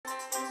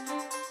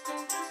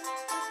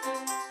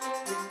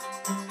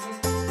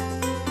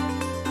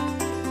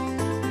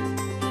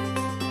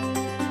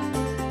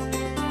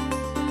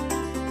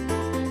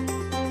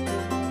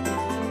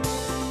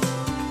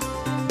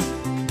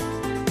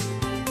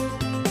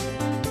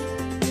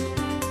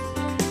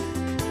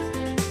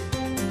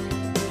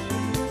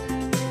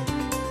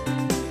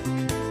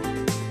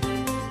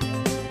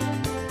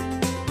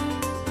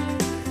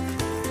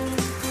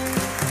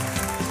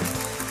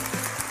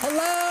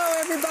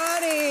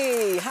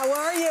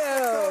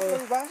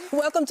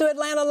Welcome to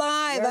Atlanta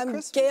Live. Merry I'm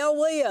Christmas. Gail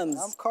Williams.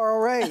 I'm Carl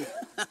Ray.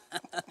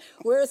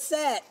 We're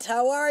set.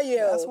 How are you?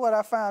 That's what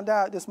I found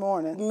out this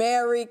morning.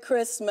 Merry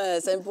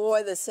Christmas. And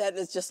boy, the set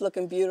is just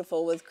looking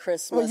beautiful with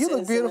Christmas. Well, you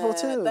look beautiful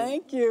too.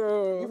 Thank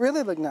you. You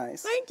really look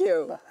nice. Thank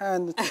you.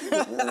 Behind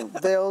the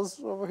veils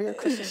over here,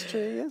 Christmas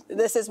tree.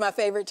 This is my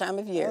favorite time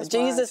of year. That's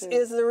Jesus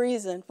is the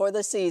reason for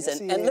the season.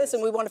 Yes, he and is.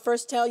 listen, we want to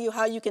first tell you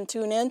how you can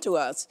tune in to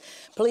us.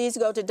 Please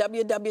go to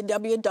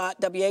www.watc.tv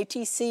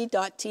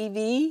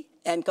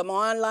and come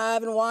on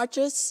live and watch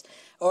us,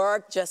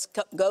 or just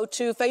go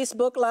to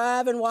Facebook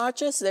Live and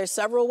watch us. There's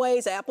several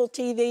ways, Apple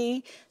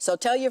TV. So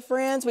tell your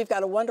friends, we've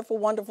got a wonderful,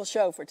 wonderful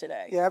show for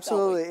today. Yeah,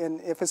 absolutely.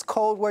 And if it's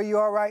cold where you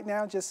are right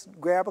now, just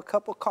grab a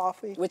cup of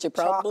coffee. Which it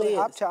probably is.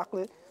 Hot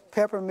chocolate,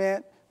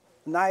 peppermint,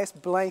 nice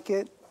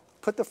blanket,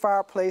 put the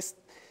fireplace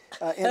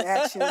in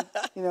action.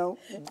 You know,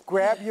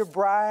 grab your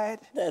bride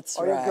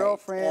or your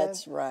girlfriend.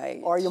 That's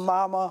right. Or your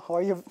mama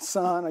or your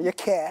son or your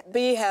cat.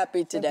 Be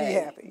happy today. Be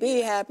happy.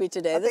 Be happy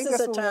today. This is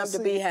a time to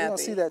be happy. We don't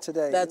see that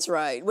today. That's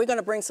right. We're going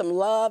to bring some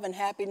love and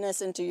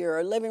happiness into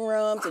your living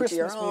rooms, into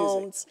your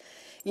homes. Music.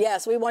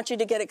 Yes, we want you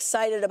to get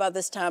excited about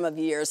this time of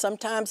year.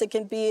 Sometimes it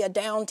can be a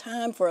down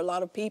time for a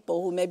lot of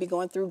people who may be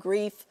going through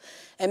grief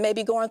and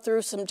maybe going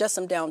through just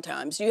some down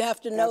times. You have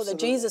to know that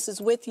Jesus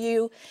is with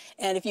you,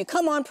 and if you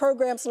come on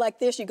programs like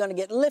this, you're going to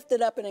get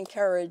lifted up and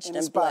encouraged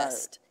and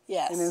blessed.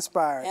 Yes. And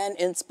inspired. And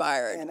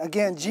inspired. And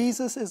again,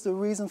 Jesus is the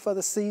reason for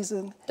the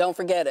season. Don't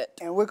forget it.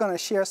 And we're going to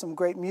share some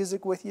great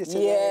music with you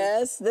today.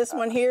 Yes, this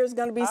one here is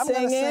going to be singing.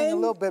 I'm going to sing a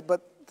little bit,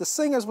 but the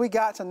singers we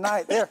got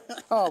tonight, they're,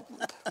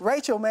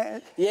 Rachael,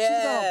 man, she's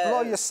going to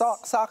blow your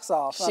socks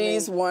off.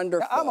 She's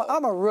wonderful.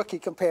 I'm a rookie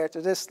compared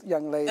to this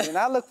young lady, and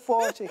I look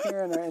forward to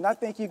hearing her, and I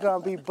think you're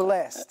going to be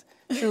blessed,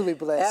 truly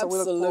blessed.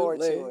 Absolutely. So we look forward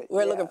to it.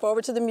 We're looking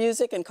forward to the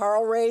music, and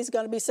Carl Ray's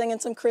going to be singing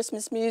some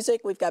Christmas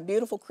music. We've got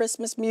beautiful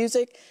Christmas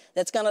music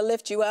that's going to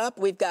lift you up.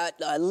 We've got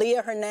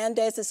Leah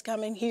Hernandez is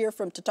coming here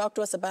to talk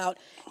to us about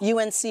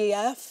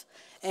UNCF,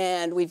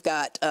 and we've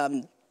got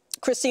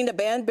Christiana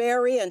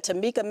Banbury and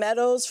Tameika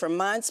Meadows from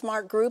Mind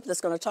Smart Group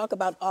that's going to talk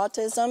about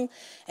autism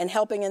and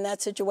helping in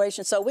that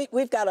situation. So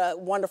we've got a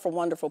wonderful,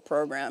 wonderful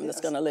program that's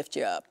going to lift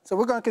you up. So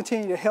we're going to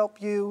continue to help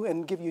you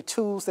and give you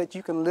tools that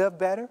you can live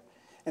better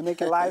and make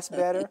your lives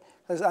better.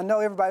 Because I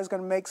know everybody's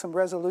going to make some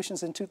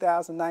resolutions in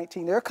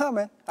 2019. They're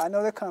coming. I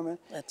know they're coming.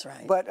 That's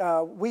right. But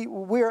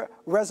we're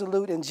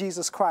resolute in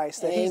Jesus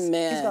Christ. That He's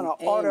going to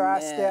order our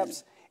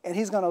steps, and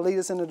He's going to lead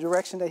us in the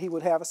direction that He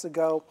would have us to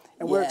go.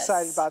 And we're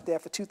excited about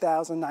that for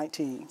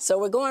 2019. So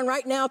we're going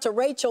right now to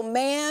Rachael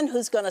Mann,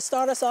 who's going to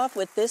start us off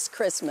with This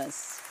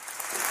Christmas.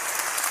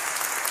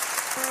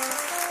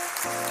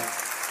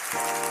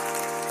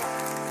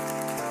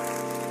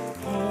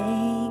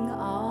 Hang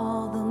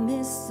all the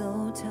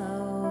mistletoe.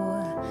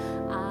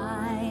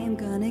 I'm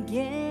going to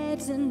get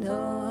to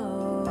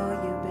know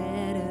you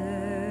better.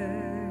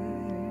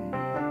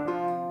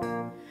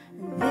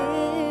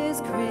 This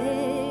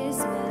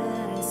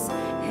Christmas,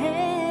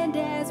 and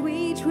as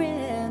we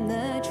trim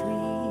the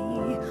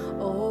tree,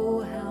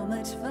 oh, how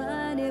much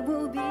fun it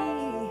will be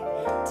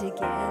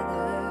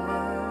together.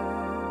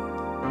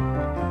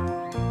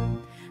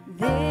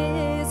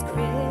 This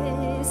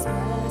Christmas,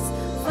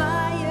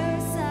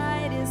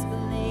 fireside is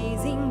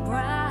blazing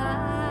bright.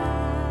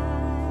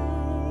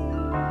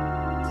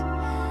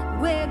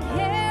 We're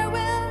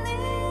caroling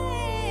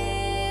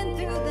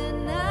through the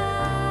night,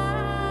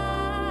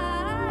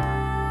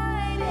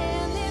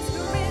 and this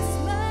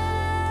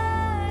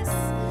Christmas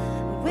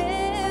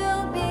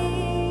will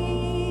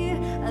be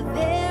a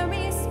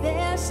very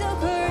special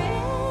Christmas.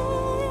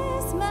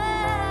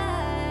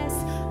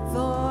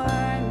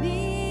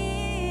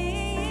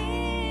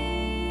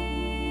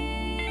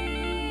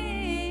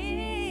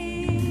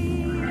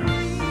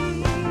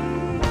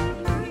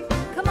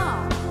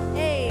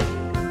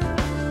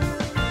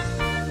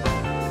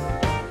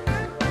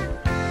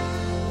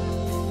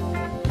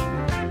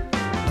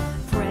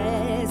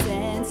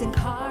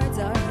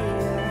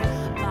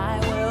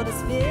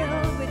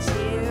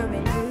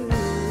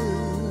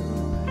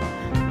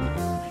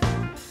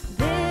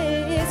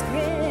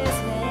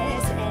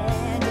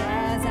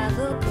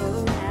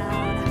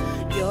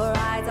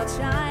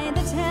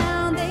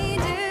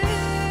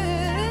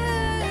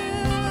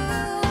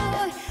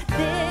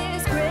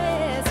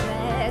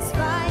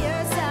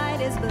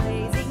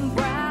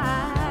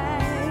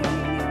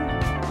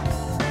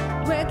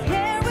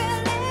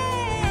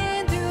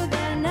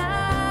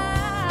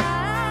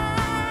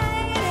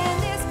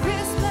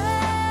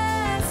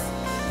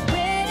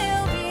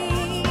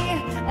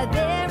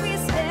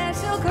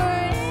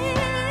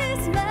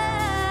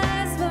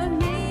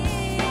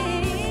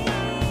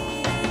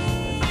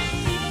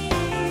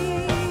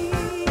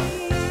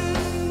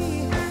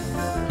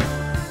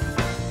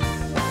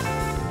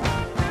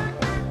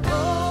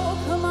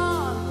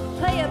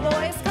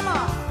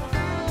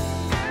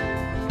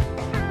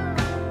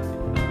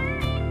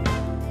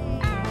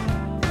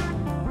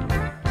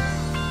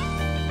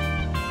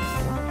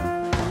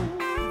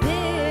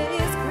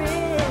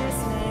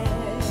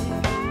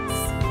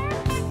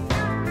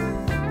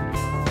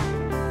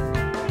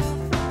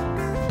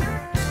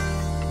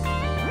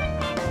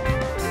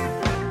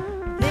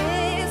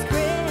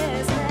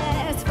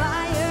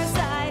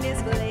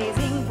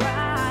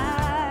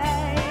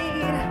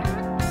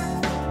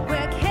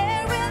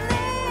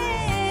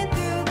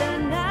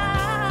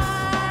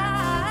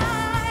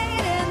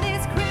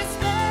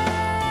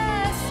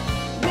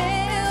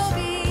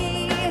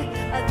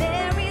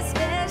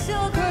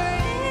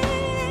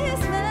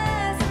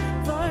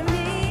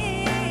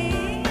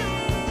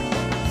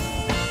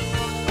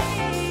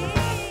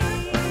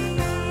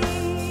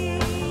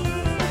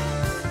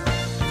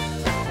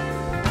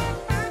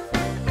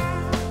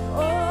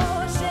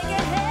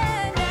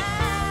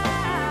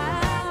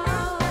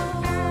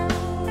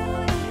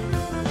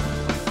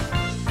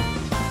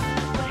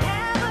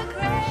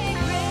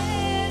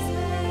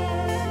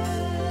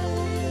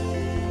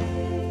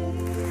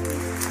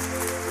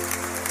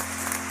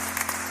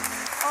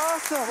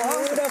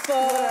 Wonderful.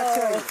 What did I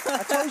tell you?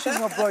 I told you she was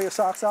going to blow your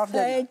socks off,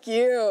 didn't I? Thank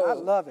you. I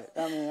love it.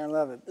 I mean, I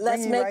love it.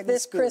 Let's make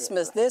this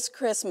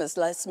Christmas,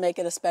 let's make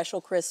it a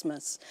special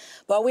Christmas.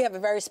 Well, we have a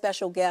very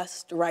special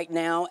guest right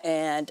now,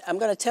 and I'm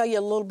going to tell you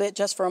a little bit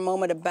just for a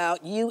moment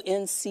about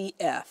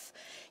UNCF,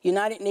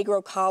 United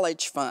Negro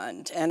College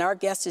Fund, and our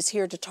guest is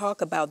here to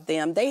talk about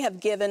them. They have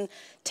given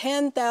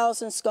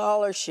 10,000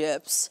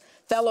 scholarships,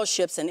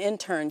 fellowships, and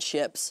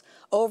internships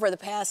over the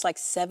past like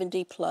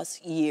 70+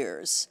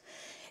 years.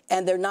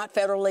 And they're not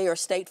federally or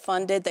state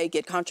funded. They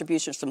get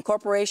contributions from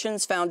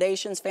corporations,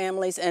 foundations,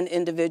 families, and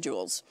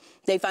individuals.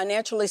 They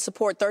financially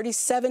support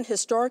 37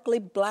 historically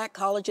black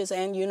colleges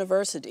and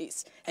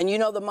universities. And you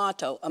know the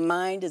motto, a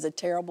mind is a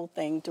terrible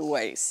thing to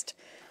waste.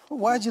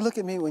 Why'd you look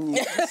at me when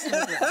you...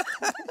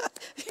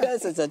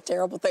 Because it's a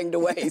terrible thing to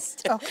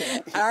waste.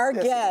 Okay. Our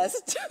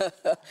guest,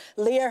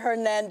 Leah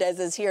Hernandez,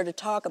 is here to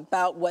talk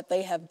about what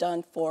they have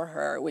done for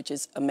her, which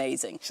is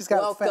amazing. She's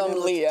got Welcome, a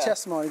Leah.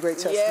 testimony, great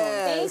testimony.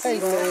 Yes.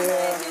 Thank you so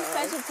much.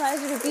 It's such a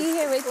pleasure to be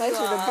here with you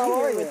all.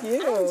 How are you? With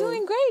you. I'm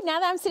doing great now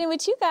that I'm sitting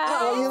with you guys.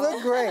 Oh, you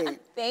look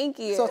great. Thank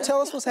you. So tell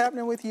us what's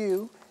happening with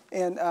you.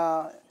 And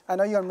I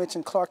know you're going to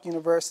mention Clark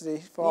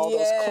University for all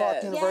those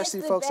Clark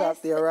University folks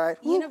out there, right?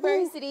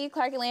 University,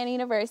 Clark Atlanta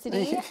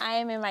University. I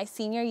am in my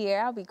senior year.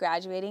 I'll be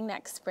graduating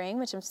next spring,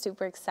 which I'm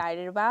super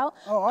excited about.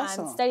 Oh,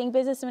 awesome. I'm studying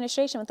business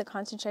administration with a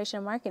concentration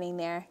in marketing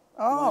there.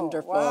 Oh,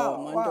 wonderful, wow,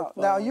 wonderful. Wow.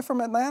 Now, are you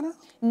from Atlanta?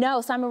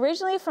 No, so I'm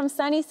originally from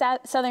sunny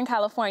Southern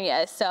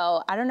California,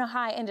 so I don't know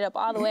how I ended up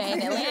all the way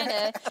in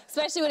Atlanta,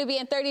 especially with it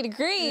being 30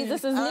 degrees.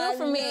 This is new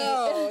for me.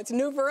 It's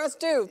new for us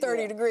too,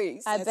 30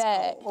 degrees. I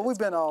bet. Well, we've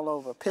been all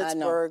over.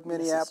 Pittsburgh,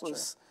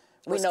 Minneapolis,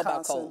 We know about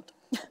Wisconsin. cold.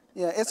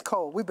 Yeah, it's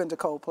cold. We've been to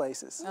cold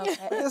places.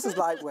 Okay. This is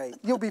lightweight.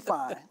 You'll be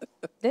fine.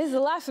 This is a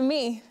lot for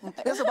me.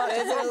 It's about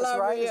your purpose,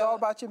 right? It's all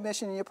about your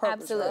mission and your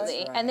purpose,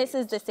 Absolutely. right? And this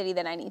is the city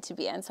that I need to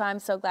be in. So I'm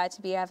so glad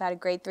to be here. I've had a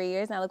great 3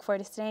 years, and I look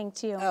forward to staying,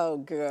 too. Oh,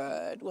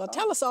 good. Well,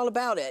 tell us all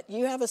about it.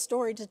 You have a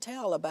story to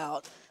tell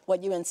about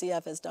what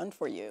UNCF has done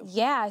for you.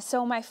 Yeah,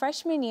 so my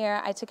freshman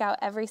year, I took out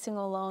every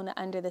single loan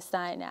under the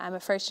sun. I'm a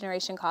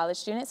first-generation college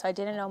student, so I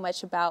didn't know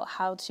much about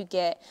how to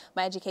get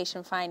my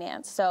education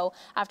financed. So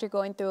after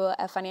going through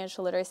a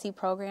financial literacy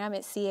program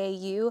at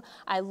CAU,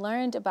 I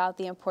learned about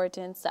the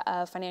importance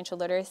of financial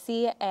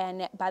literacy,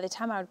 and by the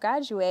time I would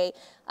graduate,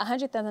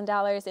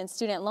 $100,000 in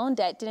student loan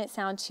debt didn't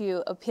sound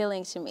too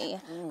appealing to me.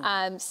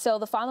 So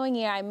the following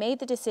year, I made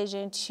the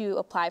decision to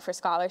apply for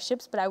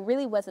scholarships, but I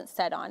really wasn't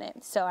set on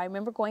it. So I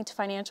remember going to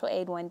financial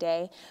aid one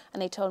day,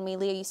 and they told me,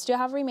 Leah, you still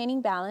have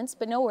remaining balance,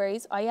 but no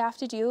worries. All you have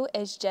to do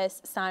is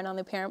just sign on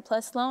the Parent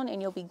Plus loan,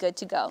 and you'll be good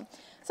to go.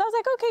 So I was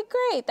like, okay,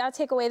 great. That'll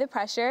take away the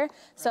pressure.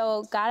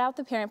 So got out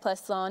the Parent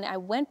Plus loan. I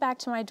went back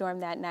to my dorm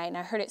that night, and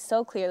I heard it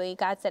so clearly.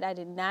 God said, I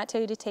did not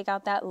tell you to take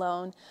out that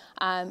loan.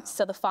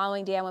 So the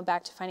following day, I went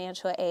back to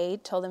financial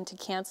aid, told them to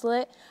cancel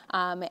it,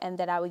 and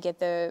that I would get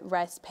the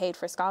rest paid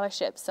for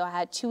scholarships. So I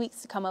had 2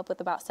 weeks to come up with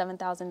about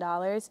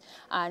 $7,000,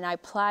 and I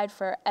applied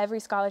for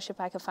every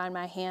scholarship I could find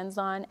my hands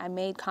on. I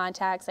made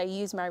contacts. I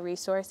used my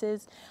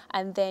resources.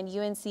 And then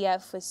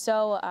UNCF was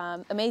so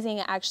amazing.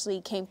 It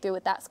actually came through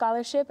with that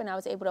scholarship, and I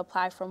was able to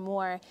apply for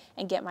more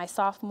and get my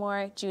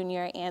sophomore,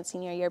 junior, and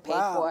senior year paid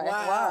for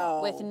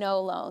with no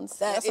loans.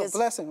 That's a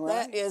blessing,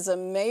 right? That is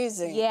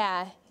amazing.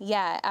 Yeah,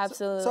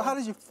 absolutely. So how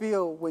did you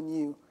feel when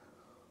you...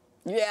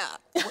 Yeah.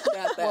 Got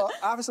that. Well,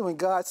 obviously when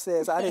God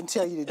says, I didn't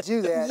tell you to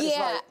do that, it's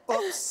Yeah. like,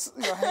 oops.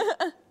 You know,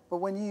 hey. But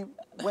when you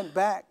went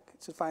back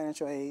to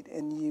financial aid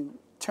and you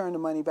turned the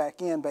money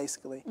back in,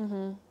 basically,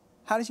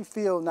 how did you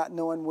feel not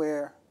knowing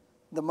where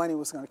the money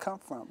was going to come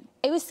from?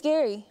 It was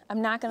scary,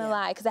 I'm not going to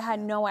lie, because I had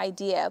no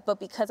idea. But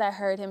because I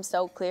heard him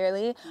so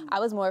clearly, I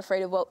was more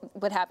afraid of what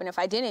would happen if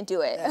I didn't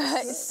do it.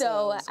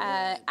 So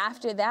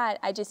after that,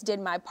 I just did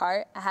my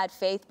part. I had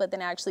faith, but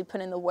then I actually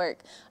put in the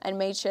work and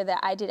made sure that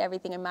I did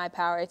everything in my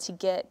power to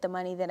get the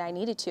money that I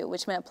needed to,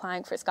 which meant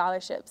applying for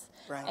scholarships.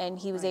 And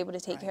he was able to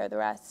take care of the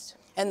rest.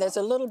 And there's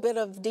a little bit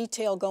of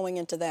detail going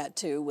into that,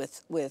 too,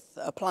 with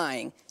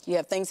applying. You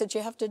have things that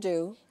you have to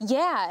do.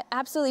 Yeah,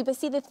 absolutely. But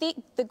see,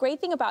 the great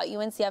thing about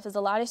UNCF is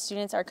a lot of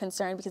students are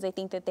concerned because they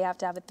think that they have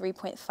to have a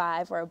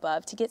 3.5 or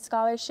above to get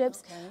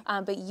scholarships.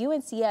 But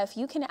UNCF,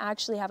 you can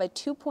actually have a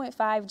 2.5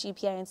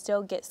 GPA and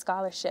still get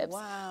scholarships.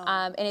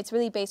 Wow. And it's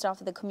really based off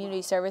of the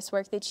community service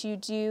work that you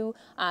do,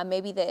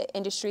 maybe the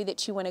industry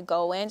that you want to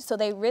go in. So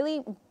they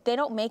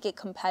don't make it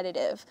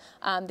competitive.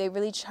 They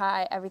really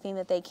try everything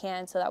that they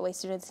can so that way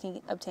students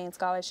can obtain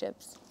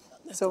scholarships.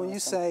 So when you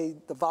say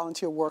the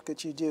volunteer work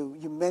that you do,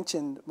 you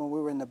mentioned when we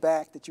were in the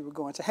back that you were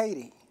going to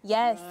Haiti.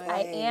 Yes,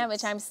 I am,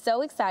 which I'm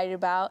so excited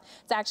about.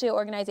 It's actually an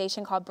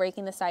organization called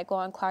Breaking the Cycle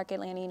on Clark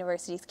Atlanta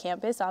University's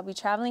campus. I'll be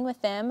traveling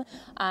with them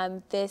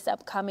this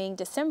upcoming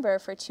December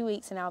for 2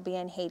 weeks, and I'll be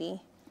in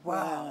Haiti.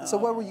 Wow. So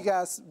what will you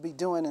guys be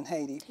doing in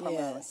Haiti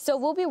primarily? Yes. So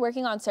we'll be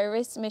working on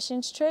service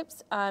missions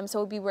trips. So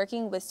we'll be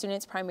working with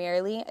students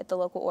primarily at the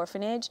local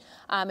orphanage.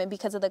 And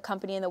because of the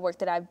company and the work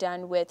that I've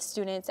done with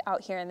students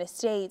out here in the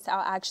States,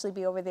 I'll actually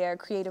be over their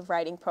creative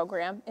writing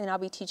program. And I'll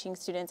be teaching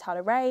students how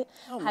to write,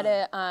 how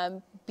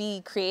to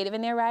be creative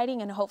in their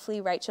writing, and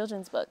hopefully write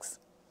children's books.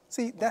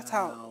 See, that's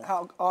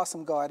how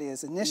awesome God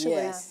is.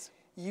 Initially,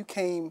 you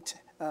came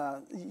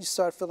to, you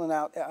started filling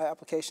out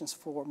applications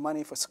for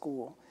money for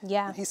school.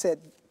 Yeah. And he said,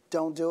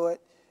 don't do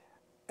it.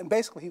 And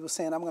basically, he was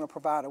saying, I'm going to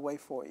provide a way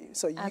for you.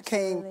 So you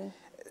came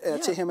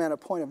to him at a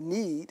point of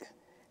need.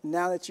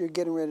 Now that you're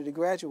getting ready to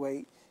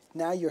graduate,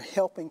 now you're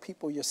helping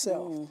people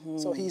yourself.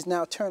 So he's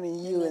now turning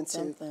you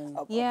into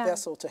a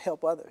vessel to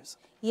help others.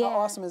 Yeah. How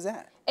awesome is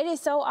that? It is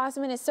so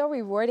awesome, and it's so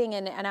rewarding,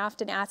 and I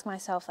often ask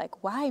myself,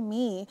 like, why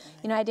me?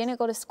 You know, I didn't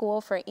go to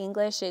school for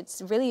English.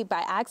 It's really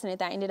by accident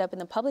that I ended up in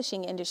the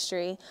publishing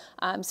industry.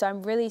 So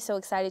I'm really so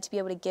excited to be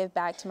able to give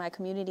back to my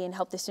community and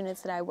help the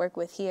students that I work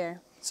with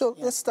here. So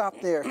let's stop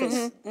there,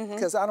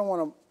 because I don't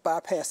want to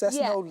bypass. That's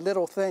no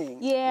little thing.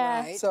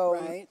 Yeah. Right,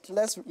 So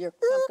let's your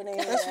company.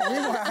 Let's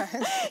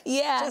rewind.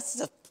 Yes.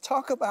 Just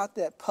talk about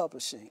that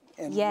publishing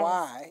and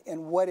why,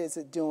 and what is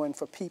it doing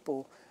for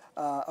people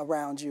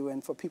around you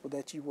and for people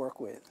that you work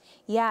with?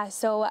 Yeah,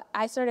 so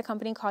I started a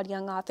company called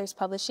Young Authors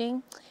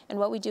Publishing, and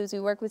what we do is we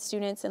work with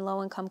students in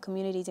low-income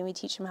communities, and we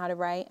teach them how to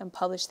write and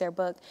publish their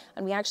book.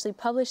 And we actually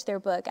publish their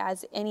book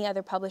as any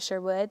other publisher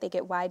would. They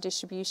get wide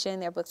distribution.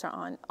 Their books are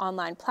on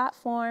online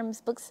platforms,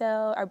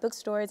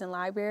 bookstores, and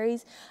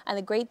libraries. And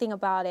the great thing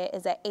about it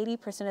is that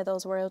 80% of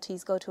those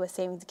royalties go to a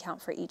savings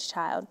account for each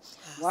child.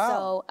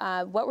 Wow.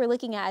 So what we're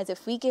looking at is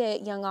if we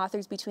get young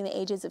authors between the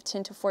ages of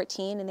 10 to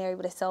 14, and they're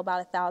able to sell about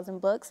 1,000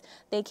 books,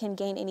 they can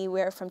gain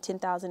anywhere from $10,000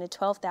 to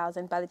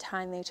 $12,000 by the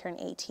time they turn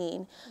 18.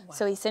 Wow.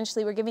 So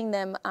essentially, we're giving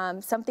them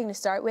something to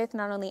start with,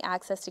 not only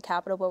access to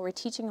capital, but we're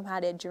teaching them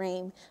how to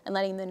dream and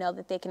letting them know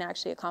that they can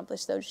actually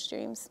accomplish those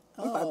dreams.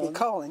 We might be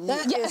calling you.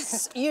 That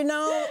is, you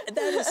know,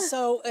 that is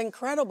so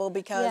incredible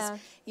because,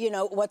 you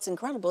know, what's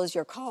incredible is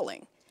your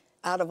calling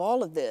out of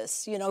all of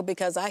this, you know,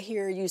 because I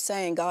hear you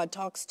saying God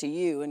talks to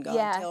you and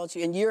God tells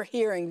you, and you're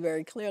hearing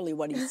very clearly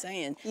what he's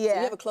saying. So you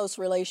have a close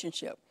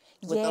relationship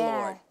with the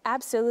Lord.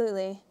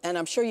 Absolutely. And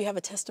I'm sure you have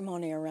a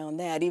testimony around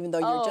that, even though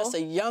you're just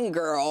a young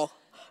girl.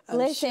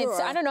 Listen,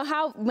 so I don't know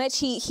how much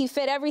he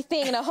fit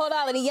everything in a whole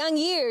lot of the young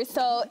years,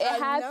 so it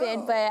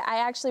happened. But I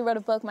actually wrote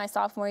a book my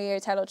sophomore year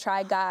titled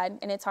Try God,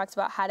 and it talks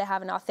about how to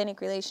have an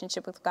authentic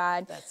relationship with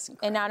God. That's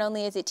incredible. And not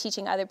only is it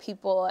teaching other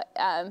people,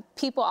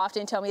 people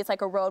often tell me it's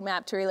like a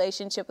roadmap to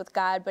relationship with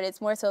God, but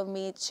it's more so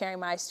me sharing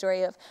my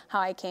story of how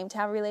I came to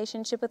have a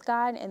relationship with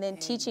God, and then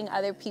teaching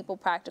other people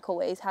practical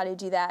ways how to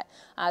do that.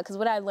 Because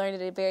what I learned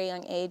at a very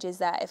young age is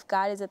that if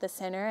God is at the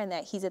center and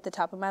that he's at the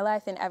top of my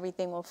life, then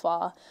everything will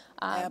fall.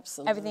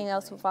 Absolutely. Everything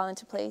else will fall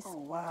into place. Oh,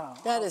 wow.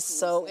 That is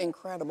so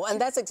incredible.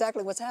 And that's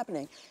exactly what's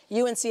happening.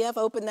 UNCF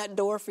opened that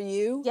door for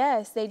you.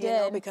 Yes, they did. You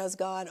know, because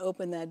God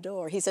opened that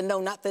door. He said, no,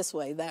 not this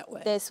way, that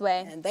way. This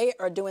way. And they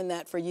are doing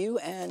that for you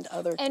and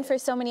other And kids. for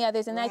so many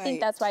others. And I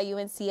think that's why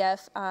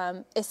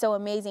UNCF is so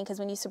amazing, because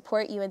when you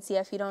support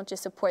UNCF, you don't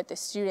just support the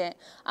student,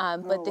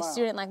 but the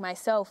student like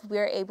myself,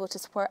 we're able to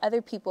support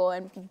other people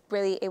and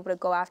really able to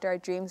go after our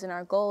dreams and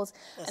our goals.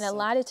 And a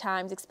lot of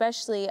times,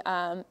 especially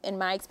in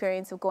my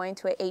experience of going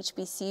to a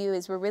HBCU,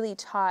 is we're really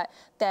taught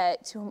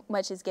that too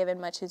much is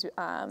given, much is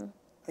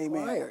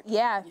Amen.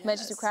 yeah, much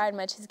is required,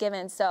 much is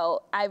given.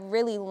 So I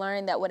really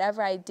learned that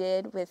whatever I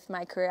did with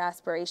my career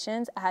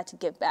aspirations, I had to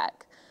give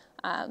back.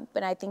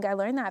 But I think I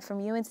learned that from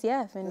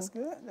UNCF. And that's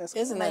good. That's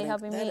Isn't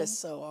good. that is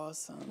so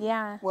awesome.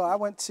 Yeah. Well, I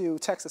went to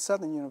Texas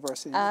Southern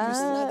University.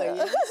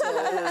 Another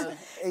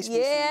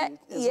HBCU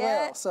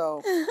as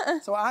well.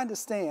 So I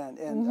understand,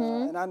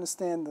 and I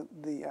understand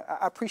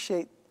I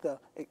appreciate the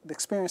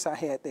experience I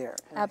had there.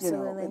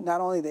 Absolutely. You know,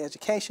 not only the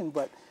education,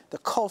 but the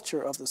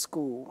culture of the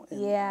school.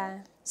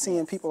 And,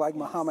 seeing people like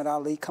Muhammad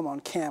Ali come on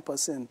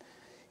campus, and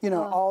you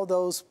know all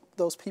those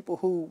people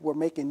who were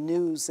making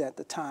news at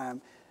the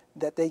time,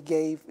 that they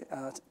gave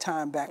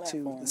time back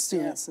to the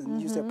students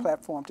and used their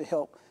platform to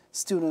help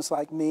students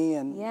like me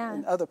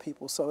and other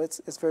people. So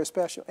it's very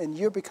special. And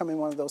you're becoming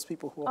one of those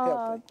people who will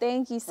help them.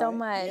 Thank you so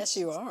much. Yes,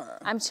 you are.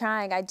 I'm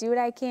trying. I do what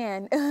I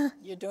can.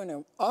 You're doing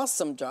an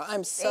awesome job.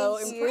 I'm so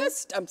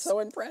impressed. I'm so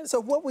impressed. So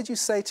what would you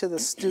say to the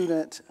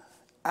student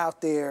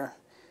out there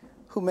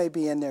who may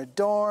be in their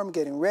dorm,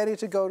 getting ready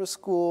to go to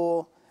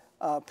school,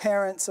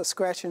 parents are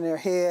scratching their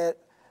head,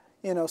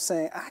 you know,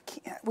 saying,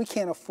 we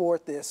can't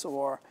afford this,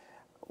 or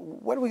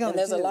what are we going to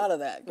do? And there's a lot of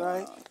that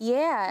going on.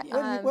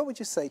 Yeah. What would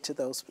you say to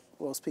those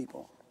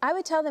people? I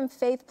would tell them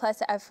faith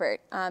plus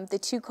effort. The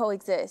two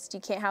coexist. You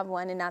can't have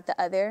one and not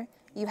the other.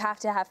 You have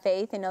to have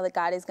faith and know that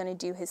God is going to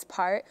do his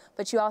part,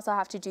 but you also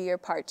have to do your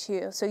part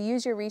too. So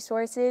use your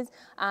resources.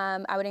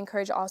 I would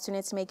encourage all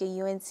students to make a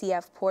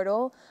UNCF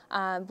portal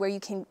where you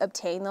can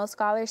obtain those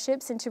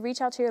scholarships and to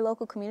reach out to your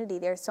local community.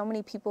 There are so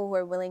many people who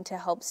are willing to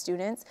help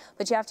students,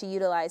 but you have to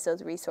utilize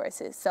those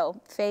resources. So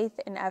faith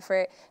and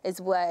effort is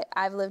what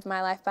I've lived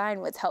my life by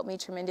and what's helped me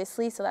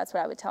tremendously. So that's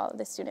what I would tell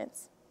the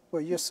students.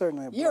 Well, you're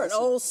certainly a blessing. You're an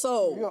old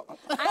soul.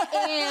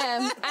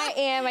 I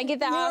am. I get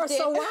that often. You're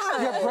so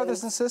wild. You have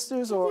brothers and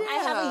sisters, or? I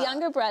have a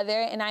younger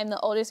brother, and I'm the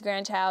oldest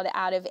grandchild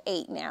out of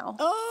 8 now.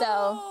 Oh,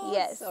 so,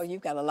 yes. So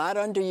you've got a lot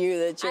under you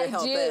that you're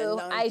helping.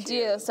 I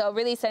do. So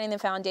really setting the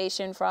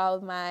foundation for all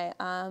of my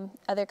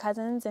other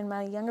cousins and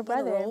my younger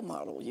brother. What a role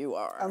model you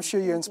are. I'm sure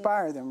you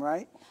inspire them,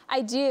 right?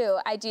 I do.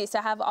 So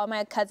I have all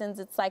my cousins.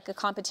 It's like a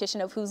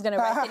competition of who's going to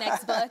write the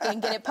next book and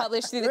get it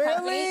published through the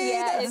company.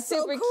 Yeah, That's it's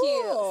so super cool.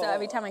 cute. So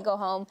every time I go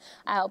home,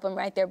 I help them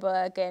write their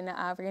book, and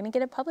we're going to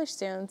get it published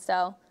soon.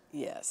 So.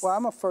 Yes. Well,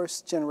 I'm a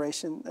first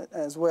generation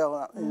as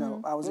well. You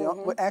know, I was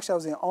actually I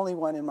was the only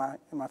one in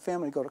my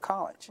family to go to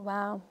college.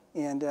 Wow.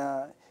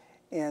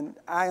 And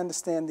I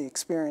understand the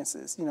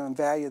experiences, you know, and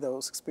value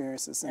those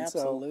experiences. And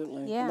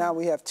Absolutely. So Yeah. now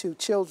we have 2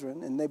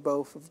 children, and they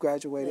both have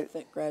graduated.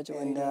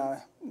 Graduated.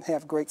 And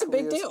have great It's a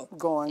big careers deal.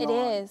 going on.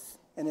 It is.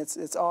 And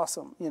it's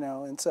awesome, you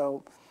know. And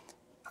so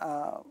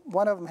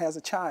one of them has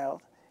a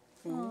child,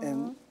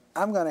 and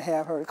I'm going to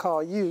have her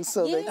call you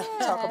so they can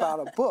talk about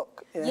a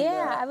book. And,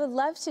 Yeah, I would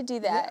love to do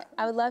that.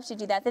 I would love to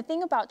do that. The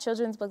thing about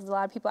children's books, a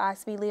lot of people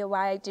ask me, Leah,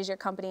 why does your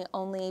company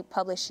only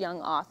publish young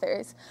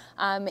authors?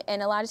 And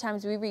a lot of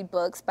times we read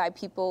books by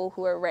people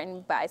who are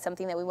written by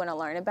something that we want to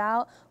learn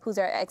about, who's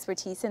our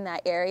expertise in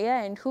that area,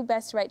 and who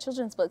best to write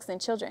children's books than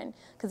children,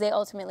 because they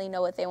ultimately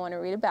know what they want to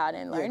read about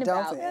and learn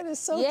about. They? That is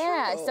so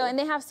Yeah, true. so and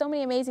they have so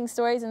many amazing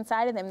stories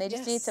inside of them. They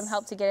just need some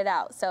help to get it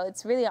out. So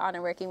it's really an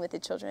honor working with the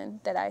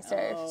children that I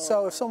serve.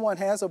 So if someone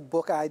has a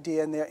book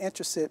idea and they're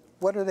interested,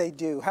 what do they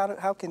do?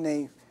 How can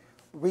they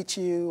reach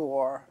you?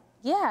 Or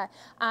Yeah,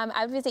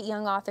 I would visit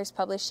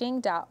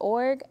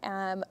youngauthorspublishing.org.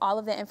 All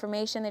of the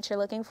information that you're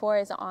looking for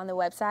is on the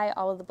website,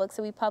 all of the books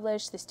that we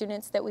publish, the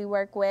students that we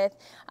work with,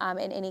 and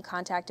any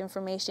contact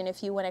information.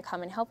 If you want to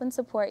come and help and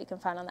support, you can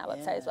find on that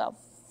website as well.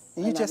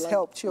 and you just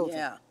help children.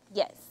 Yeah.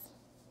 Yes.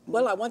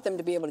 Well, I want them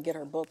to be able to get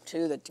her book,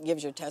 too, that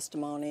gives your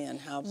testimony and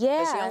how, because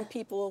Yeah. young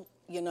people,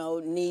 you know,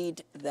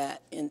 need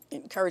that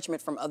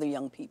encouragement from other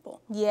young people.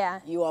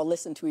 Yeah. You all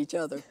listen to each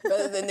other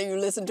better than you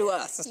listen to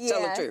us.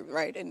 Tell the Yeah. truth,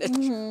 right? Isn't it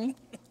true?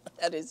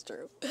 That is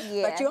true.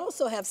 Yeah. But you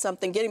also have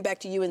something, getting back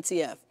to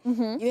UNCF,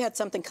 you had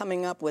something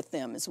coming up with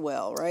them as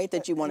well, right,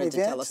 that you wanted to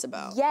event? tell us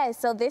about. Yes,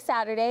 so this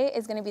Saturday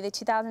is going to be the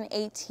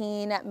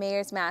 2018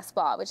 Mayor's Mass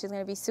Ball, which is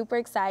going to be super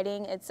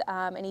exciting. It's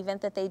an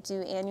event that they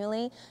do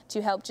annually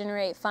to help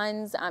generate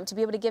funds, to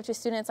be able to give to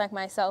students like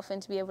myself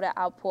and to be able to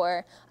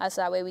outpour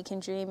so that way we can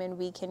dream and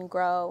we can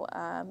grow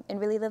and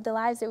really live the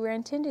lives that we're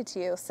intended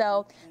to.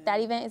 So that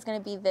event is going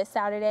to be this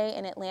Saturday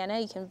in Atlanta.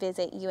 You can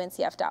visit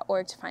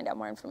uncf.org to find out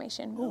more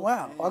information. Oh,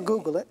 wow. I'll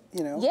Google it,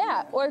 you know.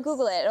 Yeah, or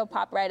Google it. It'll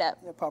pop right up.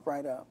 It'll pop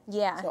right up.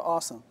 Yeah. So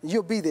awesome.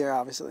 You'll be there,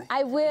 obviously.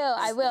 I will.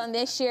 And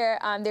this year,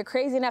 they're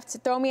crazy enough to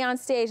throw me on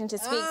stage and to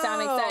speak, so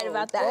I'm excited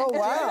about that. Oh,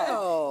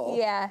 wow.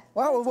 Yeah.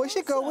 Wow, well, we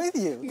should go with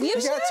you. You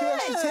got 2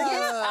 extra tickets?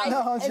 Yes,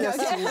 No, I'm just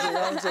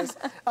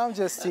teasing. I'm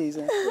just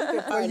teasing.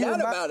 Find out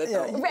about it,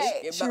 though.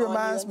 Right. She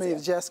reminds me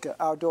of Jessica,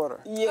 our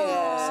daughter.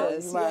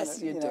 Yes, So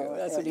yes, you do.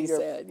 That's what he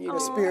said. Your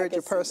spirit,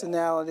 your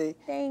personality.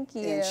 Thank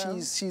you.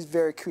 And she's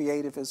very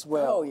creative as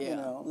well. Oh, yeah. You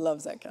know.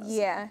 Loves that kind of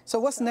stuff. Yeah. So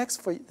what's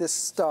next for this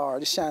star,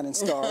 the shining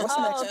star? What's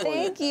next for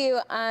Thank you.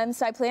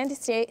 So I plan to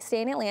stay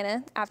in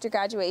Atlanta after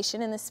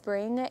graduation in the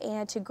spring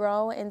and to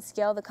grow and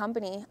scale the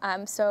company.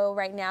 So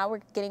right now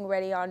we're getting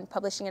ready on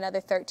publishing another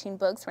 13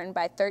 books written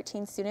by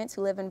 13 students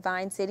who live in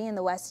Vine City in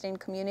the West End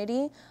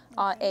community,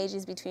 all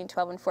ages between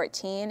 12 and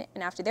 14.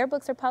 And after their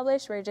books are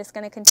published, we're just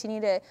going to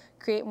continue to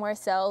create more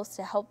sales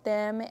to help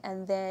them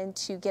and then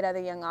to get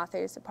other young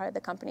authors a part of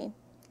the company.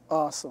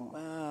 Awesome.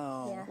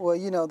 Wow. Yeah. Well,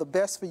 you know, the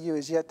best for you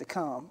is yet to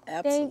come.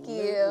 Absolutely. Thank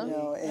you. You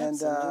know, and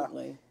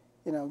Absolutely.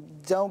 you know,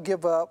 don't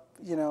give up.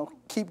 You know,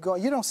 keep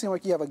going. You don't seem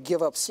like you have a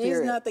give up spirit.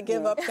 She's not the give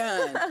you know? up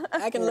kind.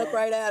 I can look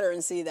right at her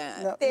and see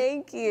that. No.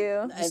 Thank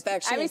you. In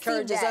fact, she I received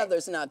encourages that.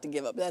 others not to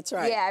give up. That's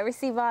right. Yeah, I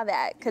receive all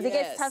that because it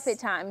gets Yes. tough at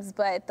times,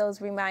 but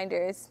those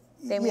reminders,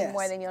 they mean Yes.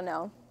 more than you'll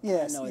know.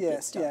 Yes, I know it yes,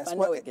 gets tough. yes. I know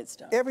Well, it gets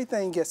tough.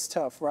 Everything gets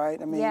tough,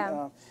 right? I mean,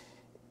 Yeah.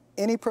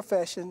 Any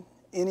profession,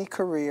 any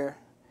career.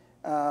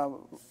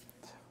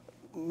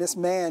 Miss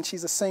Mann,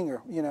 she's a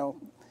singer, you know.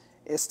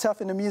 It's tough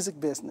in the music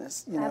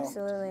business, you know.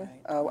 Absolutely.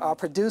 Our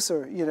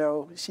producer, you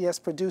know, she has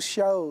produced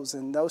shows,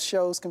 and those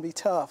shows can be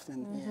tough.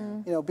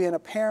 And, you know, being a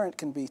parent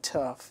can be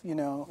tough, you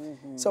know.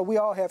 So we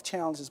all have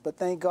challenges, but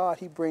thank God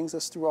he brings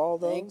us through all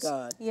those. Thank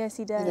God. Yes,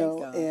 he does. You know,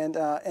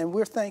 God. and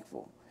we're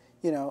thankful,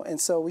 you know. And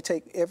so we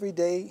take every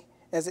day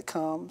as it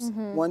comes,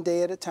 one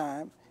day at a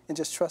time. and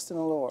just trust in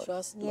the Lord.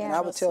 Trust, And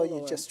I would tell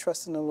you, just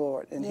trust in the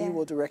Lord, and He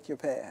will direct your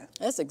path.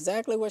 That's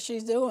exactly what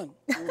she's doing.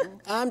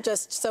 I'm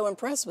just so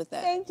impressed with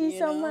that. Thank you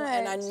so much.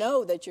 And I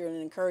know that you're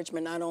an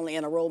encouragement, not only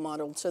and a role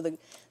model to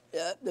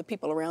the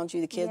people around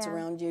you, the kids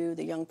around you,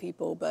 the young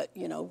people, but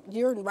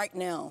you're right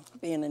now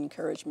being an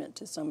encouragement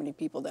to so many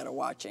people that are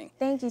watching.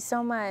 Thank you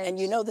so much. And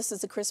this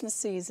is the Christmas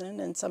season,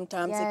 and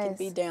sometimes it can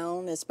be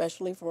down,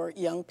 especially for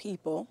young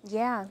people.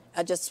 Yeah.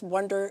 I just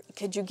wonder,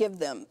 could you give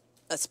them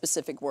a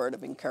specific word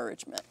of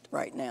encouragement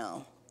right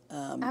now?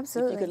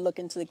 Absolutely. If you could look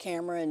into the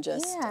camera and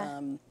just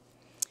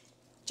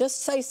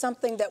say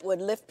something that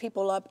would lift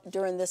people up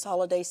during this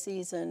holiday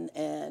season,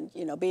 and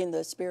being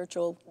the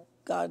spiritual,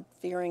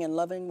 God-fearing and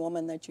loving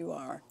woman that you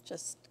are,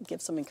 just give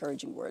some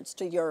encouraging words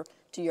to your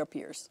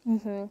peers.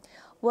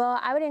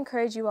 Well, I would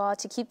encourage you all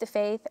to keep the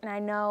faith, and I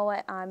know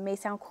it may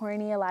sound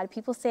corny. A lot of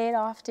people say it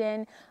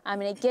often,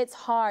 and it gets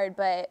hard,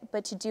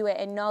 but to do it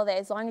and know that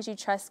as long as you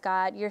trust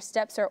God, your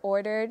steps are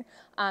ordered.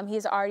 He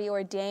has already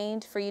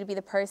ordained for you to be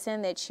the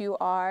person that you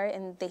are,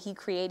 and that He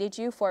created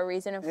you for a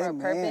reason and for a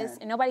purpose,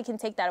 and nobody can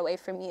take that away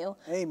from you.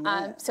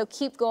 Amen. So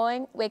keep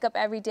going, wake up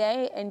every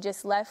day, and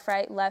just left,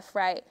 right, left,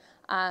 right.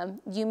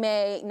 You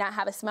may not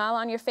have a smile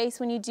on your face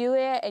when you do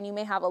it, and you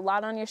may have a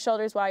lot on your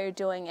shoulders while you're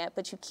doing it,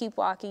 but you keep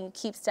walking, you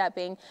keep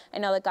stepping,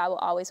 and know that God will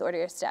always order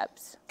your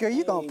steps. Girl,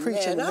 you're going to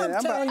preach in a minute.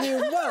 I'm telling you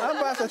what, I'm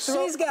about to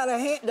throw, she's got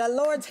the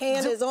Lord's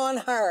hand is on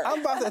her.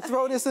 I'm about to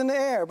throw this in the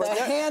air. But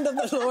the hand of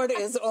the Lord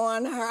is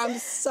on her.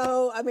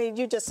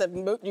 You just have,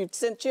 you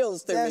sent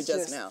chills through me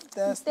just now.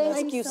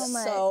 Thank you so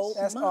much.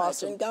 That's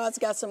awesome. And God's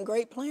got some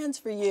great plans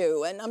for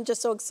you, and I'm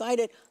just so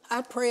excited.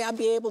 I pray I'll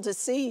be able to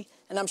see,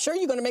 and I'm sure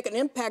you're going to make an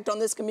impact on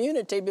this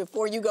community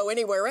before you go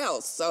anywhere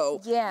else.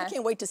 So I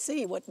can't wait to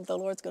see what the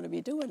Lord's going to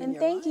be doing in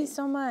your life. And thank you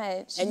so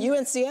much. And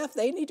UNCF,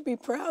 they need to be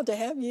proud to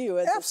have you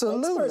as a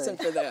spokesperson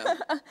for them.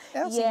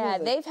 Yeah,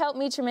 they've helped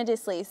me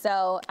tremendously.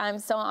 So I'm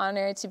so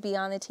honored to be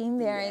on the team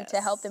there and to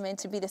help them and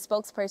to be the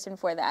spokesperson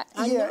for that.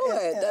 I know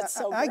it. That's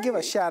so great. I give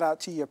a shout out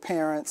to your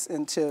parents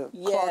and to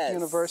Clark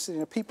University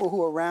and the people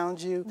who are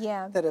around you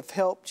that have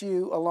helped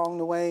you along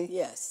the way.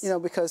 Yes.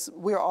 Because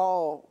we're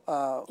all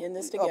in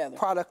this together. A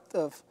product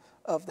of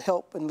the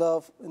help and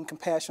love and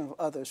compassion of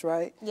others,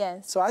 right?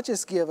 Yes. So I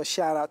just give a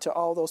shout out to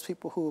all those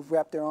people who have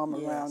wrapped their arm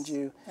around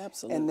you.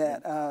 Absolutely. And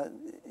that,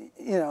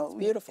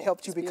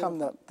 helped you become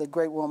the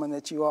great woman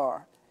that you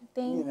are.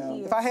 Thank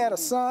you. If I had a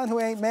son who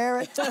ain't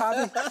married,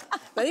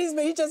 but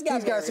he just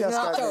got married in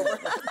October.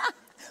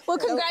 Well,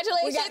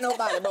 congratulations. We got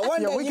nobody, but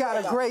one day we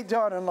got a great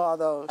daughter-in-law,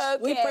 though. Okay.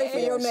 We pray for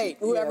your mate,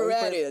 whoever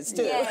that is,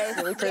 too.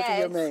 Yes, we pray for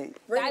your mate.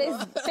 God is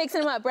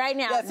fixing him up right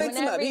now. Yeah, fix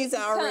him up. He's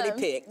already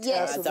picked.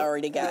 Yes. God's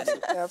already got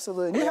it.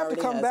 Absolutely. And you have to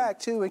come back,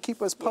 too, and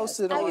keep us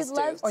posted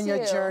on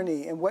your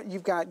journey and what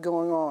you've got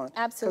going on.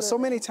 Absolutely. Because so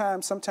many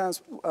times,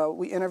 sometimes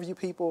we interview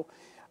people,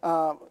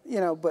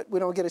 but we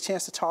don't get a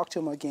chance to talk to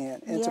them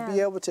again. And to be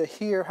able to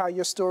hear how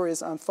your story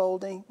is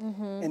unfolding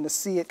and to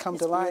see it come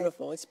to life.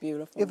 It's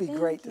beautiful. It'd be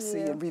great to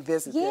see and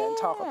revisit that and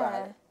talk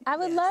about it. I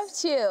would love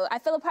to. I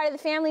feel a part of the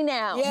family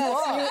now.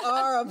 Yes, you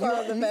are a part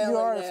of the family. You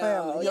are a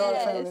family. You are a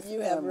family. You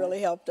have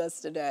really helped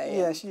us today.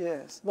 Yes,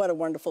 yes. What a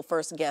wonderful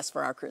first guest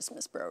for our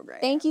Christmas program.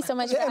 Thank you so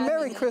much for having me. And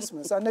Merry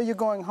Christmas. I know you're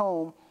going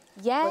home.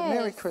 Yes. But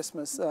Merry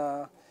Christmas.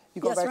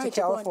 You go back to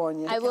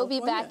California. I will be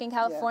back in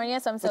California,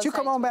 so I'm so excited. But you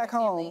come on back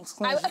home as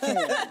soon as you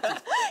can.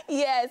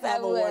 Yes, I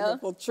will. Have a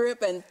wonderful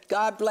trip, and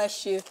God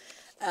bless you.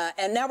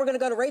 And now we're going to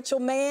go to Rachael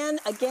Mann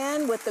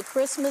again with the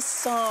Christmas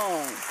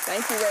song.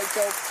 Thank you,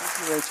 Rachel.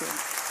 Thank you, Rachel.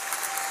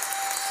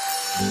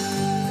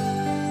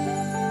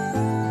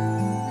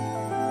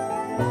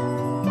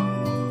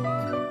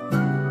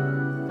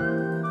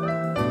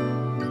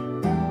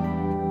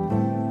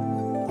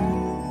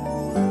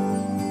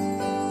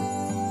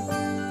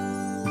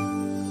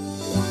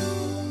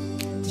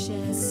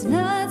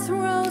 Chestnuts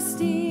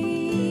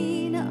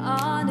roasting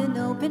on an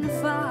open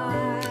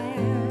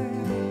fire,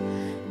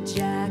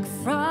 Jack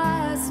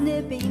Frost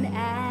nipping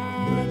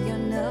at your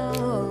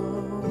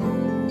nose,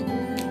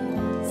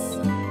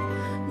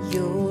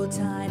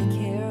 Yuletide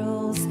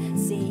carols,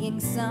 singing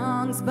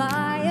songs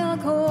by a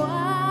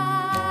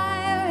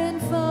choir,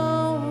 and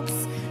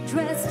folks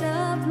dressed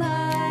up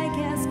like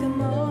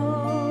Eskimos.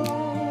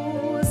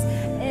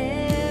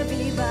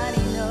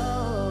 Everybody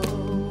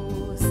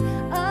knows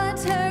a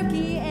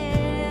turkey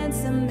and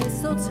some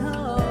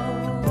mistletoe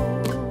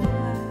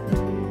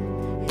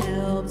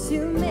help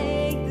to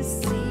make the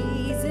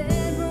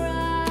season bright.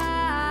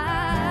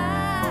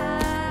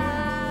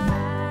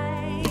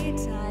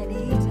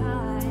 Tiny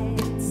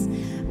tots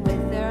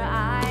with their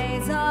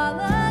eyes all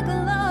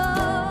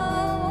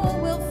aglow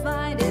will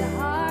find it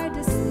hard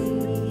to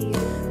sleep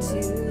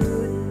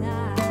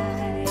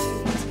tonight.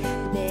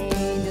 They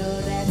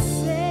know that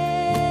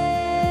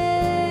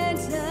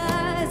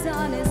Santa's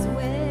on his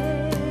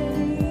way.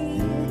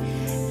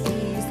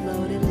 He's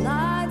loaded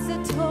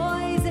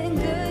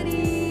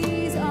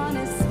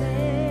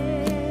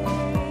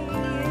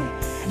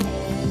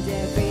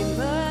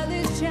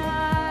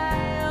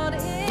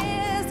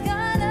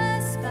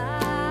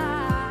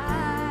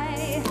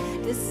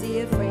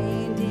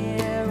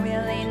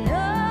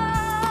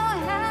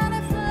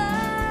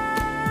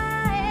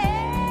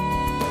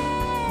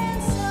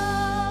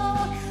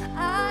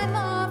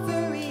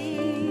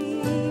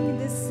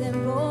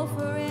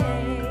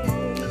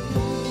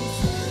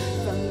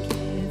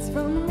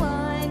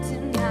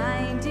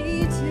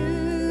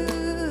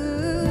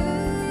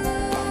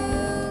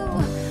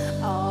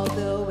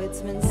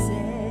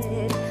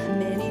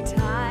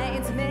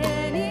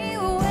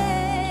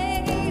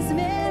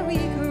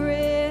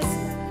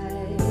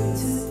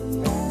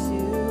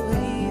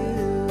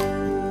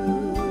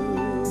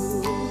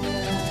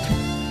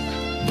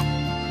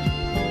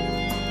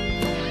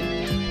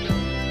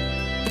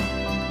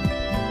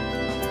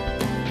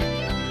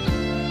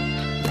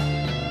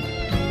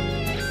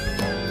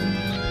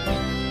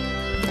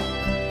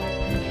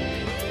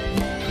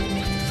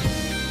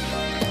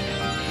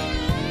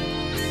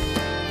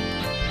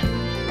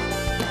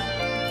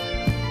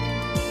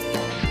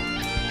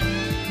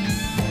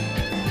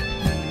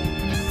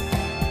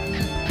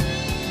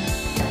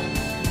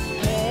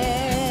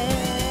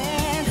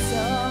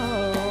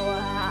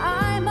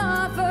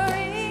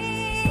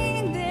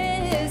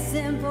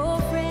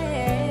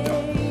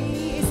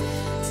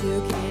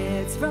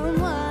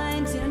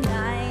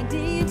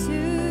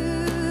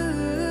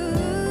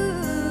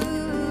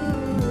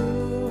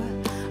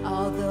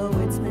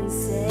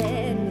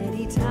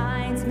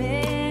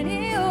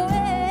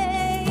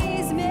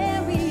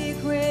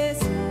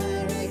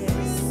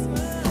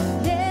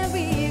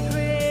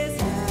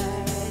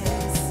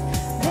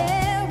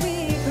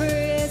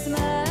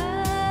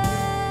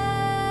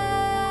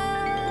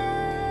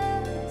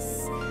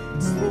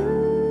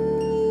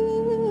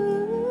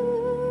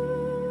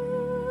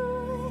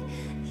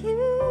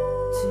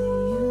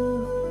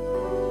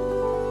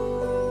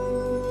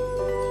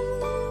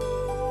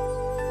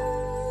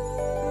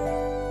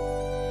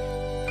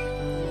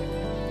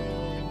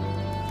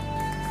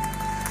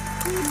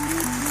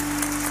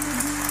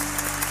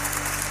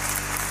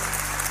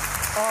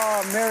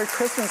Oh, Merry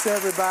Christmas,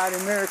 everybody.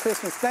 Merry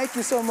Christmas. Thank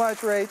you so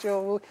much,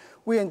 Rachel.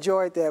 We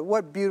enjoyed that.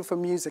 What beautiful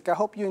music. I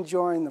hope you're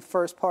enjoying the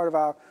first part of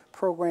our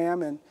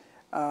program and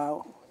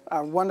our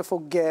wonderful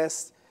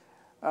guests.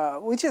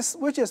 We're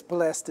just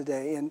blessed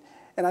today. And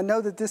I know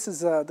that this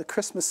is the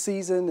Christmas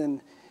season, and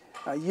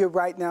you're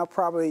right now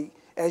probably,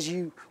 as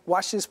you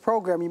watch this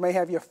program, you may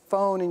have your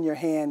phone in your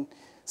hand,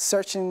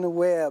 searching the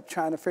web,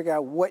 trying to figure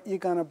out what you're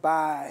going to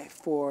buy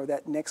for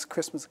that next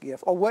Christmas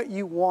gift or what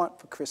you want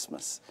for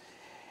Christmas.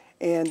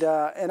 And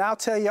I'll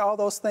tell you, all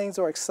those things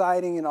are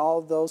exciting and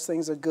all those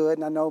things are good.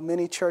 And I know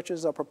many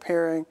churches are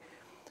preparing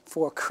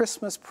for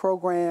Christmas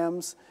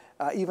programs,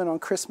 even on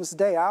Christmas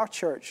Day. Our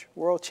church,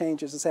 World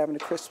Changers, is having a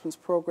Christmas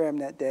program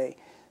that day.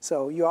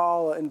 So you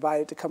all are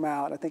invited to come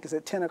out. I think it's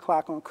at 10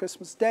 o'clock on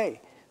Christmas Day.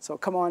 So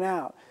come on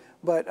out.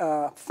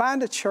 But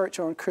find a church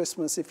on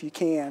Christmas if you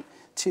can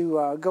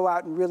to go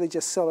out and really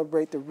just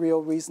celebrate the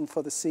real reason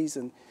for the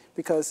season.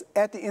 Because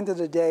at the end of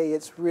the day,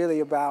 it's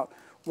really about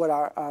what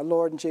our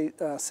Lord and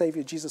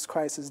Savior Jesus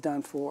Christ has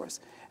done for us,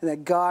 and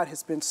that God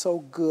has been so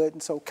good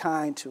and so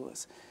kind to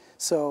us.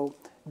 So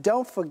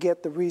don't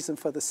forget the reason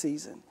for the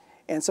season.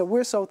 And so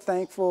we're so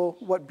thankful.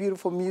 What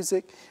beautiful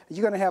music.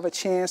 You're going to have a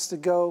chance to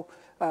go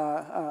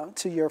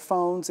to your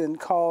phones and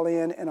call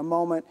in a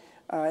moment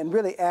and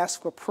really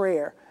ask for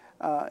prayer.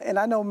 And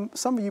I know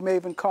some of you may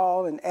even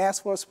call and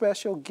ask for a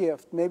special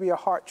gift, maybe a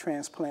heart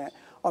transplant,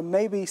 or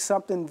maybe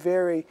something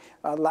very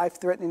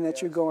life-threatening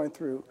that you're going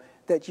through,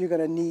 that you're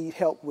going to need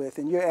help with,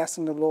 and you're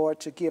asking the Lord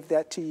to give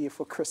that to you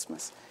for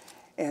Christmas.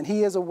 And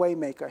He is a way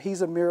maker.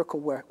 He's a miracle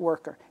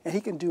worker, and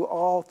He can do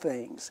all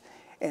things.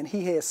 And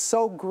He is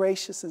so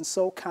gracious and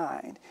so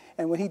kind.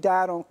 And when He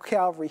died on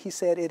Calvary, He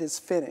said, "It is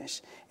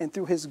finished." And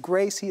through His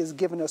grace, He has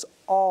given us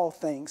all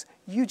things.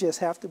 You just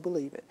have to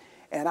believe it.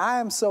 And I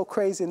am so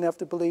crazy enough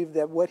to believe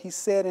that what He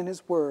said in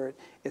His Word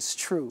is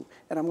true.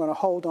 And I'm going to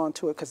hold on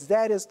to it, because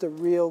that is the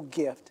real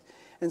gift.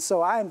 And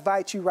so I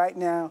invite you right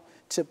now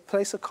to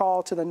place a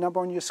call to the number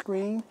on your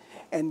screen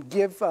and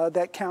give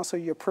that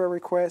counselor your prayer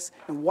request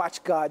and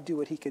watch God do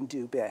what He can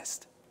do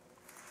best.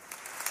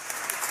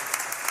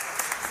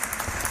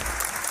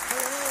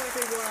 Hello,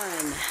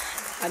 everyone.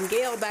 I'm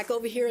Gail, back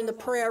over here in the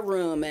prayer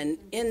room, and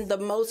in the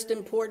most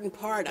important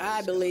part,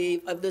 I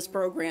believe, of this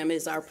program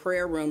is our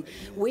prayer room.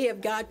 We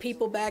have got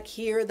people back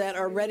here that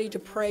are ready to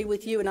pray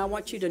with you, and I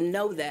want you to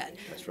know that.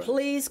 That's right.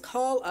 Please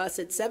call us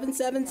at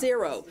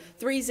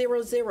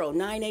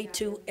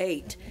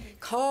 770-300-9828.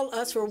 Call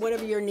us for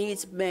whatever your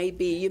needs may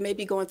be. You may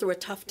be going through a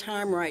tough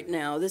time right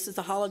now. This is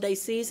the holiday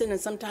season,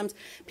 and sometimes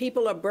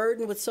people are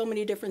burdened with so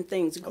many different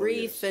things,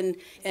 grief and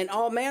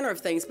all manner of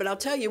things. But I'll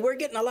tell you, we're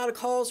getting a lot of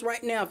calls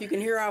right now, if you can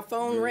hear our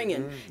phone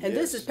ringing. And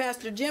this is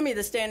Pastor Jimmy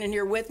that's standing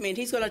here with me, and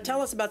he's going to tell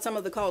us about some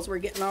of the calls we're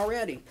getting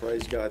already.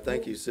 Praise God.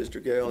 Thank you,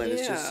 Sister Gail. And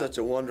it's just such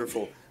a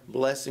wonderful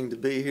blessing to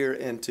be here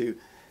and to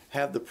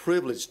have the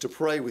privilege to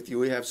pray with you.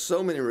 We have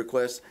so many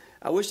requests.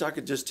 I wish I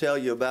could just tell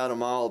you about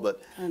them all,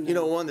 but you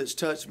know, one that's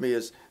touched me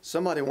is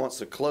somebody wants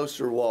a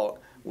closer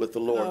walk with the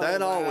Lord.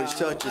 That always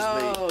touches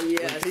me.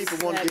 When people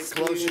want to get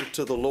closer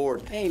to the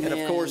Lord. Amen.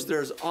 And of course,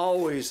 there's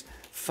always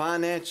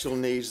financial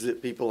needs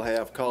that people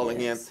have calling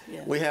in.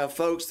 We have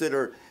folks that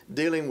are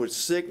dealing with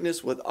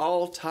sickness, with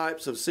all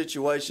types of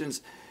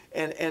situations.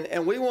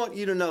 And we want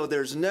you to know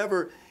there's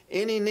never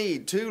any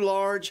need too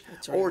large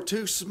or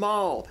too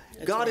small.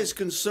 God is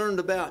concerned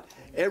about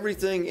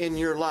everything in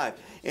your life.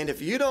 And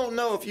if you don't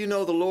know if you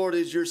know the Lord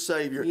is your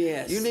Savior,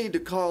 you need to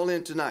call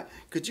in tonight.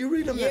 Could you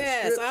read them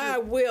that scripture? Yes, I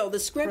will. The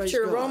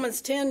scripture,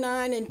 Romans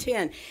 10:9 and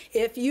 10.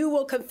 If you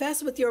will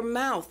confess with your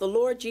mouth the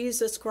Lord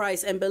Jesus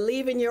Christ and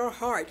believe in your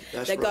heart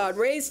that God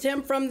raised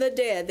Him from the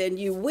dead, then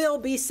you will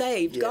be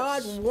saved.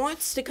 God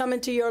wants to come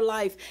into your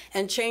life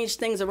and change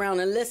things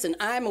around. And listen,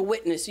 I'm a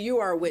witness. You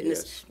are a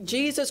witness.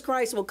 Jesus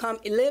Christ will come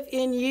live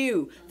in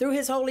you. Through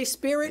His Holy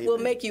Spirit will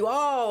make you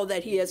all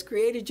that He has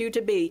created you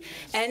to be.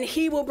 And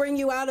He will bring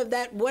you out of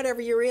that,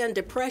 whatever you're in,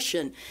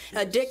 depression,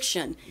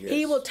 addiction.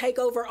 He will take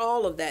over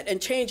all of that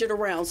and change it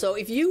around. So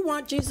if you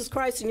want Jesus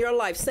Christ in your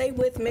life, say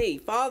with me,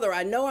 Father,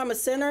 I know I'm a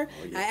sinner.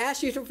 I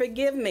ask you to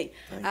forgive me.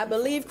 I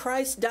believe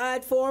Christ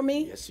died for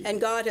me, and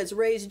God has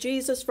raised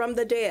Jesus from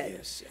the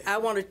dead. I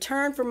want to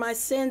turn from my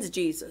sins,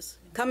 Jesus.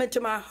 Come into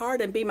my heart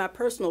and be my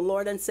personal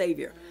Lord and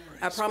Savior.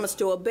 I promise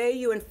to obey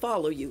you and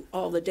follow you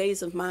all the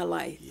days of my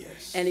life.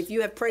 And if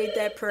you have prayed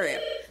that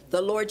prayer,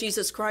 the Lord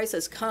Jesus Christ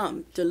has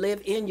come to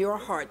live in your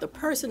heart, the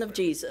person of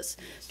Jesus.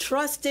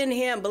 Trust in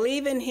Him,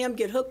 believe in Him,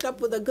 get hooked up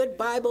with a good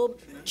Bible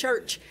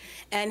church,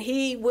 and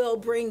He will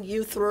bring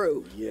you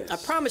through. I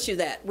promise you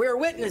that. We're a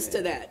witness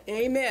to that.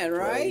 Amen,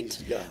 right?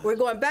 We're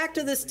going back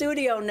to the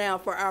studio now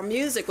for our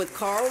music with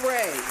Carl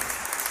Ray.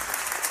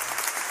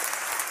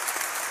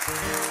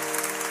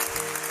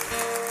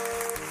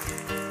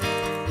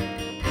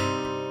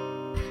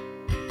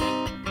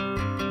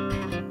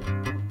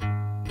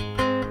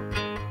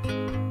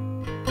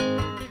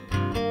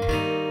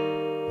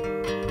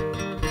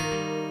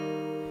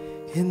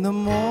 In the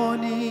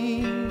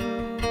morning,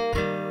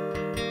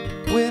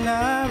 when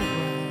I rise,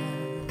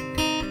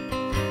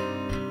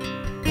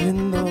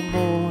 in the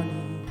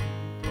morning,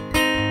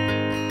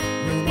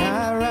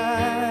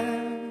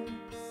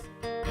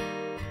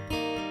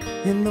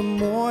 In the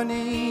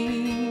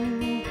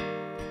morning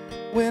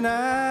when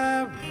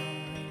I rise,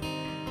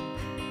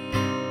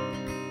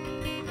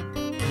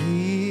 give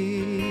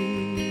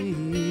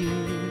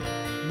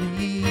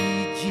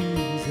me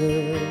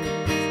Jesus,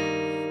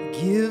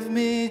 give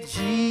me Jesus,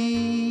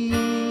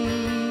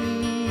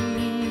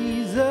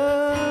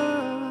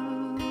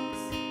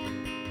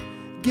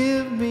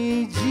 give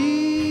me Jesus.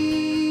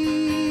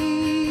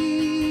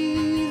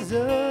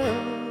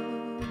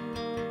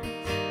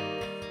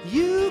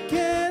 You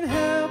can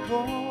have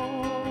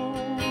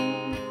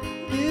all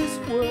this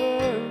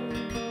world.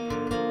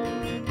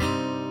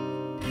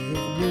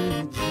 Give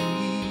me Jesus.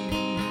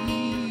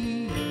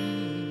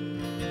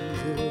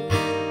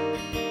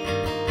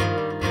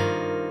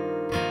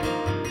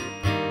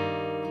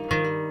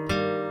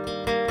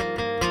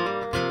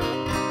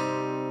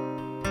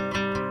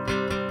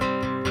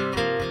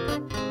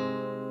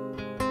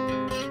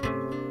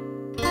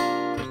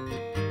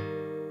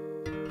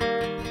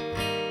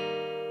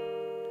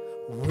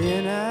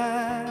 When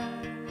I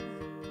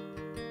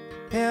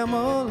am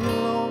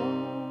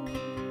alone,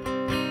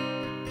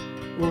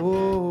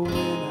 oh, when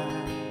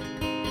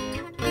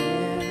I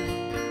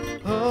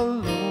am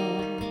alone,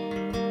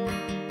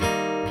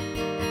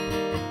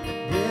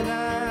 when I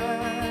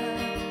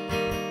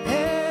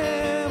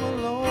am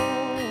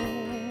alone,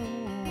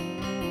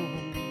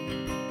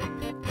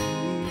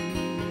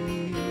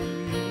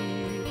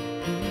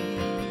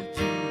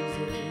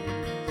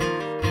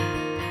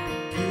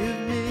 give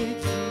me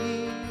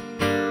Jesus,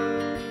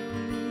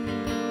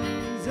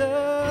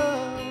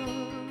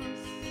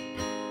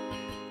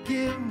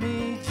 give me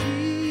Jesus.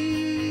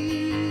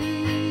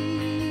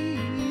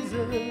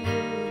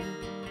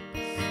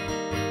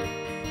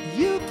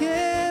 You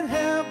can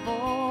have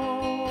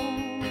all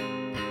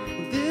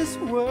this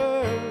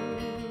world.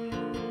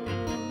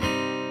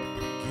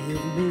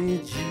 Give me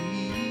Jesus.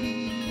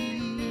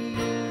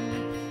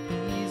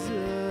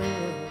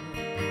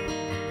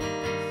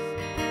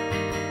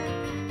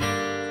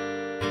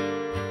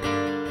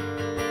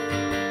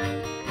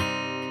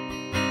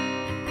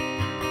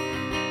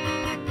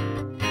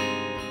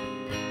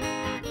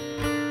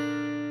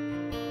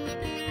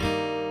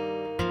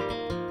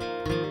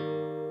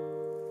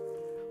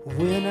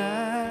 When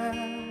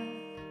I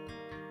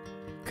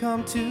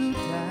come to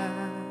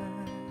die,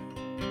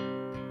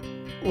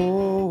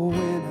 oh,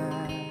 when I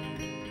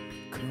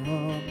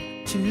come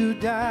to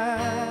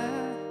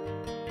die,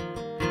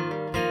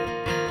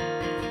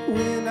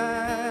 when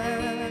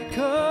I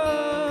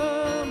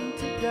come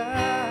to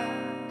die,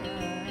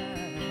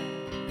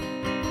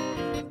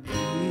 give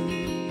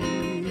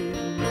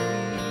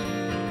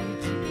me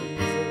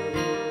Jesus,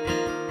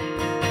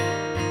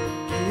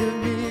 give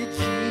me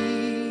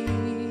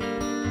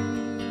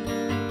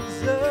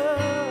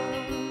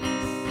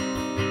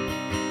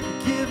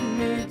give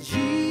me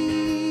Jesus.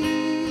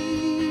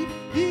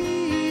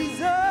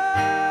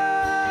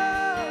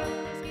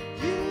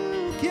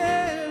 You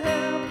can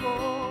have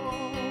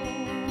all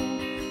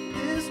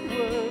this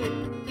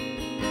world.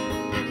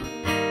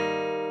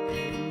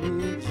 Give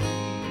me Jesus.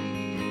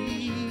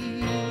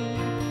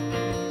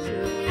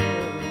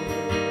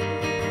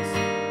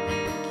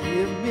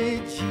 Give me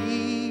Jesus.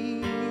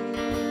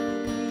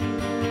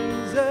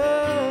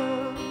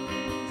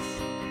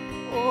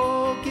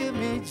 Oh, give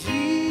me Jesus.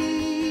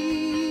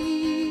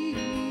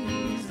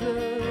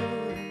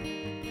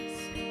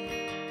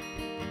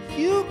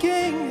 You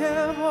can't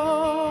have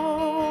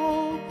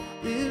all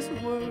this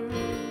world.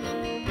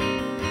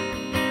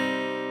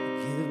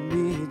 Give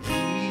me Jesus.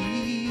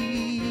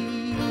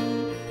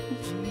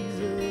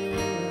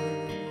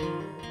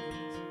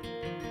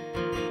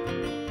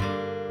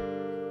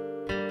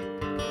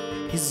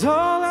 He's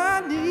all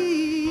I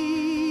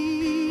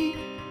need.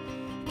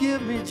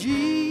 Give me Jesus.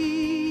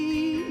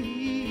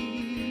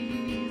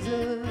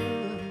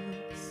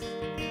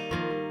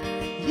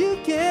 You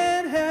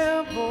can't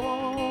have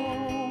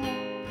all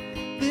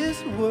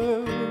this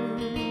world.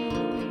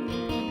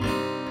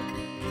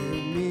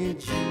 Give me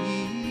Jesus.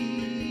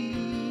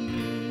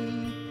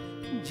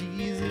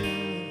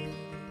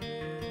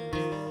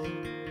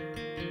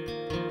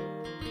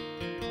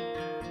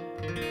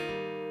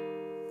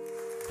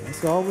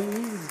 That's all we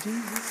need is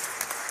Jesus.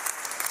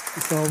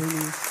 That's all we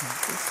need is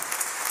Jesus.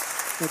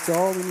 That's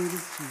all we need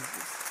is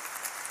Jesus.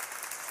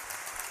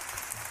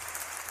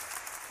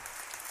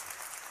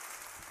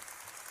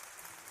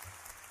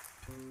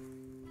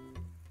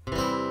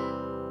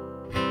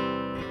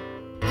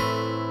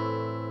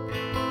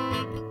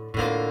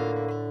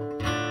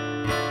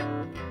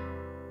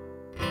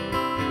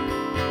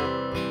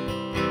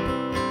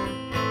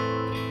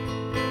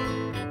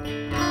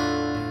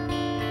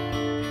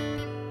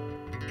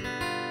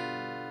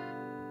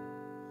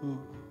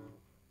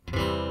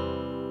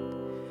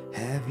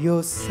 Have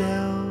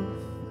yourself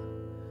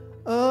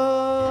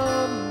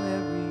a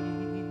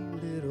merry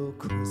little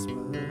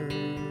Christmas.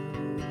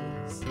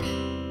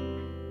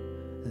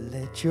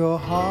 Let your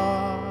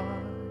heart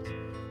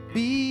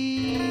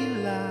be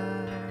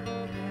light.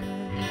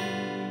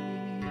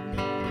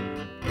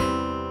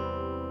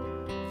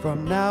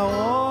 From now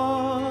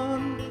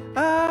on,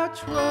 our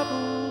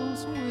troubles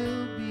troubles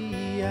will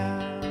be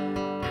out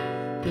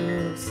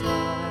of sight.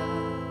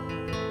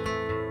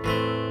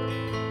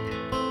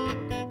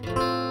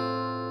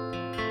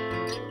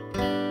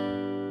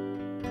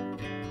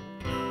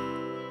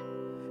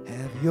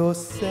 Have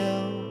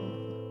yourself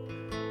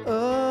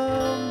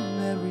a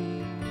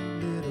merry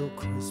little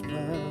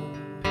Christmas.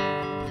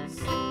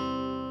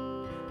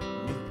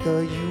 Make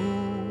the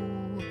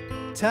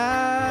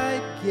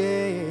Yuletide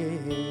gay.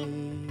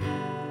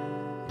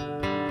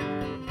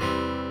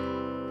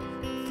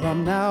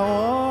 From now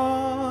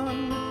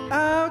on,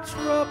 our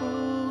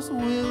troubles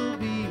will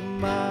be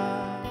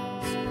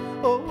miles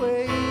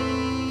away.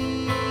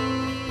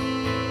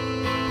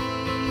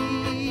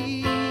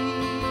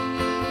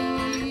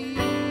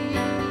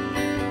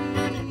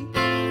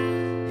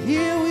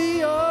 Here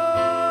we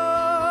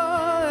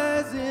are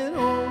as in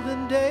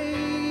olden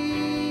days,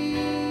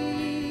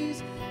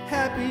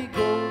 happy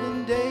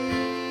golden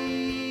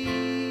days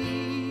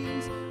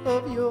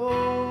of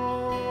yore.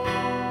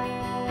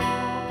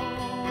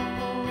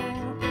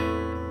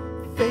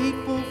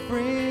 Faithful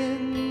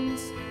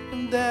friends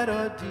that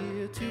are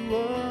dear to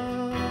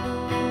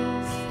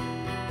us,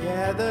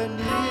 gather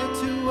near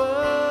to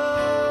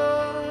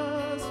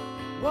us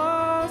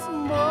once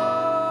more.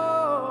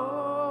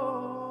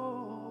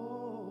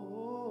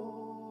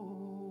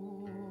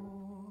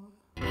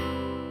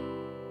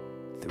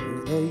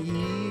 Through the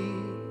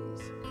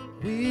years,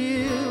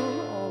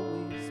 we'll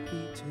always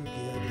be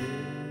together.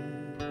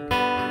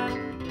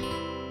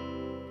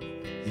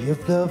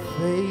 If the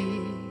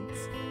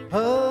fates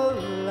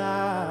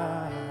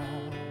allow,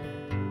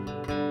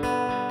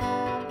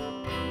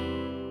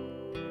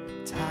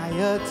 tie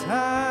a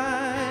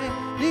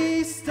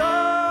tiny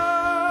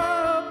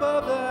star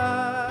above the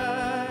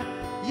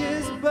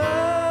highest bough,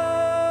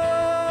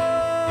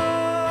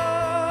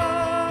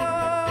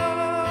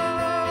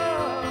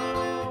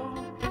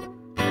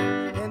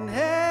 and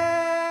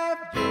have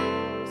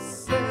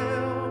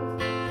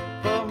yourself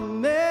a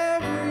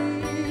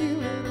merry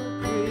little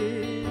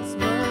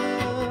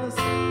Christmas.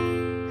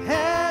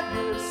 Have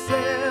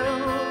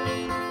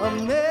yourself a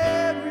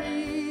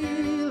merry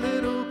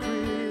little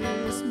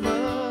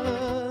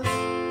Christmas.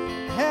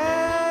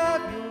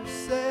 Have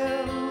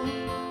yourself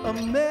a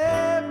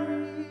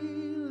merry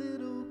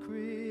little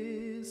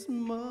Christmas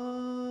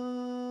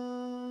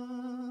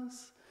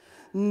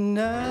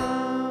now.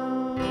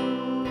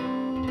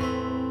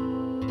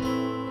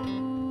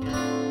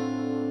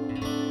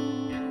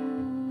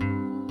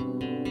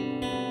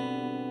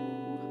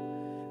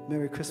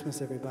 Merry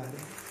Christmas, everybody.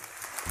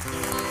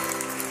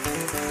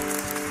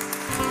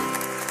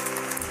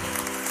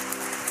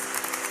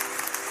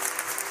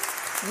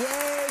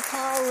 Yay,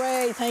 Carl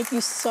Ray, thank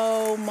you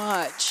so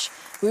much.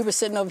 We were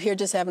sitting over here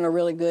just having a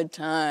really good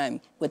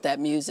time with that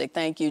music.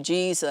 Thank you,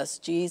 Jesus.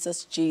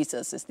 Jesus,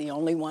 Jesus is the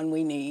only one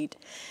we need.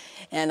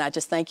 And I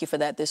just thank you for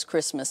that this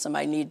Christmas.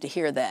 Somebody needed to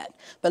hear that.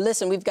 But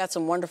listen, we've got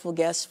some wonderful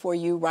guests for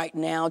you right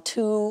now.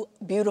 Two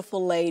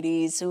beautiful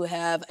ladies who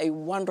have a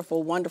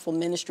wonderful, wonderful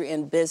ministry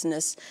and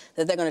business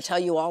that they're going to tell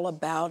you all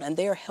about. And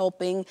they're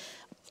helping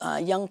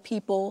young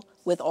people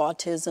with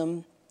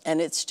autism. And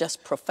it's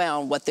just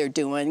profound what they're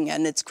doing.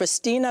 And it's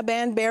Christina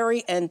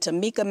Banbury and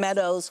Tameika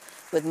Meadows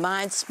with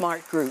Mind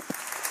Smart Group.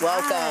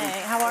 Welcome. Hi,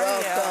 how are you?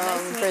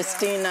 Welcome, Nice to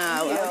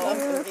Christina. meet you.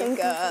 Welcome, Thank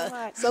you so Tameika.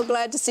 much. So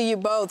glad to see you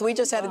both. We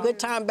just had a good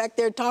time back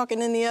there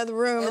talking in the other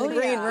room, in the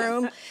green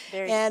room.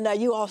 And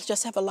you all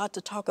just have a lot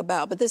to talk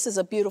about. But this is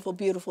a beautiful,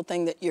 beautiful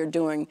thing that you're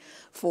doing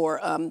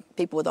for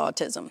people with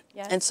autism.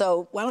 Yes. And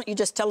so why don't you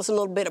just tell us a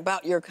little bit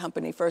about your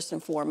company first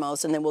and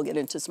foremost, and then we'll get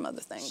into some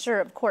other things. Sure,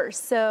 of course.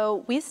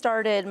 So we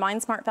started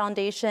Mind Smart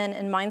Foundation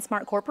and Mind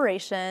Smart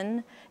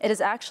Corporation. It is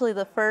actually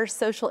the first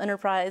social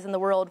enterprise in the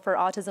world for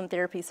autism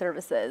therapy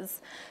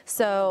services.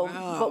 So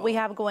what we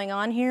have going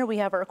on here, we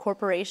have our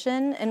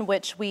corporation in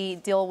which we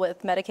deal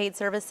with Medicaid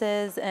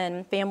services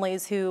and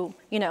families who,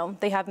 you know,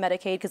 they have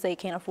Medicaid because they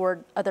can't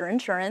afford other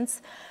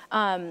insurance.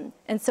 And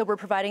so we're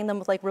providing them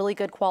with like really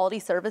good quality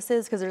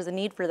services because there's a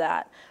need for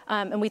that.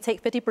 And we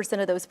take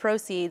 50% of those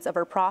proceeds of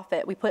our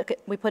profit, we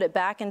put it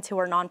back into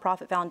our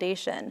nonprofit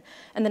foundation.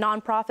 And the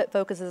nonprofit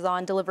focuses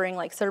on delivering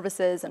like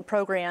services and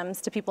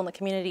programs to people in the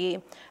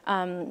community.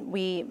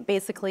 We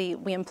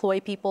employ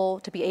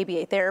people to be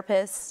ABA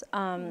therapists.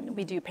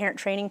 We do parent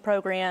training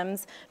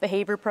programs,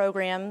 behavior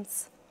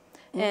programs.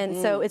 And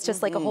so it's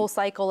just like a whole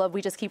cycle of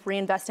we just keep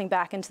reinvesting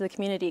back into the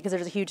community because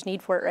there's a huge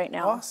need for it right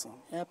now. Awesome.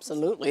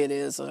 Absolutely, it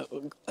is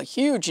a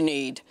huge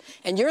need.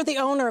 And you're the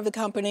owner of the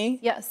company.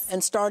 Yes.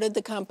 And started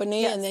the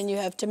company. Yes. And then you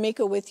have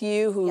Tameika with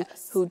you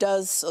who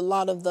does a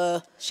lot of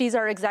the... She's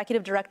our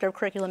executive director of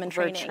curriculum and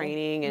training. For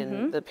training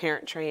and the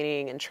parent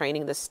training and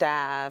training the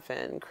staff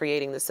and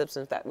creating the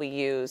systems that we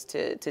use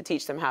to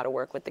teach them how to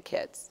work with the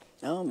kids.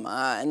 Oh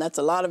my, and that's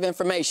a lot of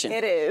information.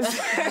 It is.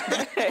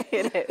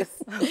 It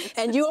is.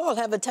 And you all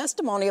have a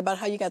testimony about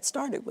how you got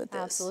started with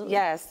this. Absolutely.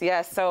 Yes,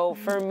 yes. So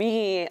for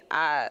me,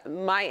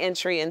 my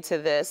entry into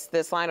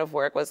this line of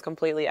work was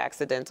completely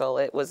accidental.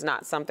 It was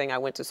not something I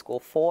went to school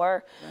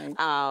for. Right.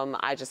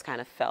 I just kind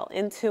of fell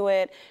into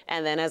it.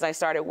 And then as I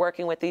started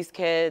working with these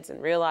kids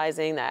and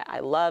realizing that I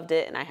loved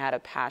it and I had a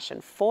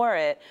passion for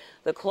it,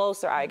 the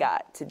closer I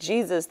got to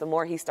Jesus, the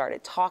more he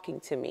started talking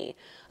to me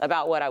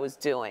about what I was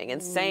doing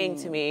and saying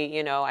to me,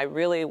 you know, I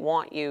really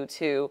want you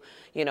to,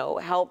 you know,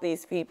 help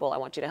these people. I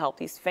want you to help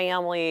these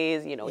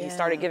families. You know, he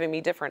started giving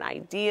me different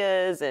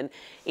ideas, and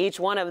each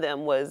one of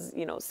them was,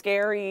 you know,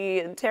 scary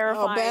and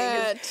terrifying.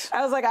 And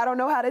I was like, I don't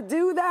know how to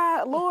do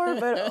that,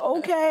 Lord, but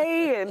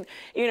okay. And,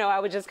 you know, I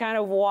would just kind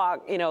of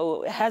walk, you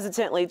know,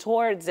 hesitantly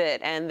towards it.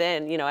 And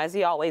then, you know, as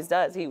he always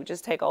does, he would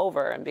just take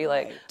over and be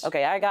like,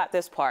 okay, I got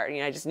this part.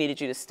 You know, I just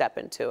needed you to step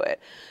into it.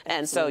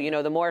 And so, you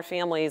know, the more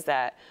families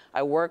that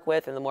I work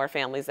with and the more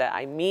families that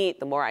I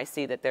meet, the more I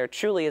see that there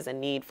truly is a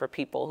need for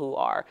people who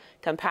are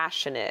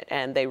compassionate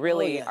and they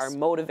really are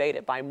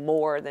motivated by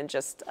more than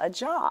just a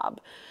job.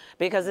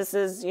 Because this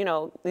is, you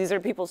know, these are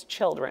people's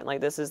children.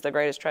 Like, this is the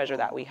greatest treasure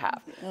that we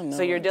have.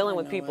 So you're dealing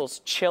with people's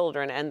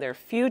children and their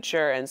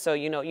future. And so,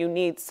 you know, you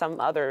need some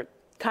other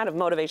kind of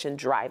motivation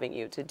driving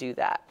you to do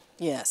that.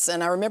 Yes,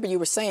 and I remember you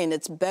were saying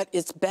it's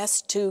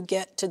best to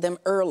get to them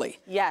early.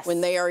 Yes. When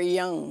they are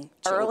young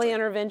children. Early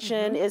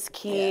intervention is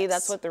key.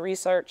 That's what the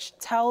research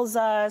tells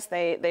us.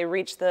 They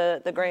reach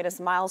the greatest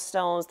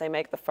milestones. They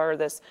make the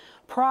furthest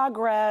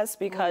progress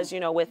because, you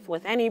know,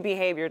 with any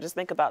behavior, just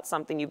think about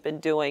something you've been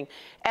doing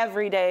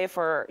every day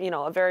for, you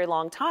know, a very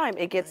long time.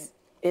 It gets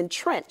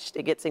entrenched.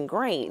 It gets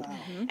ingrained.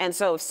 And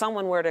so if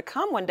someone were to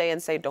come one day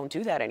and say, don't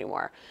do that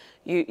anymore,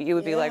 you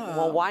would be like,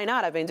 well, why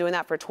not? I've been doing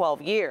that for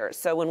 12 years.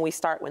 So when we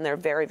start when they're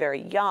very,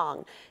 very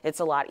young,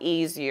 it's a lot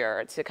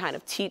easier to kind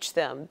of teach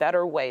them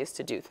better ways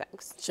to do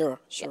things. Sure,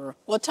 sure.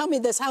 Yeah. Well, tell me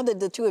this, how did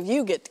the two of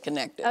you get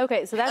connected?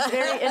 Okay, so that's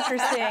very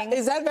interesting.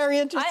 Is that very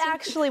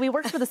interesting? We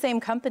worked for the same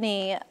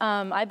company.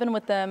 I've been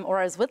with them, or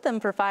I was with them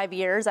for 5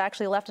 years. I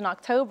actually left in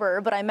October,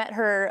 but I met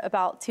her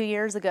about 2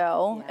 years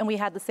ago, and we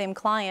had the same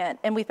client.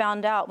 And we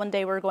found out one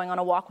day we were going on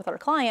a walk with our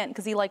client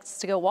because he likes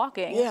to go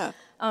walking. Yeah.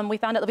 We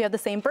found out that we have the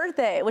same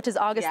birthday, which is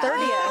August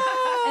 30th.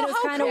 And it was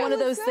kind of one of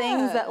those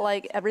things that,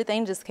 like,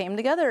 everything just came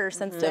together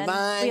since then.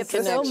 Divine we have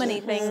so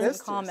many things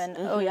in common.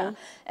 Oh, yeah.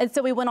 And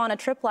so we went on a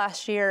trip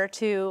last year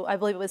to, I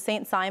believe it was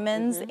St.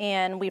 Simon's,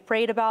 and we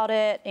prayed about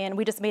it, and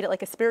we just made it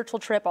like a spiritual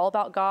trip all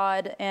about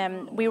God.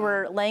 And we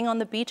were laying on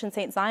the beach in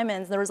St.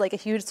 Simon's. There was like a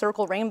huge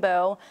circle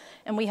rainbow,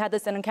 and we had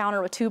this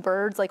encounter with two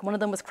birds. Like, one of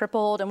them was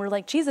crippled, and we were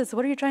like, Jesus,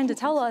 what are you trying to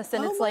tell us?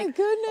 And it's like,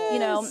 you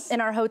know, in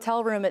our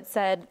hotel room, it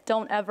said,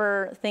 don't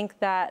ever think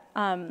that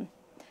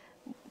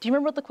do you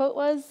remember what the quote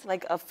was?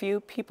 Like, a few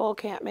people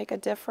can't make a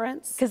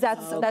difference. Because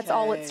that's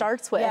all it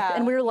starts with. Yeah.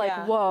 And we were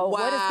like, whoa,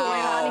 what is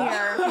going on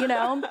here? You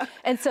know?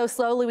 And so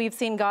slowly we've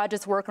seen God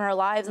just work in our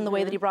lives in the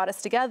way that he brought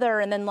us together.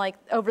 And then, like,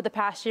 over the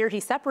past year, he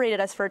separated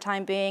us for a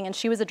time being. And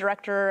she was a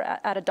director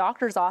at a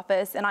doctor's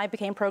office, and I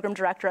became program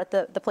director at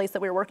the place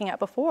that we were working at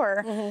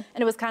before. And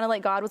it was kind of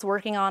like God was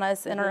working on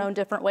us in our own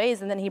different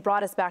ways, and then he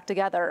brought us back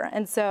together.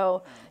 And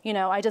so, you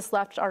know, I just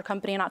left our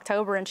company in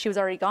October, and she was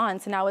already gone.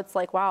 So now it's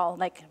like, wow,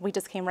 like, we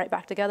just came right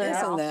back together.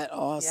 Isn't that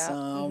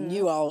awesome?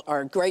 You all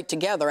are great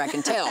together, I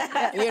can tell.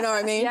 You know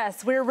what I mean?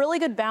 Yes, we're a really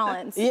good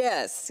balance.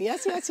 Yes.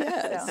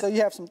 So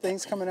you have some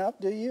things coming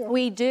up, do you?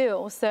 We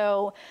do.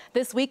 So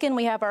this weekend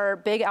we have our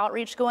big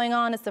outreach going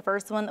on. It's the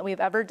first one that we've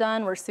ever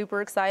done. We're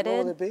super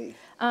excited. What will it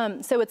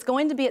be? So it's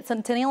going to be at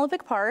Centennial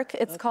Olympic Park.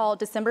 It's called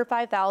December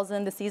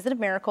 5000, the Season of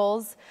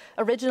Miracles.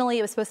 Originally,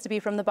 it was supposed to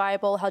be from the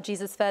Bible, how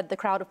Jesus fed the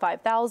crowd of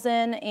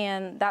 5,000,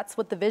 and that's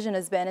what the vision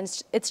has been.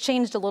 And it's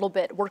changed a little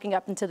bit working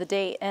up into the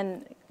date,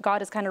 and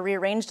God has kind of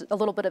rearranged a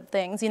little bit of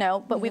things, you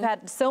know, but we've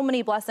had so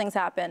many blessings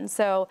happen.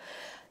 So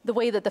the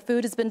way that the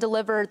food has been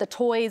delivered, the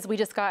toys, we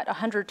just got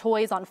 100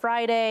 toys on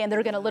Friday, and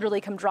they're going to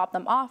literally come drop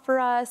them off for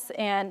us.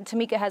 And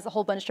Tameika has a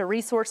whole bunch of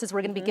resources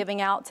we're going to be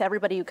giving out to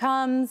everybody who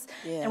comes.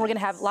 And we're going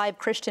to have live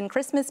Christian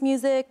Christmas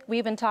music. We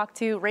even talked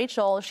to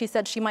Rachel. She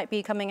said she might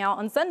be coming out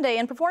on Sunday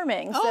and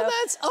performing. Oh,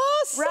 that's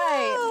awesome.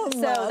 Right.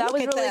 So that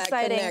was really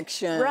exciting.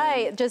 Connection.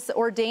 Right. Just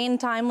ordained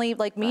timely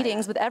like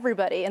meetings with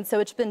everybody. And so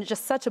it's been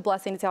just such a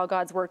blessing to see how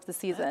God's worked this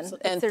season.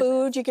 And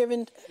food, you're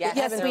giving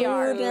yes, we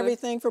are. And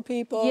everything for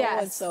people.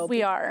 Yes, so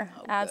we are.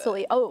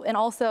 Absolutely. Oh, and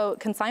also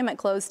consignment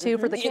clothes too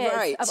for the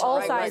kids of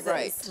all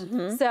sizes.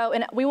 So,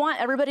 and we want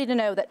everybody to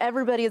know that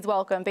everybody is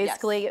welcome,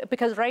 basically,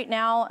 because right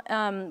now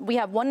we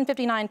have 1 in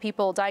 59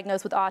 people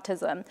diagnosed with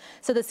autism.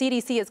 So the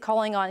CDC is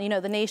calling on, you know,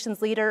 the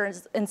nation's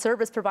leaders and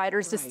service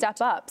providers to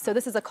step up. So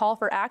this is a call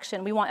for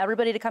action. We want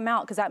everybody to come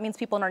out because that means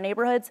people in our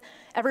neighborhoods,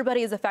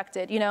 everybody is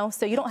affected, you know.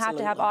 So you don't have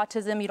to have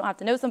autism, you don't have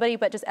to know somebody,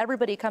 but just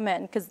everybody come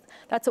in because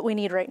that's what we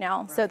need right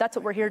now. So that's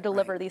what we're here to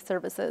deliver these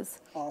services.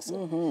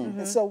 Awesome.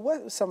 And so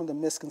what are some of the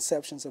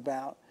misconceptions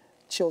about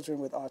children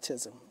with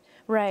autism?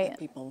 Right.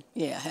 People,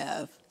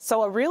 have.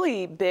 So a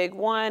really big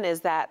one is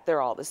that they're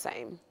all the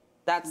same.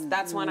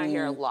 That's when I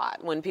hear a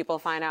lot, when people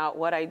find out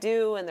what I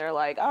do and they're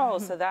like, oh,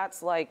 so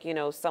that's like, you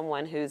know,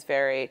 someone who's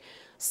very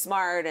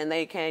smart and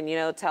they can, you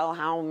know, tell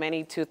how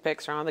many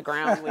toothpicks are on the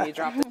ground when you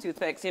drop the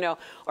toothpicks, you know,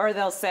 or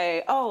they'll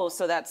say, oh,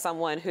 so that's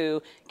someone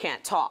who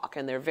can't talk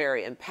and they're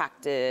very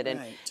impacted. And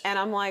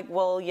I'm like,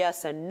 well,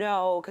 yes and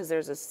no, because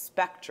there's a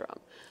spectrum.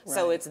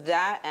 So it's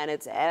that and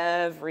it's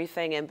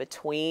everything in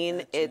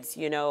between. It's,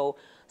 you know,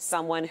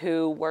 someone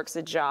who works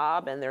a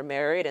job and they're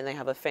married and they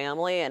have a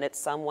family, and it's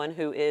someone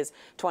who is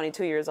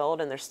 22 years old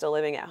and they're still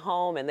living at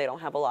home and they don't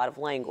have a lot of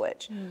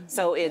language.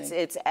 So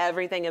it's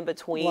everything in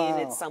between.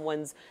 It's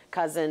someone's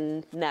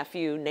cousin,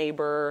 nephew,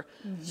 neighbor,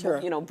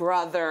 you know,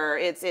 brother.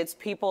 It's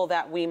people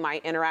that we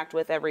might interact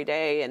with every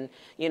day. And,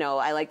 you know,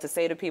 I like to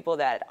say to people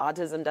that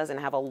autism doesn't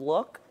have a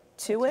look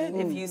to it.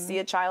 If you see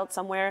a child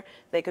somewhere,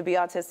 they could be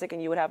autistic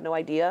and you would have no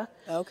idea.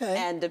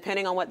 And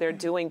depending on what they're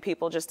doing,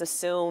 people just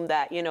assume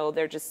that, you know,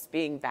 they're just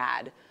being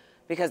bad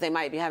because they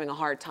might be having a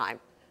hard time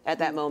at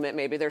that moment.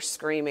 Maybe they're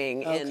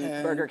screaming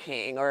in Burger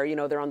King, or, you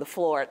know, they're on the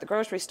floor at the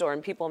grocery store,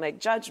 and people make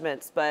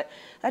judgments. But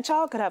that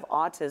child could have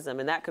autism,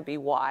 and that could be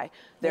why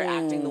they're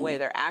acting the way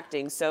they're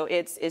acting. So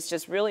it's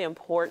just really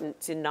important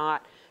to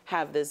not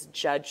have this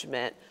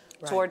judgment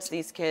towards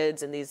these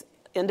kids and these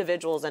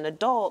individuals and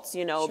adults,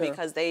 you know,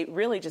 because they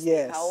really just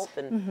need help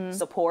and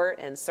support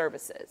and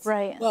services.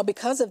 Well,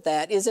 because of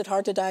that, is it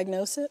hard to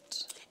diagnose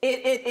it?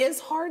 It is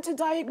hard to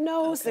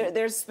diagnose.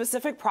 There's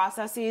specific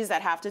processes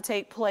that have to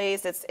take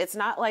place. It's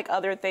not like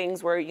other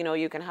things where, you know,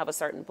 you can have a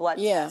certain blood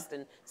test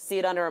and see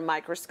it under a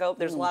microscope.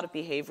 There's a lot of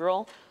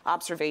behavioral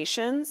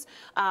observations.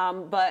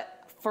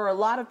 But for a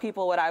lot of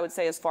people, what I would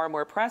say is far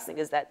more pressing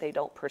is that they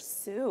don't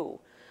pursue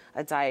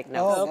a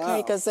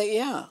diagnosis.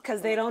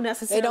 Because they don't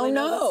necessarily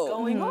know what's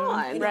going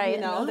on. You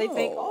know, they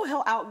think, oh,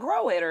 he'll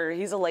outgrow it, or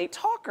he's a late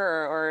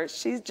talker, or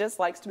she just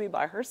likes to be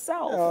by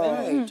herself.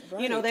 And,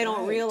 you know, they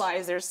don't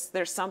realize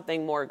there's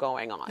something more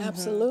going on.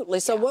 Absolutely.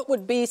 So what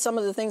would be some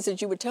of the things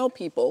that you would tell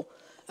people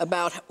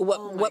about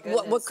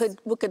what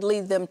could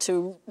lead them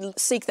to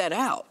seek that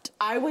out?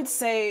 I would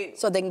say,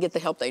 so they can get the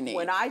help they need.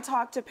 When I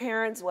talk to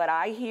parents, what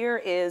I hear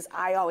is,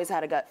 I always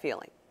had a gut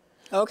feeling.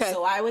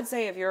 So I would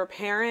say, if you're a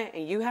parent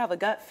and you have a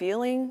gut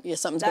feeling,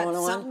 something's going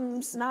on.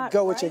 Something's not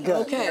go with your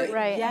gut.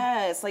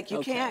 Yes, like you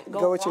can't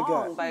go with your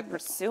wrong gut. by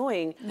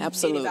pursuing an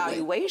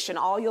evaluation.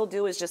 All you'll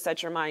do is just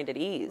set your mind at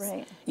ease.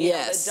 You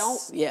know,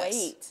 don't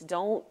wait.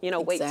 Don't, you know,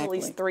 wait till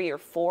he's 3 or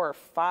 4 or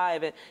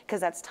 5, because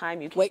that's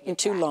time you can't waiting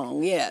too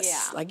long.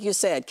 Like you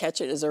said,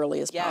 catch it as early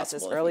as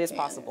possible. As early as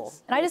possible.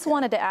 And I just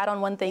wanted to add on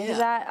one thing to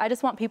that. I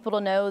just want people to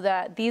know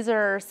that these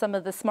are some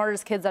of the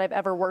smartest kids that I've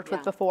ever worked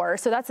with before.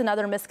 So that's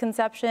another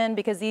misconception,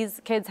 because these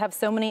kids have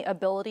so many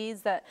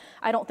abilities that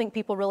I don't think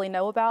people really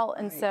know about.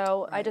 And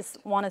so I just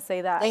want to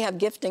say that. They have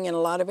gifting in a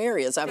lot of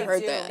areas. I've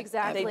heard that.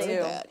 Exactly. I've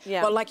heard that.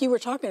 Well, like you were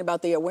talking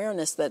about, the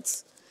awareness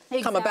that's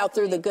come about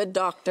through the Good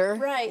Doctor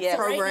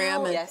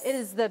program. Right now, it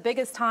is the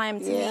biggest time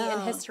to me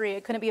in history.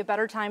 It couldn't be a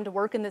better time to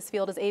work in this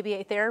field as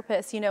ABA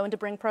therapists, you know, and to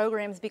bring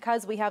programs,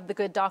 because we have the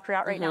Good Doctor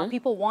out right now.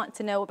 People want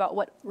to know about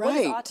what is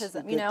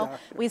autism, you know.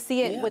 We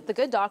see it with the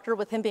Good Doctor,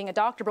 with him being a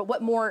doctor, but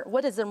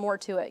what is there more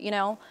to it, you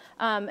know,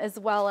 as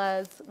well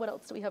as what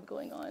else do we have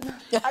going on?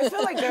 I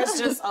feel like there's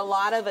just a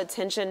lot of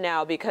attention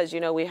now, because,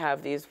 you know, we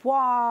have these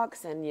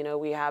walks, and, you know,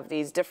 we have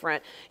these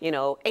different, you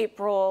know,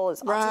 April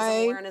is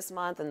Autism Awareness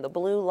Month, and the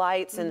blue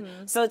lights, and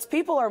so it's,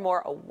 people are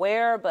more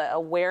aware, but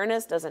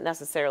awareness doesn't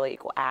necessarily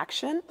equal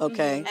action.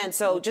 And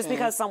so just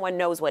because someone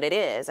knows what it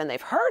is and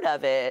they've heard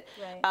of it,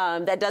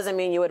 that doesn't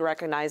mean you would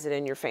recognize it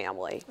in your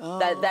family.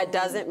 That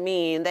doesn't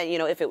mean that, you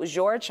know, if it was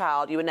your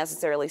child, you would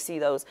necessarily see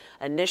those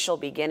initial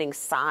beginning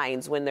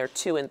signs when they're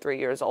 2 and 3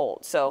 years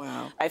old. So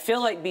I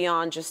feel like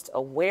beyond just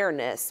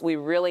awareness, we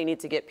really need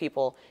to get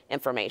people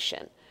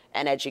information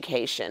and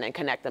education and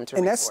connect them to resources.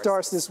 And that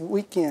starts this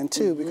weekend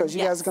too, because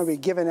you guys are going to be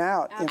giving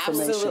out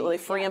information. Absolutely,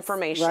 free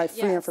information. Right,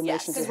 free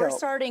information to help. We're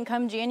starting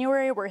come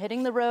January, we're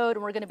hitting the road,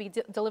 and we're going to be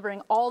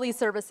delivering all these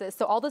services.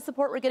 So all the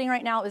support we're getting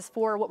right now is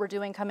for what we're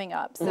doing coming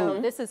up. So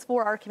this is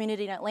for our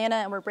community in Atlanta,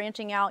 and we're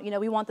branching out. You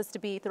know, we want this to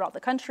be throughout the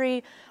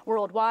country,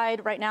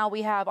 worldwide. Right now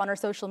we have on our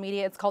social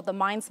media, it's called the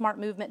Mind Smart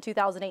Movement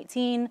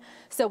 2018.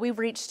 So we've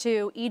reached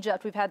to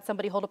Egypt. We've had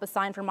somebody hold up a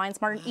sign for Mind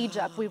Smart in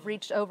Egypt. We've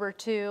reached over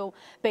to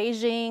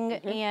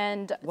Beijing and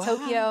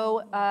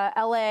Tokyo,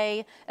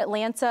 LA,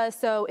 Atlanta.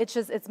 So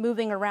it's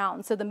moving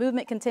around. So the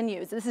movement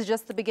continues. This is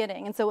just the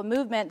beginning. And so a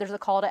movement, there's a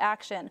call to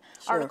action.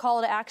 Our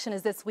call to action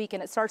is this week,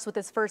 and it starts with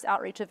this first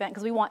outreach event,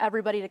 because we want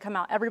everybody to come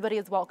out. Everybody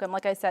is welcome.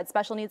 Like I said,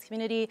 special needs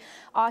community,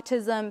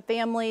 autism,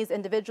 families,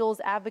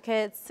 individuals,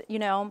 advocates, you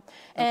know.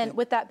 And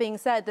with that being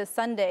said, this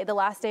Sunday, the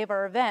last day of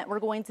our event, we're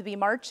going to be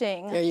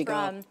marching. There you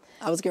go.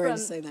 I was going to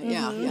say that.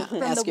 From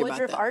the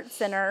Woodruff Art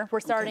Center.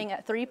 We're starting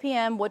at 3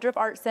 p.m. Woodruff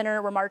Art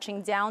Center. We're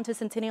marching down to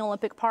Centennial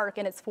Olympic Park,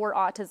 and it's for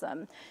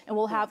autism. And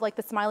we'll have like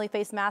the smiley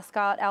face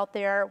mascot out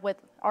there with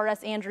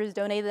R.S. Andrews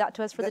donated that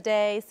to us for the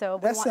day. So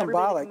we that's want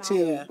everybody symbolic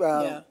to come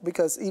out. too,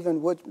 because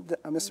even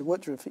Mr.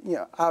 Woodruff,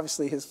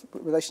 obviously his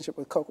relationship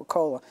with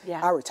Coca-Cola.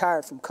 Yeah. I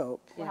retired from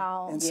Coke,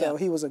 Wow. and so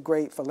he was a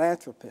great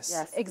philanthropist.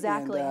 Yes.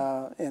 Exactly.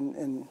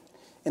 And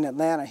in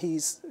Atlanta, he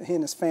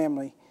and his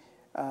family,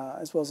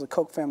 as well as the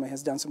Koch family,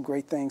 has done some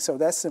great things. So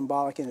that's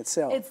symbolic in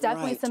itself. It's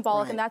definitely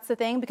symbolic, and that's the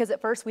thing, because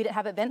at first we didn't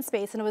have event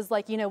space, and it was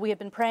like, we had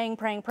been praying,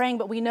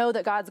 but we know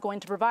that God's going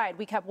to provide.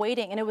 We kept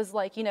waiting, and it was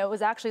like, it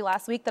was actually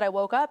last week that I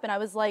woke up, and I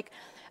was like,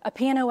 a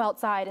piano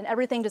outside, and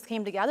everything just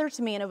came together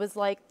to me, and it was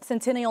like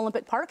Centennial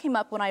Olympic Park came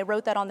up when I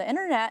wrote that on the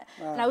internet,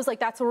 and I was like,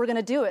 that's where we're going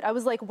to do it. I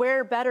was like,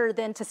 where better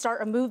than to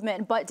start a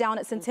movement, but down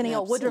at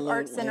Centennial Woodruff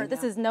Arts Center.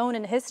 This is known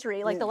in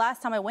history. Like the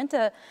last time I went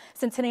to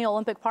Centennial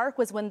Olympic Park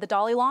was when the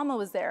Dalai Lama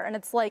was there, and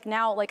it's like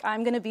now, like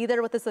I'm going to be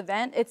there with this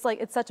event. It's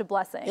like, it's such a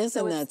blessing.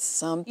 Isn't that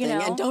something?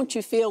 And don't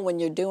you feel when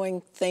you're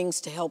doing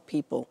things to help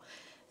people,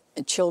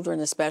 and children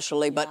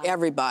especially, but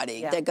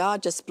everybody, that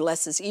God just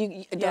blesses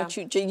you? Don't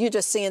you? You're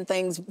just seeing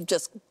things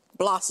just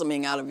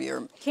blossoming out of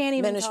your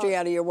ministry,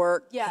 out of your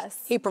work.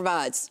 Yes. He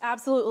provides.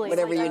 Absolutely.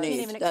 Whatever you I need,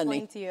 can't even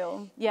explain to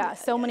you. Yeah,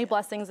 so many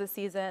blessings this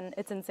season.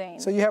 It's insane.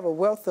 So you have a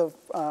wealth of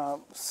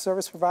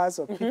service providers,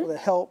 of people that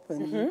help,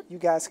 and you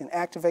guys can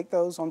activate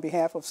those on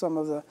behalf of some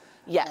of the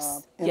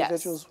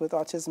individuals with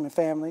autism and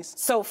families.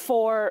 So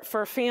for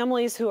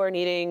families who are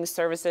needing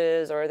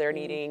services, or they're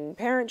needing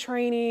parent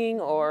training,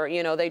 or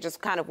they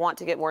just kind of want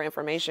to get more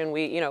information,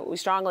 we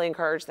strongly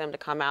encourage them to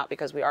come out,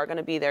 because we are going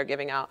to be there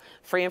giving out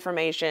free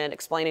information,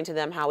 explaining to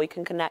them how we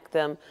can connect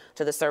them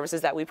to the services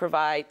that we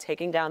provide,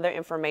 taking down their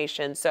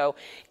information. So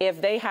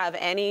if they have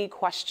any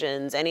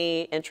questions,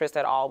 any interest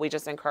at all, we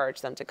just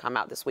encourage them to come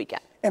out this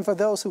weekend. And for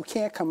those who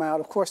can't come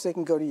out, of course, they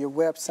can go to your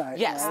website.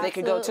 Yes, they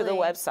could go to the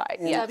website.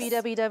 Yes.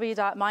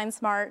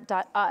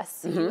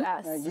 www.mindsmart.us.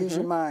 Use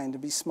your mind to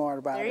be smart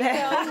about it. There you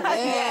go.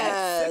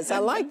 Yes, I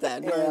like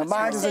that. Yeah,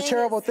 mind is a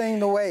terrible thing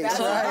to waste,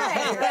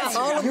 right?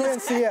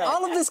 UNCF.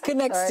 All of this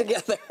connects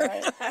together.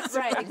 Right,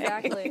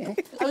 exactly.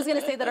 I was going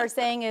to say that our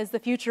saying is the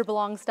future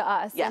belongs to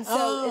us. Yes. And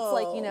so it's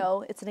like,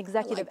 it's an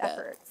executive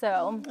effort.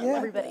 So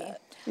everybody.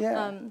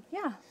 Yeah.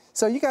 Yeah.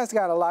 So you guys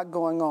got a lot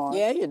going on.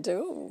 Yeah, you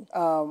do.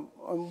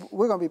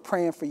 We're going to be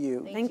praying for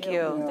you. Thank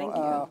you. Thank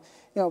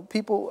you.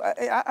 People,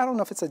 I don't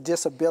know if it's a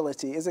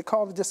disability. Is it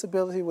called a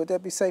disability? Would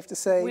that be safe to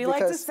say? We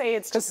like to say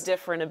it's just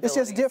different abilities.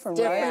 It's just different,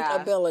 right?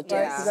 Different abilities.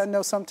 Right? Because I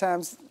know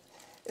sometimes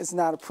it's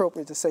not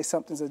appropriate to say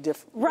something's a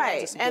different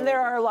Right, and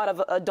there are a lot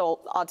of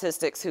adult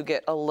autistics who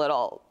get a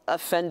little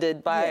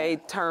offended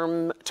by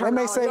terminology. They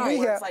may say we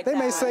have. Like they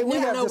may say we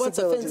have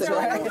disabilities.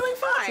 Right? I'm doing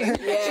fine.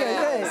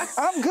 Hey,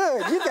 I'm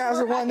good. You guys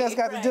are the one that's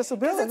got the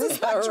disability. It's a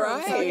spectrum,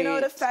 Right. so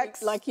it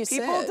affects Like you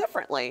people said.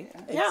 differently.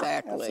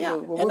 Exactly. Yeah.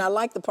 And I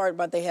like the part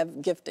about they have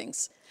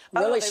giftings.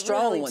 Really they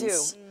strong really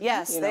ones. do.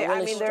 Yes, You know,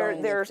 really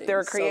they're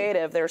strong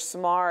creative. They're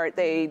smart.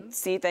 They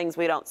see things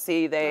we don't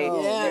see. They're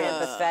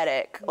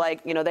empathetic.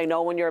 Like they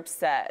know when you're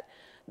upset.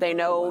 They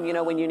know,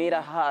 when you need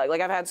a hug. Like,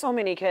 I've had so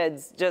many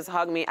kids just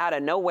hug me out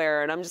of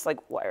nowhere, and I'm just like,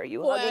 why are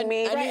you hugging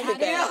me? I needed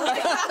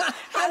that.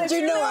 How did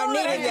you know I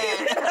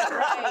needed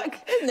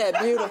that? Isn't that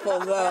beautiful,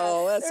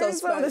 though? That's so They're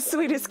some of the special.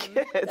 sweetest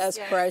kids. That's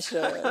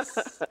precious.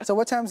 So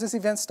what time does this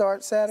event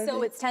start Saturday?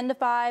 So it's 10 to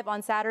 5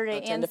 on Saturday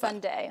 10 and to 5.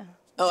 Sunday.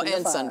 Oh,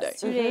 and Sunday.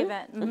 2-day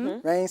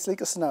event. Rain,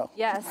 sleet, or snow.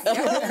 Yes.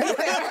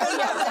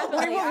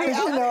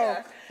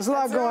 There's a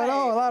lot going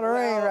on, a lot of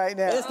rain right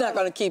now. It's not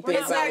going to keep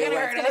anybody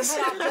away. Just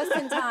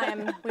in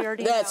time. We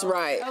already That's know.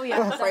 right. Oh,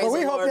 yeah. Praise Well,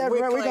 we the hope Lord. that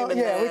We're we claiming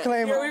we that.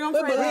 claim We're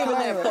believing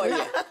that for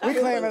you. we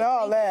claiming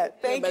all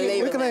that. Thank you.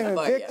 We We're claiming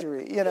for you.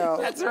 victory,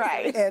 That's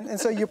right. And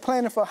so you're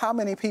planning for how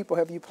many people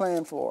have you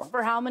planned for?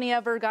 For how many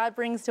ever God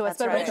brings to us. That's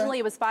So right. originally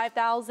it was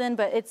 5,000,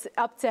 but it's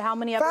up to how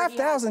many ever he has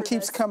 5,000 for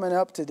keeps this. coming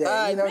up today.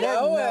 I that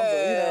know number,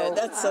 it.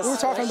 That's a we were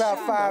talking about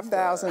special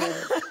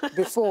 5,000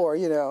 before,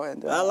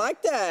 and I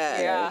like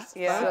that. Yeah,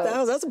 yeah.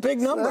 5,000, that's a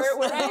big number.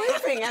 We're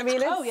believing. I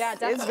mean,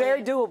 it's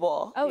very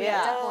doable. Oh,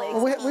 yeah,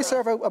 definitely. we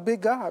serve a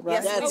big God,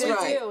 right? Yes, That's we do.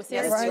 right.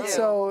 Yes, Right, we do.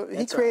 so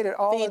he created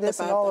all Feed of the this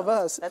and all of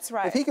 5,000. us. That's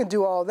right. If he can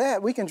do all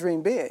that, we can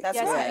dream big. That's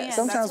Yes, we right. can.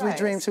 Sometimes That's we right.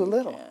 dream too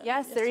little.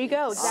 Yes, there you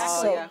go.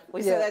 Exactly. Oh, yeah.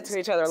 We say that to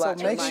each other a lot.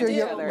 So make sure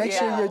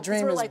your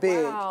dream we're is like,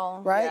 big,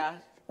 wow. right? Yeah.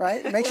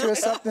 Right? Make sure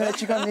it's something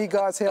that you're going to need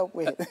God's help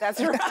with.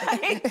 That's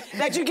right.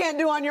 That you can't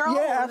do on your own.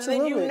 Yeah,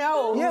 absolutely. And then you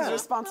know Yeah. who's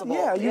responsible.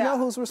 Yeah, you know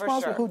who's for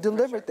responsible, sure. who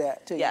delivered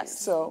that to you. Yes.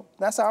 So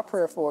that's our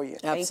prayer for you.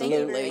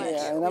 Absolutely.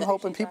 Yeah, and I'm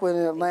hoping people in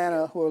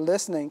Atlanta who are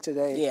listening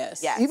today,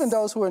 Yes. Yes. even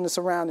those who are in the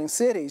surrounding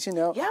cities,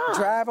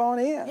 drive on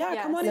in.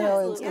 Yeah, come on Yes, in.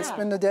 absolutely. And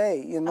spend the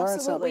day and learn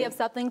something. We have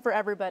something for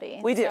everybody.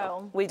 We do.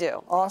 So. We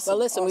do. Awesome. Well,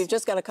 listen, awesome. we've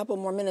just got a couple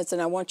more minutes,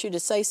 and I want you to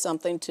say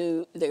something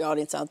to the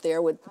audience out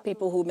there with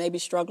people who may be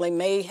struggling,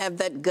 may have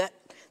that gut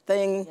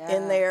thing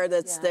in there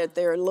that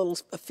they're a little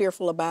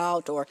fearful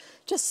about, or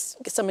just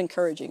some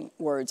encouraging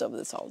words over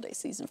this holiday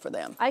season for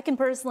them. I can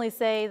personally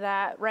say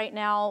that right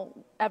now,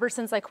 ever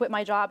since I quit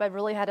my job, I've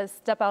really had to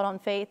step out on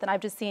faith, and I've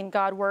just seen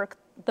God work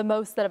the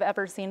most that I've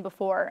ever seen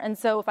before. And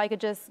so if I could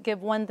just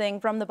give one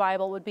thing from the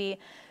Bible, would be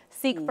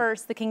seek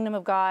first the kingdom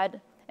of God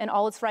and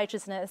all its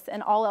righteousness,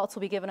 and all else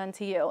will be given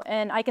unto you.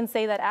 And I can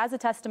say that as a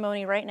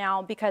testimony right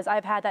now, because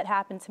I've had that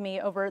happen to me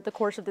over the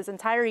course of this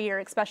entire year,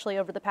 especially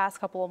over the past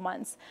couple of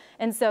months.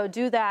 And so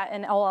do that,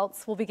 and all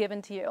else will be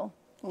given to you.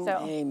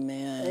 So.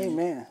 Amen.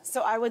 Amen.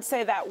 So I would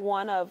say that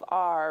one of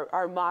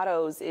our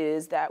mottos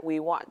is that we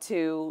want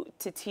to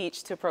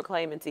teach, to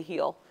proclaim, and to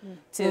heal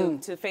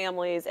to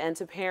families and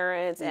to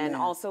parents. And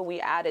also we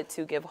added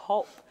to give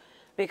hope,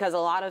 because a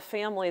lot of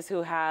families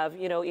who have,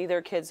 you know,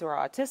 either kids who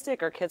are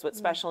autistic or kids with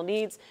special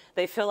needs,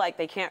 they feel like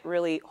they can't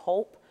really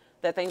hope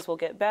that things will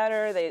get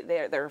better.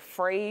 They're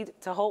afraid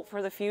to hope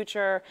for the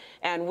future.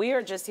 And we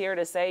are just here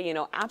to say, you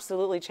know,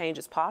 absolutely change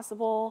is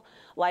possible.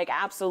 Like,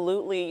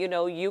 absolutely, you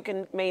know, you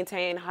can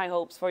maintain high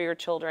hopes for your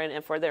children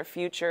and for their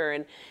future.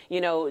 And,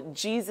 you know,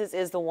 Jesus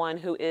is the one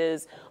who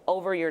is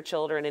over your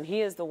children, and he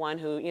is the one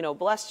who, you know,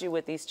 blessed you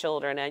with these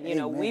children. And, you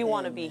know, we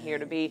want to be here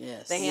to be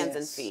the hands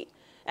and feet.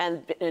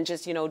 And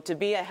just, you know, to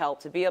be a help,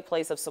 to be a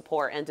place of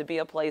support, and to be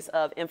a place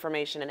of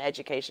information and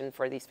education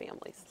for these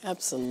families.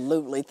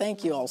 Absolutely.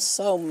 Thank you all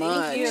so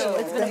much. Thank you.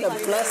 It's been a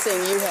blessing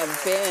you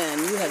have been.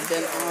 You have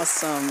been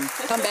awesome.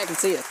 Come back and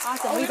see us.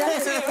 Awesome. We'll be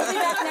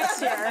back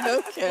next year.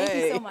 Okay.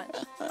 Thank you so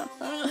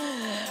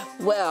much.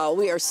 Well,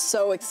 we are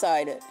so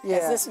excited.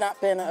 Has this not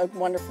been a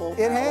wonderful hour?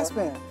 It has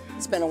been.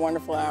 It's been a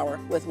wonderful hour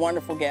with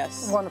wonderful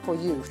guests. Wonderful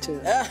you,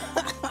 too.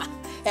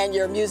 And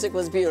your music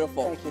was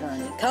beautiful. Thank you,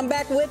 honey. Come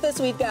back with us.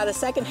 We've got a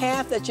second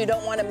half that you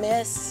don't want to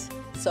miss.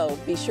 So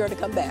be sure to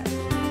come back.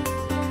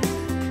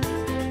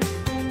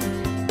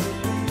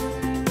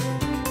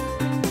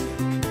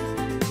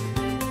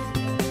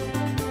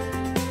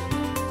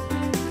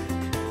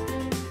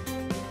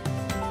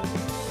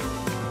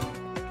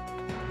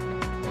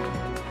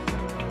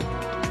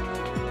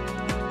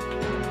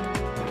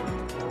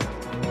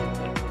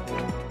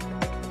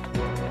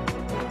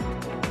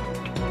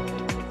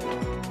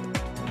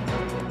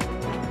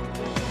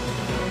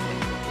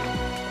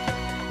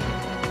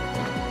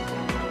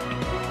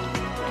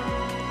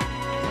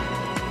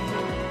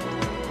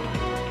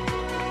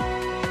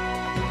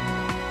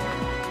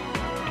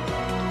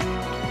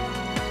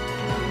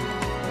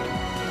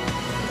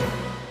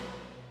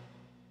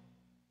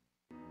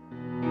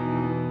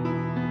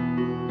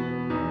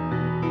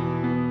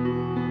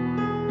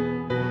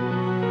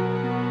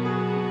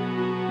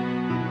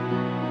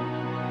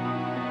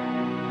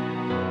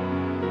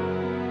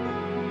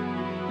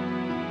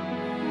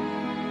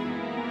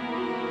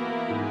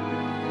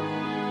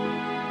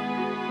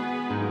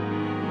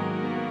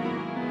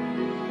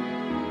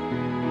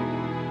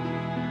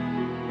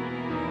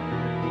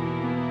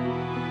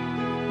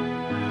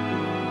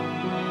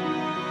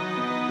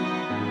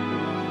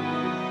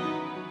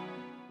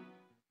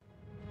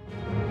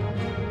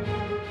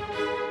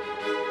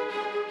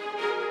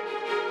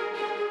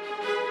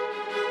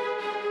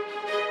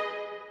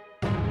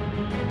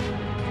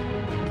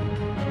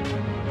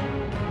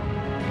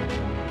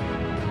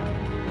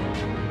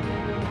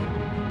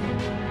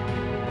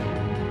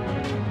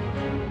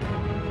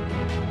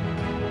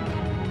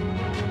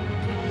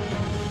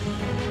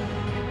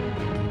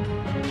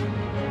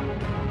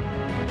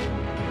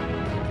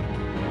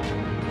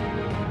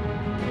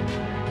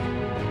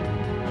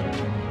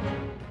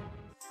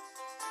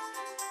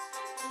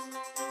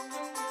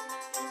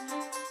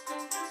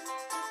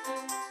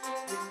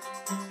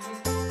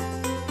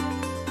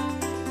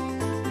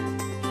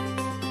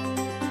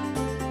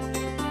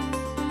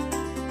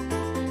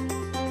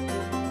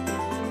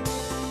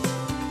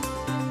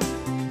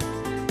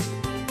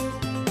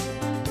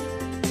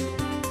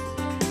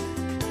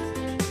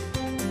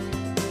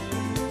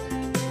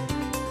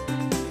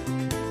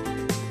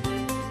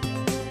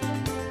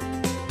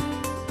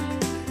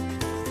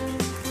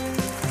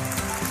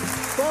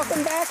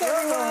 Welcome back,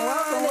 everyone.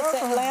 Welcome.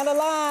 It's Atlanta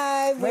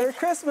Live. Merry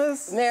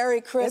Christmas. Merry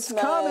Christmas.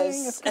 It's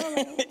coming. It's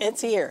coming.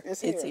 It's here.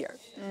 It's here. It's here.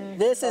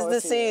 This is the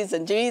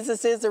season.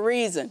 Jesus is the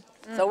reason.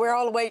 So we're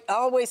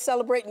always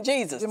celebrating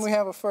Jesus. Didn't we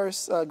have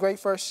a great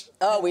first?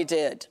 Oh, we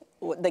did.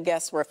 The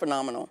guests were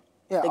phenomenal.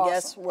 Yeah, the awesome,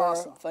 guests were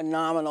awesome.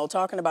 phenomenal,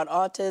 talking about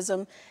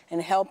autism and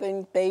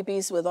helping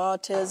babies with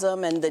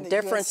autism and the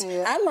difference.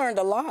 UNCF. I learned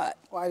a lot.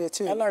 Well, I did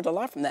too. I learned a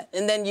lot from that.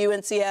 And then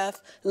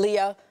UNCF,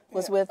 Leah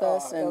was with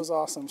us. And that was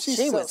awesome. She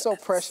was was so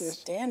precious.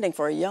 Outstanding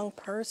for a young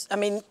person. I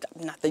mean,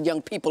 not the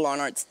young people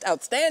aren't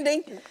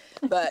outstanding,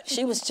 but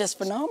she was just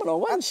phenomenal,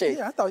 wasn't she?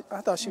 Yeah,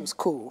 I thought she was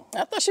cool.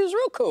 I thought she was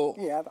real cool.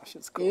 Yeah, I thought she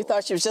was cool. You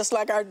thought she was just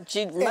like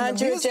she reminded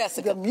you of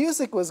Jessica. The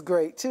music was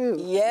great too.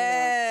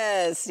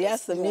 Yes,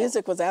 yes, the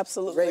music was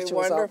absolutely Rachel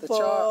was off the wonderful.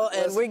 chart.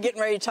 And we're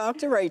getting ready to talk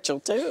to Rachel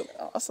too.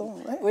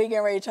 Awesome. Man. We're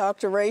getting ready to talk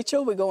to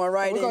Rachel. We're going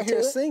right into it. We're going to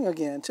hear her sing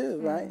again too,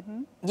 right?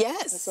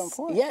 Yes. At some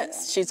point.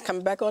 Yes, she's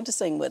coming back on to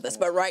sing with us.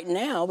 But right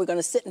now, we're going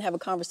to sit and have a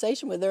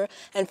conversation with her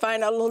and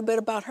find out a little bit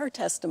about her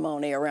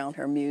testimony around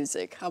her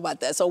music. How about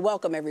that? So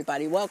welcome,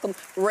 everybody. Welcome,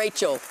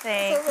 Rachel.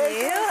 Thank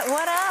you.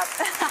 What up?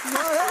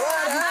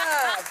 What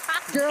up?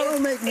 Girl,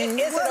 don't make me.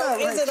 Is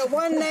it a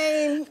one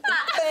name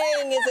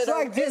thing?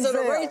 Is it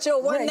a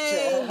Rachel one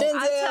name? Denzel?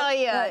 I'll tell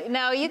you.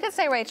 No, you can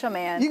say Rachel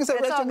Mann. You can say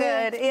it's Rachel all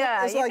Mann? good.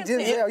 Yeah. It's like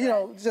Denzel, you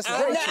know, just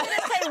Rachel. I'm gonna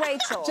say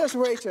Rachel. Just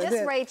Rachel. Just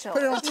Then Rachel.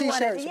 Put it on If you wanted-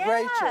 T-shirts. Yes.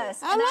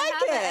 Rachel. And I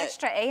like have an it.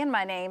 extra A in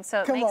my name,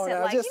 so it Come makes on it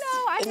now, like, just-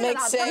 I It did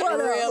makes on it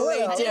purpose.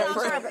 really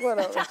different.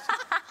 Whatever.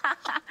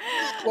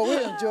 Well,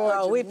 we enjoyed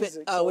your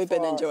music so we've been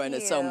far. enjoying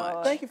it so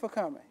much. Thank you for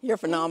coming. You're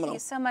Thank phenomenal. you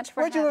so much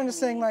for Where'd you learn having to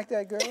sing me. like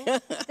that, girl?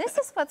 This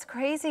is what's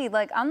crazy.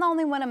 Like, I'm the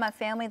only one in my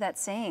family that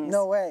sings.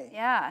 No way.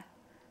 Yeah.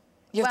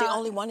 You're the Well,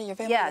 only one in your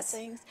family yes. that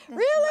sings?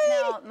 Really?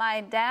 Now,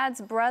 my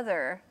dad's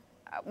brother,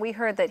 we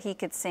heard that he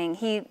could sing.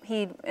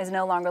 He is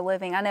no longer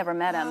living. I never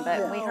met him,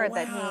 but we heard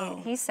that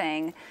he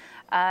sang.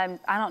 I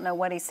don't know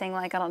what he sang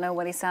like. I don't know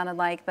what he sounded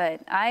like, but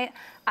I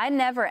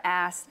never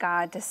asked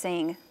God to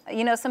sing.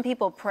 You know, some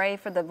people pray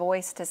for the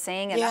voice to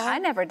sing, and Yeah. I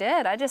never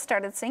did. I just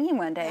started singing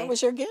one day. That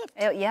was your gift.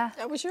 Yeah.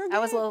 That was your I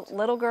was a gift.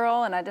 little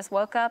girl, and I just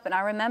woke up, and I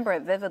remember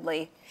it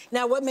vividly.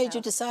 Now, what made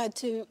you decide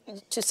to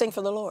sing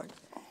for the Lord?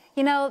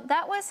 You know,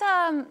 that was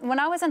when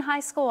I was in high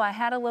school, I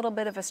had a little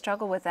bit of a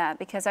struggle with that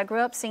because I grew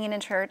up singing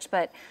in church,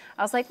 but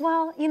I was like,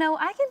 well, you know,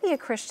 I can be a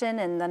Christian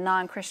in the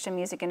non-Christian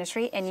music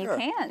industry, and Sure.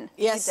 you can.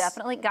 Yes. You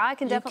definitely, God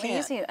can definitely can.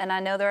 use you. And I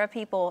know there are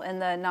people in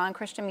the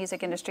non-Christian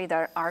music industry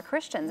that are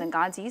Christians, and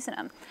God's using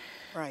them.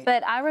 Right.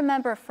 But I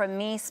remember for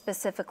me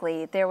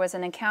specifically, there was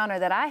an encounter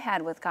that I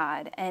had with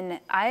God, and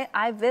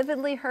I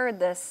vividly heard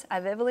this. I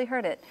vividly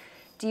heard it.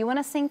 Do you want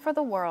to sing for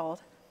the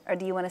world, or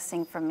do you want to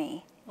sing for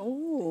me?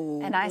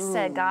 Ooh. And I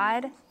said,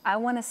 God, I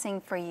want to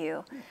sing for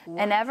you.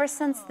 And ever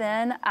since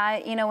then,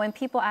 you know, when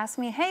people ask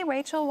me, hey,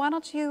 Rachel, why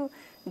don't you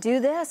do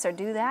this or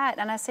do that?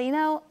 And I say, you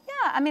know,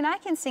 yeah, I mean, I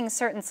can sing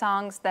certain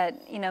songs that,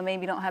 you know,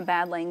 maybe don't have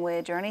bad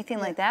language or anything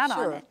like that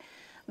on it.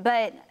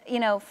 But, you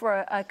know,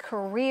 for a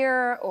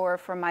career or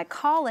for my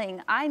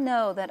calling, I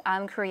know that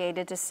I'm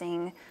created to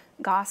sing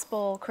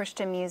gospel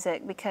Christian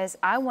music because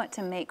I want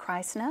to make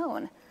Christ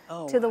known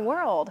to the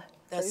world.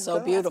 That's Praise so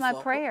God. beautiful. That's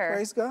my prayer.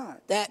 Praise God.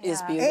 That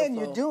is beautiful. And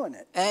you're doing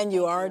it. And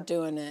you are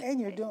doing it. And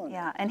you're doing it.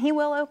 Yeah, and He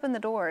will open the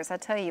doors. I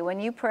tell you, when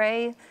you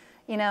pray,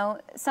 you know,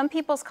 some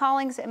people's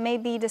callings, it may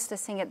be just to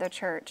sing at their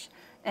church.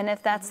 And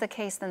if that's the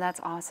case, then that's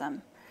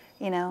awesome,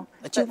 you know.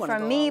 But you wanna for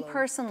go me all over.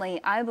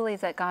 personally, I believe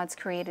that God's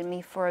created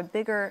me for a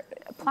bigger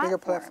platform. Bigger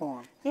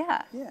platform.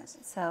 Yeah. Yes.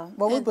 So.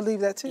 Well, we believe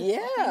that too.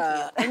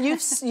 Yeah, and you've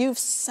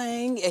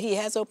sang. He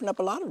has opened up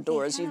a lot of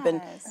doors. You've been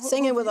has.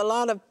 singing with a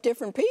lot of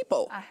different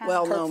people, I have.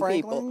 well-known Kirk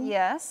people. Franklin?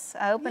 Yes,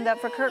 I opened up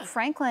for Kurt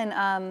Franklin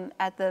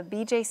at the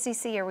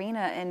BJCC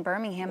Arena in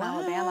Birmingham,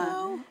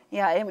 Alabama.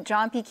 Yeah,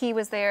 John P. Key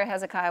was there,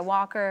 Hezekiah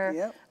Walker.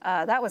 Yep.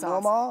 That was Know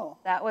 'em awesome. all.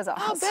 That was I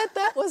awesome. bet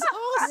that was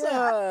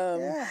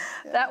awesome. Yeah.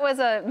 That was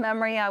a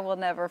memory I will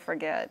never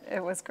forget.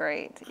 It was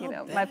great. You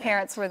know, my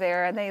parents were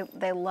there and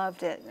they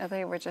loved it.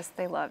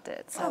 They loved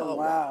it. So Oh,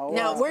 wow.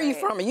 Now, where are you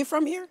great. from? Are you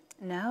from here?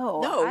 no,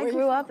 No, I where you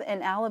grew up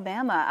in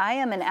Alabama. I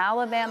am an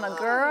Alabama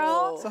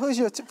girl. So who's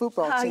your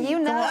football Oh, team? you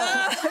know.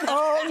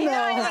 Oh, You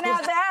don't even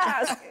have to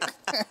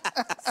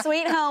ask.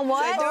 Sweet home,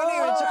 what?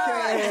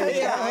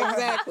 Yeah,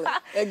 exactly.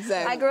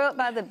 Exactly. I grew up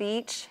by the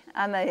beach.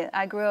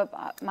 I grew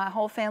up, my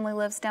whole family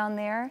lives down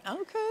there.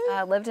 Okay.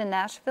 I lived in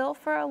Nashville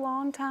for a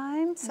long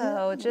time.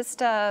 So just,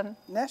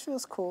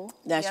 Nashville's cool.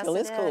 Nashville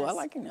yes, is it cool. I is.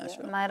 like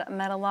Nashville.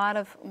 met a lot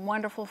of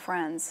wonderful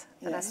friends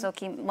that I still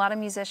keep, a lot of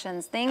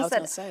musicians, things was that,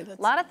 gonna say, that's-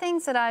 a lot of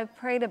things that I've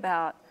prayed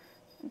about,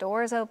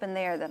 doors open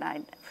there that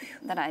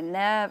I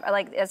never,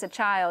 like as a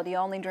child, you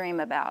only dream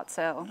about.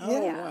 So,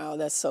 Oh, yeah. wow,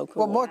 that's so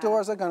cool. Well, more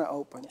doors are going to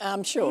open.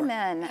 I'm sure.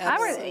 Amen.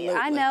 Absolutely.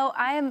 I know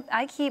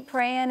I keep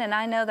praying, and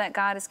I know that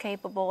God is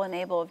capable and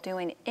able of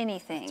doing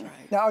anything.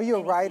 Right. Now, are you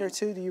a writer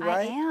too? Do you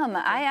write? I am.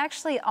 I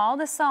actually, all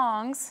the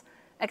songs,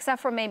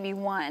 except for maybe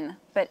one,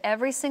 but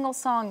every single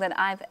song that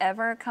I've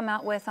ever come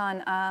out with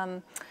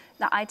on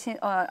the iTunes,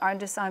 or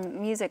just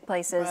on music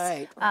places,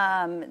 Right,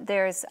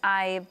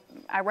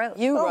 I wrote.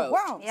 You Oh, wrote.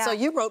 wow. Yeah. So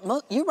you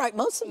write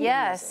most of your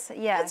Yes,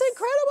 music. yes. That's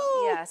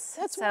incredible. Yes.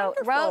 That's so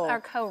wonderful. wrote or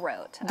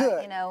co-wrote.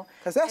 Good. You know,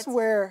 Because that's it's-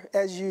 where,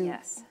 as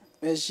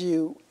Yes.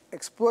 you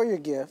explore your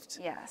gift,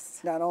 Yes.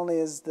 not only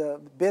is the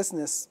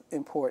business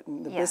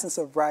important, the Yes. business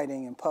of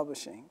writing and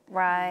publishing,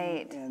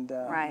 Right. and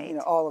right. you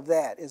know, all of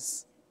that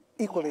is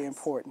equally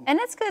important. And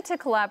it's good to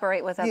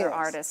collaborate with other Yes,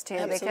 artists too,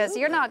 because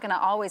absolutely. you're not going to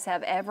always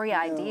have every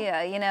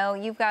idea. You know,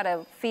 you've got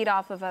to feed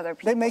off of other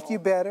people. They make you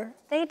better.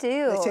 They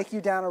do. They take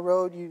you down a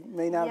road you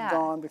may not have Yeah.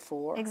 gone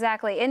before.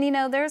 Exactly. And you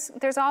know, there's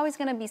always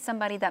going to be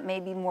somebody that may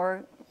be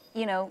more,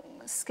 you know,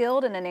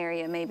 skilled in an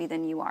area maybe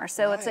than you are.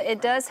 So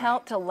it does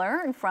help to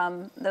learn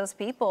from those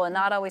people and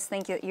not always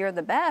think that you're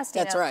the best.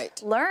 You That's know,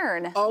 right.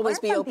 Learn. Always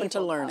Learn be from open to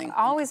people. learning.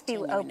 Always be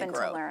Continuing to open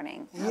grow. to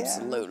learning. Yeah.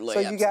 Absolutely. So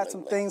you got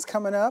some absolutely. things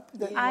coming up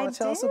that you I want to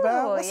tell do, us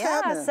about? What's yeah.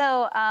 happening?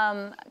 So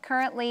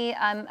currently,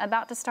 I'm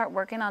about to start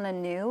working on a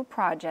new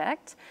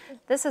project.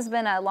 This has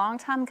been a long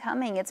time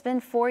coming. It's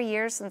been 4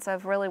 years since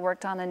I've really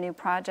worked on a new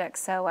project.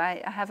 So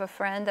I have a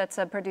friend that's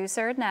a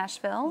producer in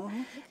Nashville,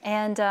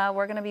 and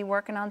we're going to be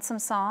working on some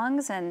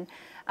songs and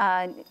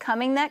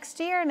coming next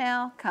year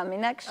now.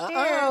 Coming next year.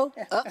 Uh-oh.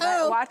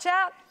 Uh-oh. Watch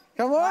out.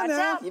 Come on Watch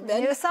now. out.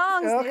 New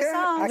songs, Okay. new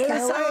songs. I can't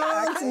wait.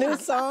 I songs, can new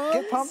songs.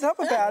 Get pumped up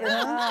about it,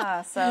 huh?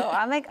 Yeah, so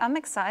I'm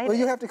excited. Well,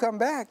 you have to come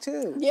back,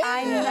 too. Yeah.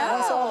 I know.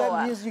 Once all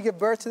that music, you give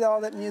birth to all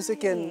that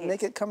music and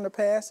make it come to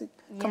pass,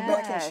 come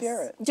back and Yes.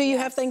 share it. Do you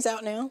have things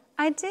out now?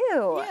 I do.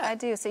 Yeah. I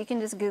do. So you can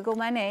just Google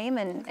my name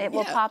and it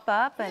will Yeah. pop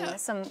up. And Yeah.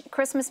 some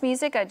Christmas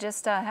music. I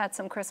just had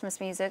some Christmas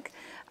music.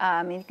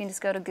 You can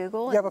just go to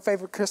Google. You have a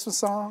favorite Christmas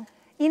song?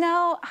 You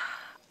know,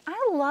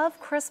 I love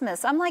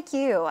Christmas. I'm like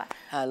you.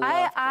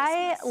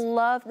 I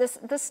love this.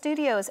 The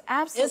studio is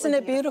absolutely Isn't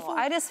it beautiful?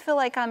 I just feel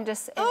like I'm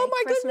just in Oh a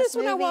my Christmas goodness,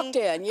 when I movie. walked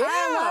in, I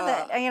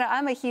love yeah. it. You know,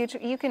 I'm a huge.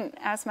 You can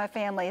ask my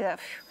family that.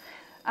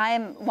 I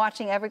am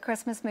watching every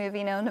Christmas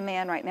movie known to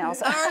man right now.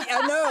 So.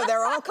 I know,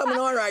 they're all coming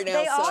on right now.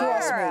 They so. are.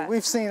 Trust me,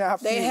 we've seen our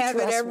few. They have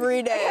it trust every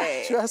me.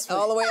 day, Trust me.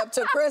 all the way up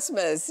to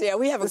Christmas. Yeah,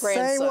 we have a The same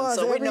grandson, ones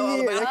so we every know all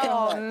year. about it.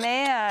 Oh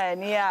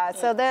man, yeah.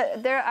 So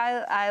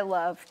I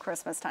love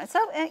Christmas time. So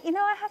you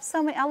know, I have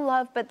so many. I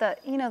love, but the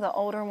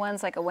older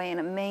ones like Away in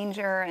a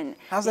Manger and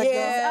How's that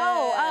Yeah.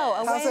 oh,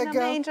 How's Away in that a go?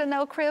 Manger,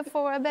 no crib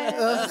for a bed.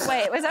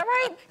 Wait, was that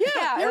right?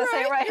 Yeah, you're I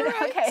say right, right. you're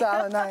right. Okay.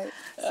 Silent Night.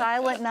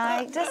 Silent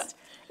Night. Just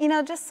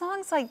just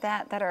songs like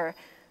that are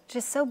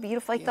just so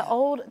beautiful. Like the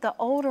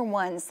older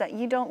ones that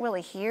you don't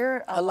really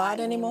hear A lot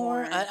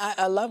anymore.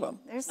 I love them.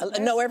 I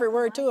know every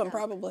word to them,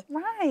 probably.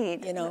 Right.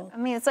 You know. I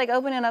mean, it's like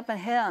opening up a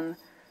hymn.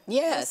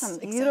 Yes, Some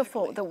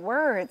beautiful. exactly. The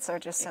words are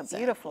just so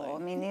beautiful. I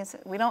mean,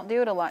 we don't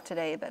do it a lot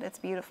today, but it's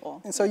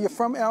beautiful. And so you're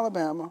from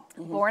Alabama,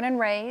 Born and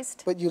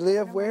raised. but you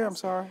live where? I'm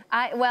sorry.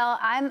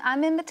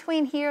 I'm in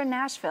between here and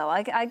Nashville.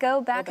 I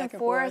go back and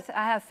forth.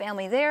 I have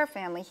family there,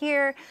 family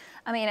here.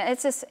 I mean,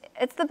 it's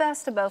the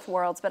best of both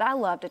worlds. But I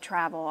love to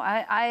travel.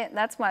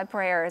 That's my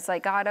prayer. It's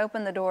like God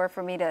open the door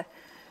for me to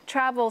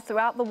travel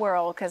throughout the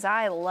world because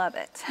I love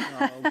it.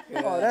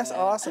 Oh, that's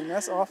awesome.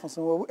 That's awesome.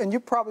 So, and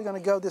you're probably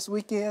going to go this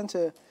weekend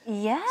to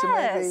Yes,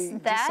 maybe do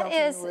that something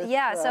is, with,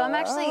 yeah. So I'm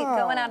actually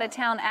going out of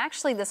town.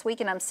 Actually, this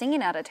weekend I'm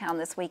singing out of town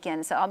this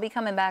weekend. So I'll be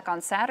coming back on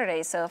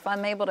Saturday. So if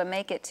I'm able to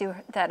make it to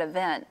that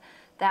event,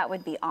 that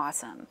would be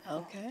awesome.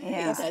 Okay.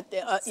 Yeah.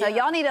 So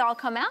y'all need to all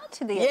come out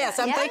to the event. Yes,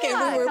 I'm thinking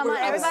come on,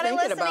 I was everybody thinking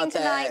listening about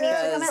tonight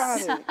that.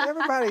 needs to come out.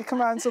 everybody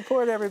come out and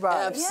support everybody.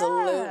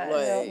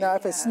 Absolutely. Now,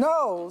 if it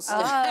snows, Oh,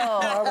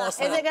 it won't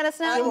snow. is it going to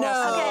snow?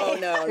 No,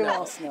 Okay. no, It no.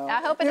 won't snow.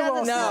 I hope it It doesn't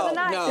won't snow No,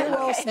 tonight. no. It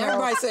won't snow.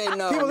 Everybody say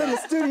no. People in no.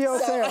 the studio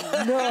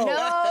saying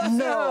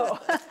no.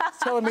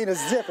 Telling me to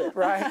zip it,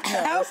 right? No,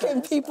 How that's can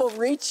not- people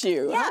reach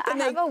you? Yeah, How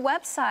can I have a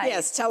website.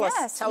 Yes, tell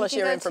us you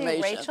your can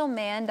information. go to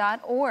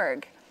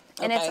rachaelmann.org,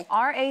 and Okay. it's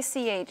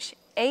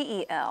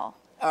RACHAEL.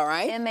 All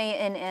right.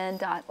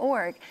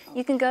 MANN.org.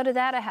 You can go to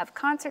that. I have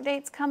concert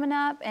dates coming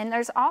up, and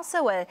there's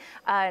also a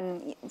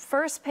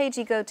first page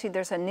you go to.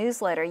 There's a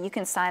newsletter. You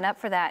can sign up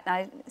for that, and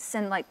I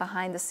send like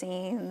behind the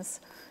scenes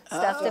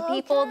stuff to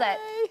people that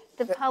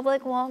the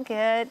public won't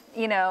get.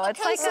 You know,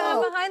 it's like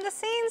a behind the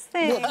scenes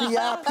thing. The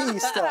VIP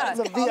stuff.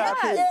 The VIP.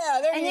 Yeah,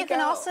 there And you can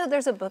go. also,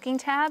 there's a booking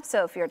tab,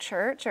 so if you're a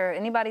church or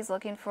anybody's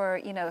looking for,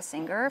 a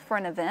singer for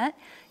an event,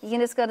 you can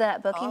just go to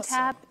that booking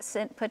tab,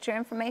 put your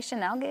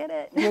information, I'll get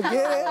it. You'll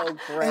get it,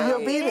 great. and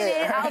you'll be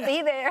there. I'll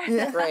be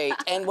there. Great.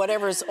 And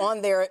whatever's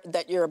on there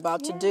that you're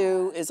about to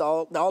do is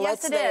all Yes,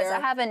 that's it there. is. I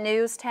have a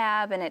news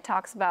tab, and it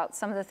talks about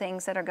some of the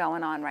things that are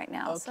going on right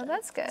now, so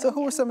that's good. So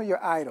who are some of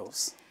your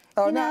idols?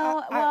 Oh,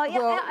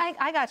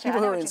 I got you. People I know who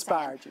what you're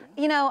inspired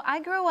saying. you. I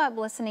grew up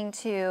listening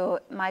to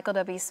Michael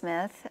W.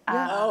 Smith.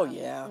 Oh,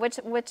 yeah. Which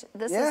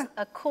this Yeah. is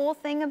a cool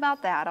thing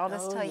about that. I'll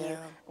just tell you.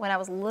 When I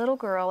was a little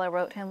girl, I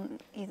wrote him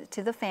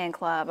to the fan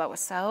club. I was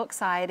so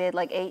excited,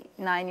 like 8,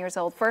 9 years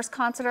old. First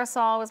concert I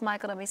saw was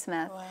Michael W.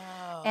 Smith.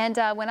 Wow. And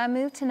when I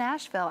moved to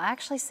Nashville, I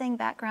actually sang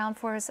background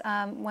for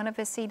one of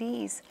his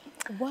CDs.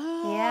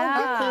 Wow.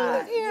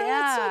 Yeah.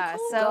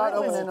 That's so cool. God it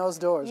was- opening those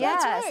doors.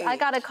 Yes, right. I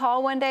got a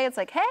call one day. It's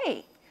like,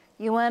 hey,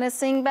 you want to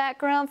sing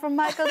background from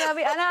Michael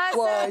W? And I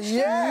Well, said,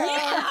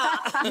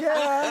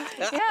 yeah.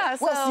 yeah.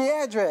 So, What's the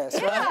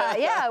address? Right?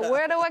 yeah.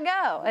 Where do I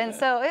go? And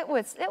so it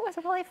was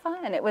really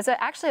fun. It was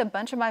actually a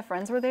bunch of my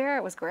friends were there.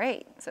 It was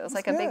great. So it was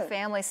like a big good.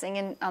 family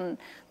singing on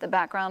the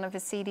background of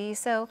his CD.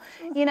 So,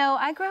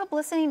 I grew up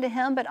listening to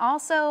him, but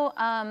also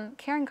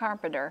Karen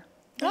Carpenter.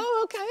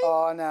 Oh, okay.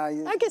 Oh, now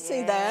you. I can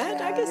see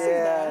that. I can see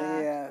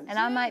that. Yeah. And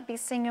I might be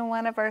singing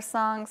one of her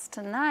songs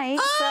tonight.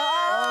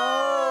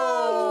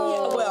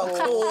 Oh, well,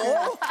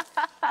 cool.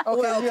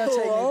 Okay, you're gonna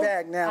take cool. me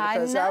back now I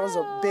because I was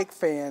a know. big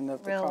fan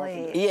of the Really?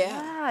 Carpenters.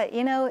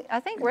 Yeah. I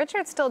think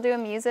Richard's still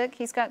doing music.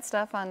 He's got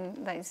stuff on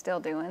that he's still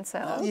doing. So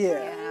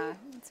Yeah.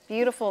 it's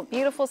beautiful,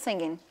 beautiful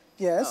singing.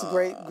 Yeah, it's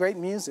great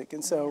music,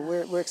 and so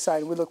we're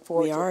excited. We look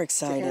forward We to are to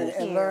excited. hearing Thank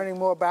and you. learning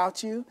more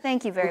about you.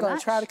 Thank you very We're going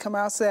much. to try to come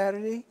out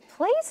Saturday.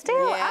 Please do. I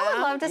would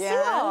Yeah, love to see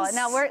y'all. yes.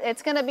 Now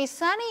it's going to be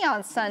sunny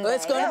on Sunday.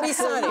 It's going to be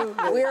sunny.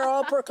 We're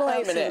all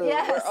proclaiming it. Absolutely.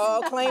 Yes. We're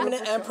all claiming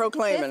it and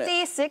proclaiming 50,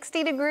 it.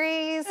 60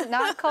 degrees,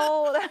 not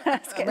cold.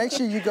 Just kidding. Make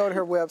sure you go to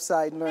her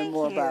website and learn Thank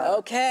more you. about it.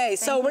 Okay,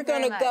 so Thank we're you very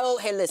going to go.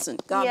 much. Hey, listen,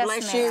 God Yes,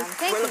 bless ma'am. you.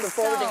 Thank We're you looking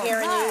forward to so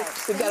hearing you.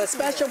 much. We've got a Thank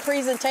special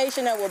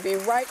presentation that will be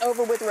right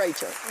over with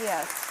Rachel.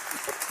 Yes.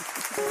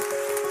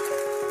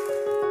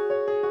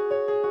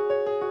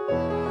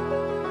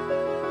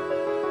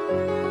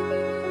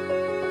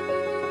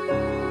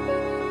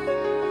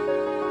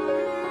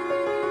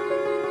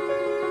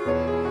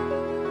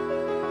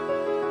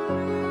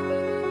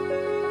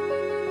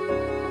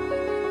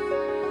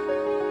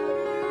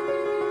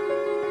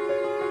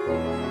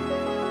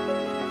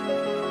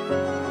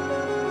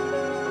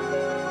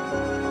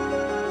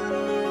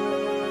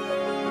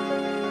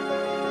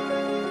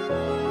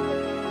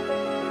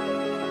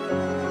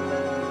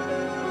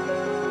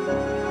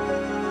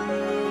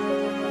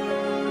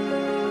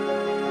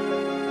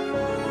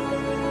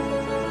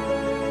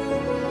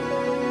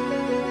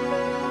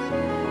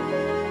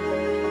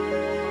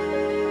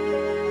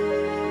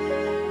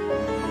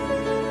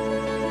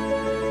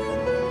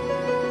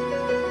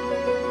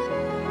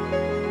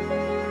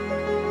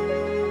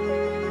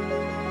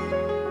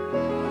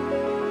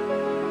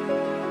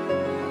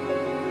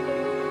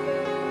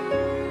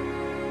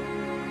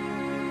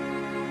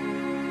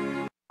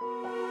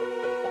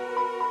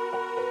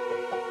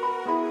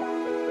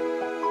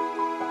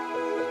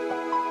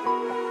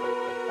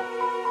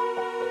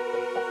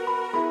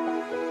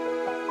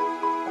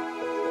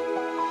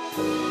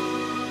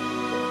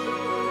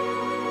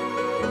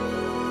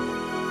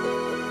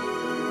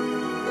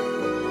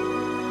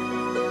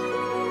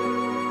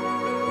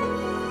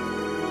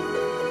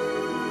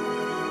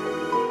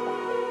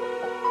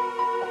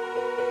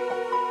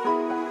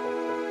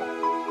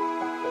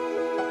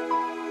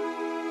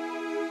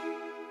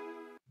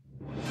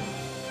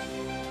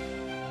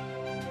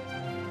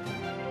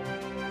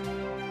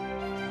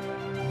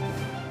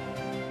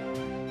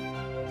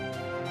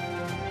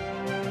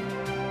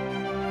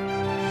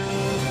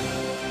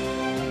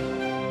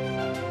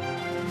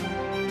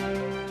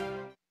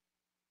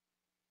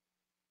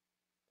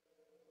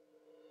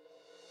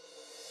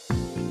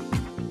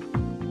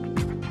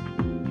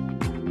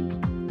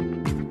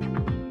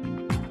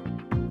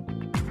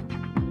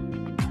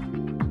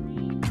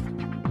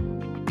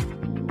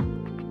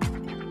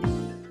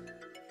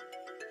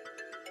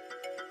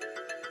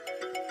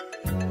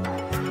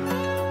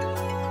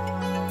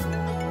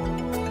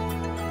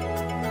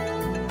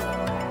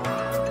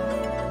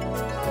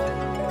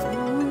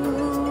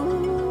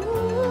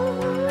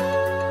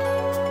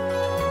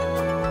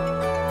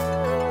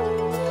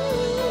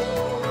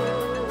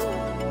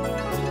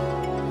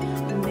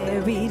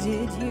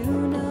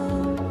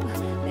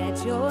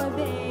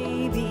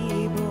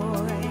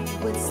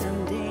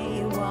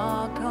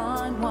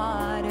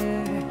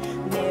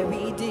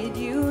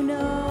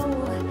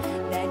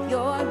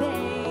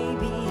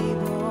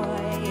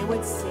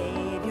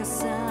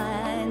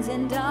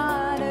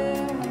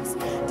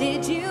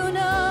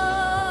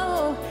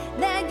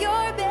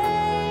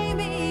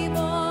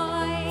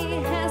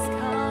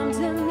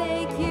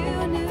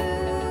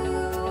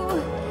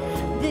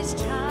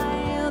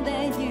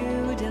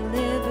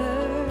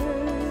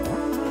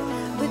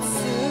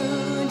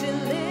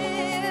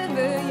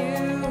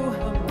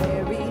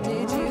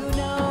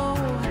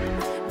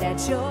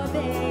 that your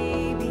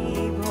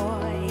baby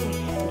boy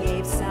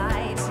gave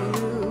sight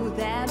to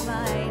that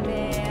blind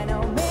man.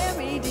 Oh,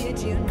 Mary, did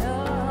you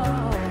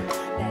know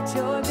that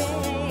your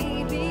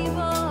baby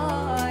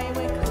boy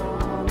would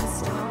calm the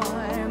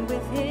storm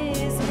with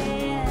his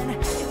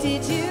hand?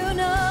 Did you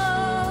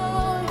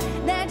know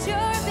that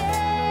your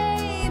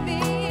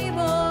baby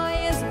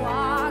boy has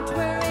walked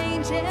where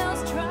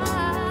angels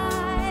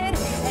tried?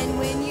 And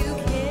when you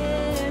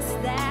kiss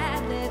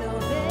that little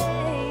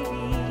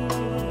baby,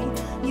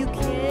 you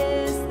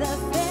kiss the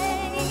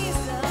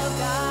face of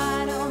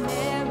God. Oh,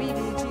 Mary,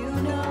 did you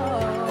know?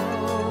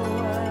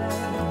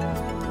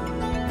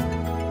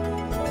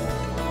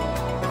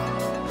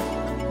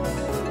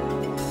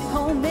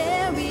 Oh,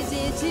 Mary,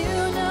 did you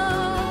know?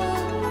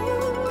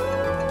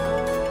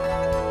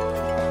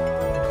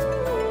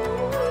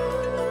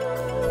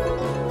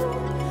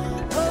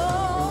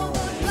 Oh,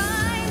 the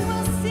blind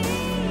will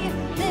see,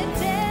 the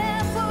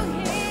deaf will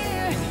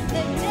hear,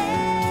 the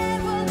dead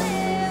will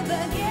live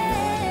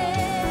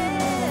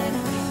again.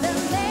 The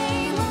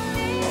lame will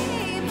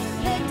leap,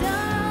 the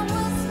dumb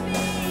will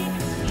speak,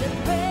 the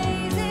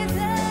praises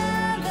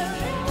of the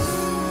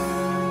Lord.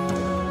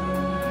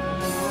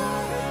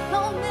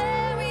 Oh,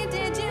 Mary,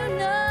 did you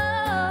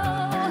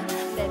know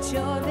that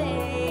your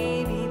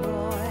baby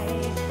boy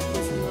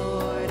is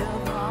Lord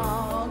of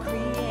all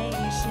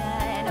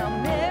creation? Oh,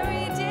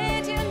 Mary,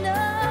 did you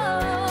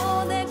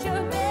know that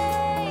your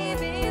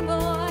baby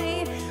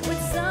boy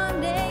would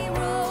someday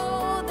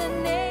rule the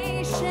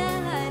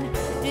nation?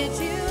 Did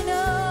you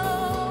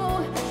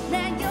know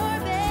that your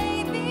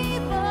baby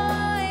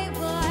boy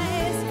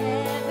was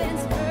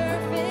heaven's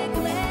perfect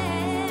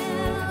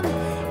lamb?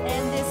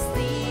 And this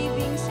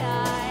sleeping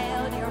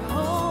child you're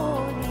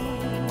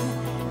holding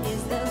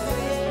is the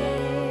great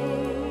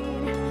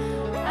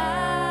I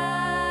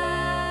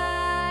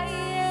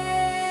am.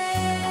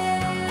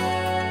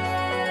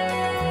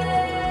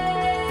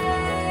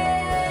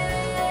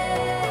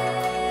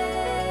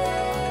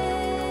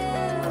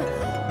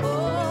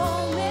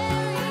 Oh,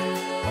 Mary.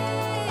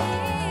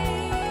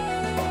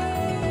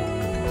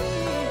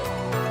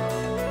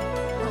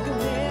 Oh,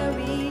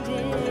 Mary,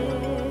 did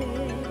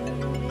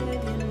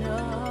you know?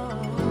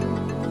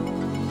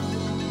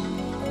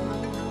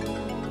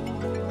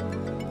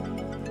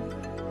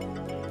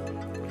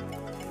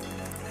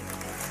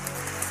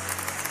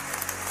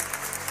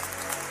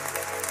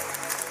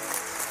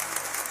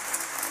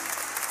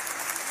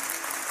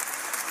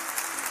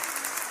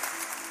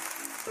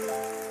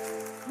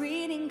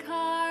 Greeting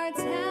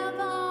cards have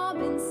all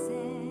been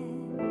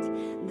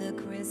sent. The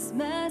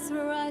Christmas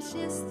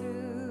rushes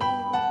through.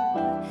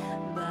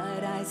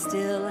 But I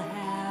still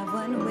have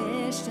one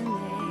wish to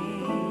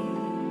make,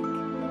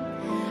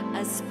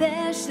 a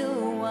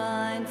special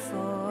one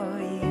for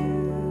you.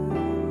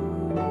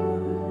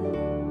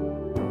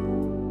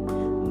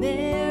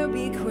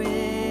 Merry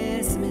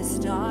Christmas,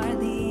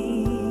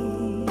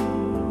 darling.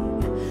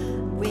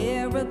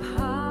 We're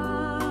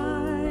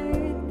apart,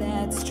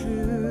 that's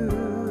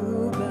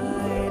true,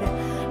 but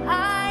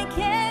I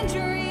can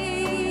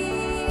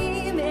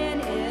dream,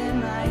 and in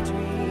my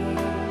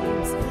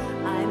dreams,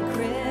 I'm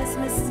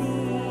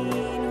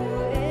Christmasing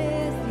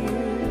with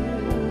you.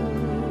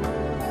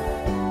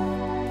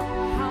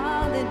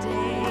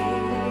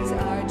 Holidays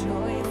are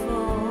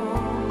joyful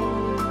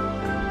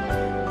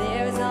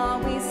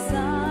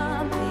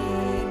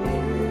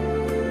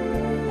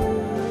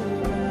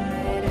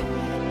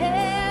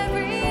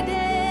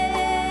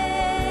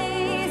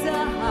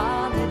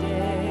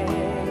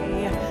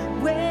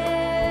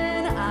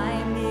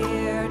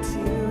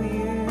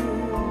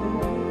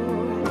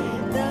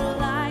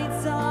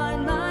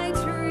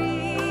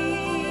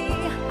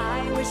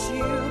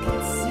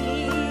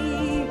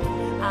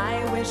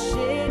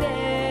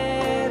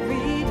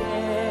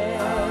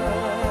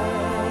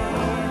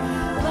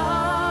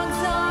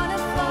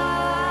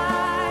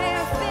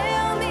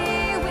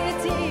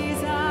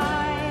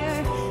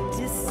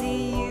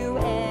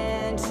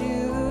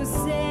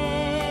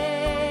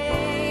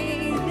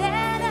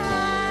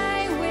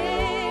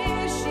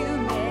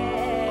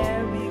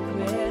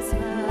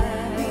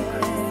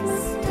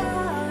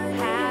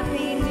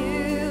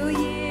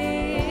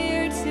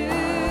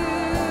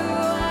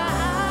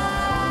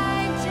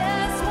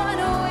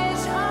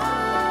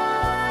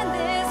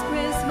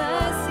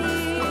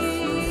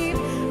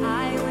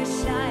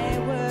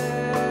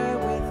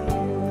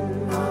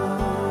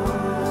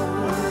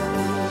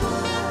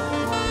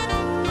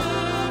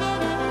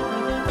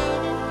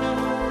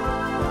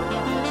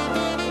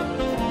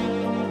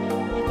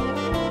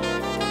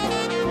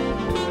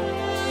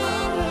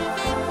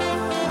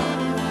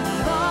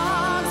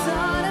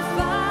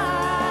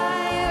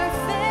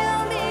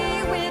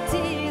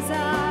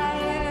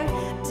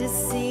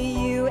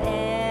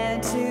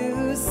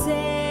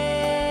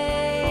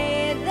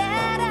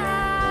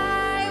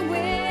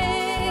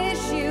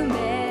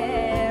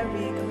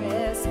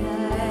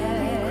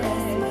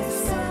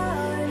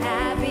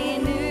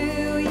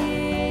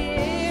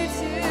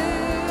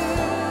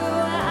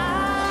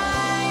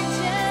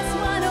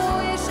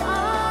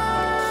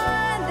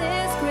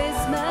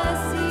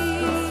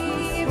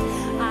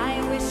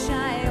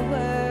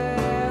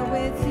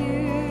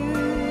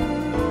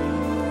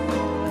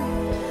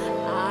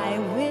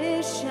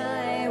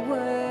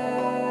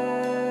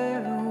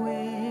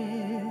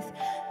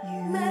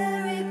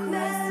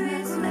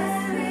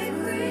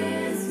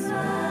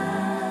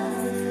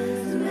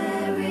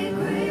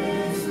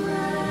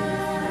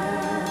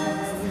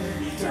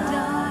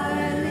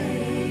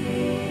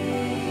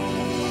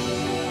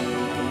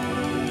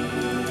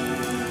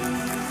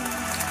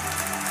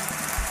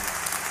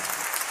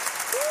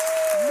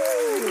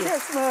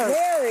Christmas.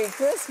 Merry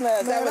Christmas.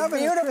 Man, That was I'm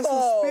in the Christmas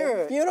beautiful.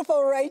 spirit.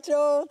 Beautiful,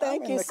 Rachel.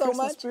 Thank I'm you in the so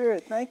Christmas much.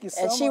 Spirit. Thank you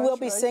so much. And she will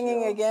be singing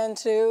Rachel. again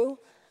too.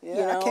 Yeah,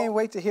 you know? I can't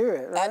wait to hear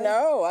it. Right? I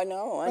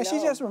know. And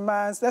she just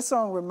that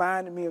song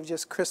reminded me of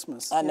just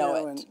Christmas. I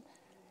know it.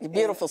 And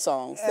beautiful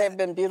songs. They've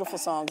been beautiful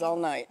songs all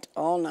night.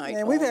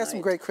 And we've had some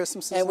great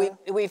Christmases. And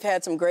we've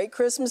had some great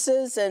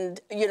Christmases.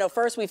 And, you know,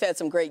 first we've had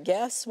some great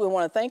guests. We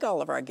want to thank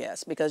all of our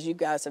guests because you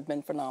guys have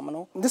been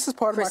phenomenal. This is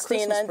part of my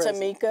Christmas present.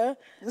 Christina and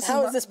Tameika.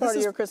 How is this part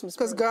of your Christmas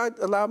present? Because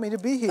God allowed me to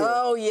be here.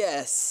 Oh,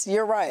 yes.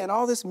 You're right. And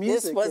all this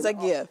music. This was a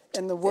gift.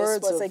 And the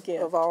words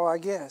of all our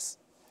guests.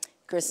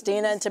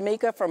 Christina and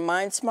Tameika from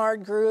Mind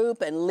Smart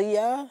Group, and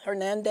Leah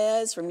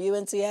Hernandez from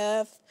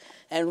UNCF,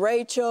 and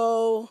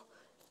Rachel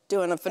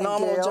doing a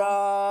phenomenal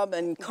job,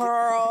 and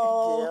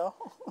Carl,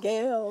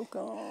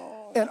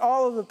 Gail. And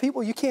all of the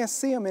people, you can't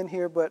see them in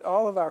here, but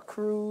all of our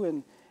crew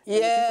and the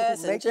people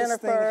who make Jennifer, this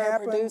thing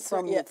happen, producer,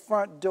 from the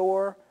front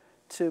door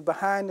to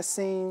behind the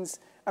scenes.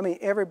 I mean,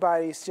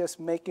 everybody's just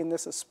making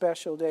this a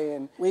special day,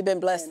 and we've been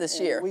blessed this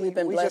year. We've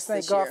been blessed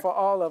this year. We just thank God for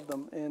all of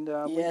them, and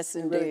yes,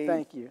 we indeed. really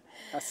thank you.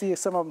 I see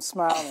some of them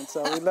smiling,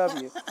 so we love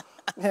you.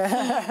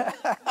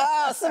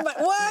 Oh,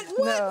 somebody, what?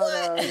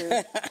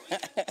 No,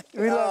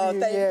 we love you.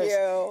 Thank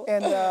you.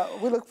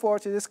 And we look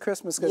forward to this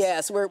Christmas.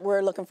 Yes,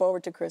 we're looking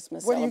forward to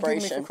Christmas what celebration. What are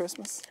you getting me for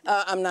Christmas?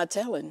 I'm not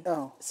telling.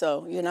 Oh.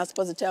 So you're not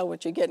supposed to tell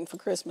what you're getting for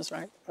Christmas,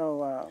 right? Oh,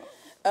 wow.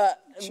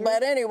 Sure.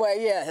 But anyway,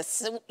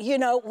 yes, you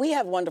know, we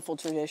have wonderful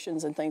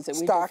traditions and things that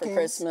we do for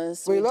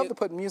Christmas. We love to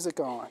put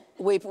music on.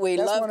 We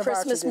love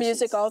Christmas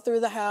music all through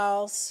the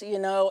house, you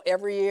know,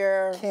 every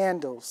year.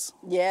 Candles.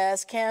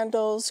 Yes,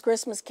 candles,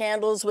 Christmas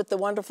candles with the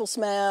wonderful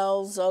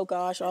smells, oh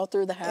gosh, all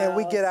through the house. And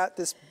we get out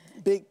this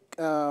big,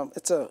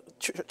 it's a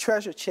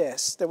treasure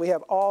chest that we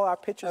have all our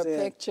pictures in.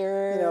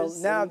 Pictures. You know,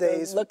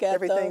 nowadays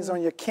everything's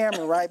on your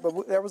camera, right?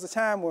 But there was a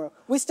time where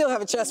we still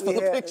have a chest full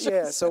of pictures.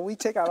 Yeah, so we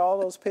take out all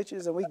those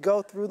pictures and we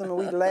go through them and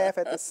we laugh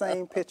at the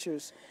same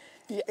pictures.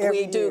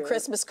 We do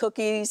Christmas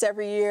cookies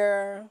every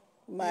year.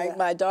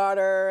 My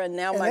daughter and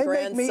now my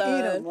grandson. Make me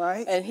eat them,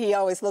 right? And he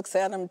always looks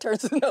at them and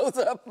turns his nose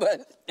up,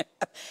 but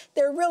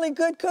they're really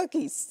good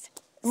cookies.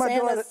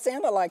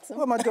 Santa likes them.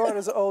 Well, my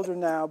daughter's older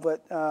now,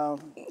 but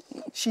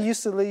she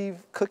used to leave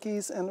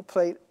cookies on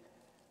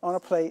a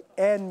plate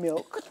and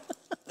milk.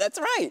 That's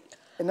right.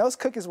 And those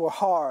cookies were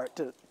hard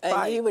to bite.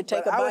 And he would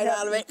take a bite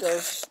out of it.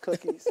 Those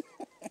cookies.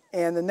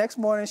 And the next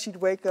morning she'd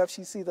wake up,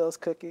 she'd see those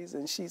cookies,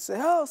 and she'd say,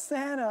 "Oh,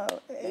 Santa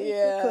ate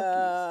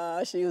the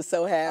cookies." She was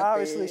so happy.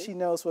 Obviously, she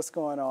knows what's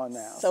going on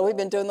now. So we've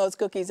been doing those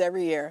cookies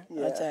every year,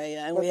 I tell you,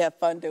 and we have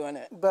fun doing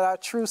it. But our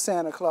true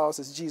Santa Claus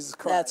is Jesus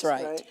Christ. That's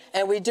right.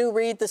 And we do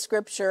read the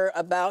scripture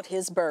about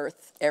his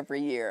birth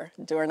every year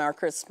during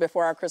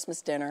before our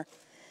Christmas dinner.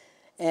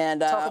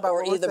 And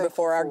or either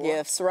before our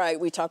gifts, right?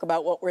 We talk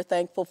about what we're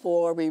thankful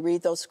for. We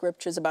read those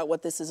scriptures about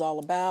what this is all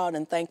about,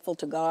 and thankful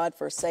to God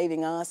for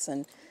saving us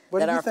and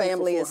that our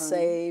family is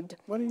saved.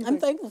 I'm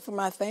thankful for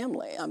my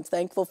family. I'm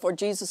thankful for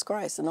Jesus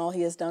Christ and all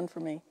he has done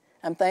for me.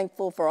 I'm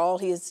thankful for all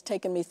he has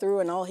taken me through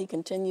and all he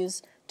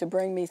continues to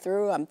bring me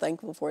through. I'm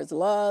thankful for his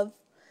love.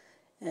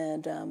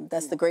 And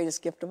that's the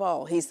greatest gift of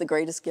all. He's the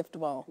greatest gift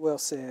of all. Well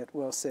said,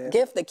 well said.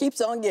 Gift that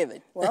keeps on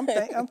giving. Well,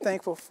 I'm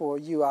thankful for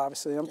you,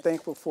 obviously. I'm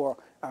thankful for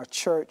our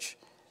church,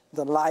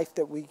 the life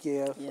that we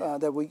give,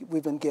 that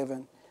we've been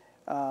given.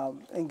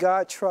 And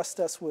God trusts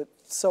us with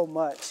so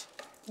much.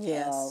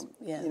 Yes,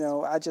 yes. You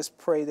know, I just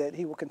pray that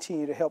he will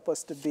continue to help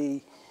us to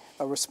be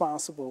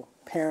responsible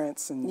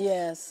parents and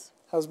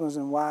husbands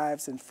and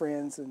wives and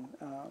friends. And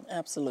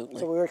absolutely.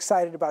 So we're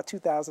excited about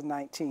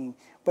 2019.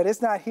 But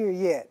it's not here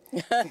yet,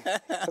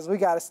 because we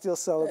got to still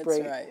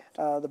celebrate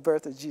the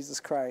birth of Jesus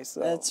Christ. So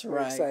That's we're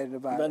excited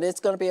about it. But it's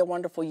going to be a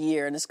wonderful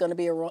year, and it's going to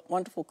be a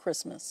wonderful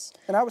Christmas.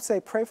 And I would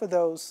say pray for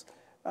those,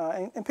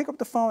 and pick up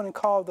the phone and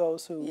call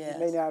those who you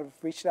may not have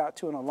reached out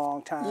to in a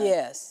long time.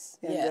 Yes,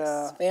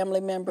 and, family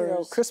members. You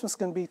know, Christmas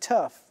can be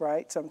tough,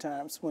 right,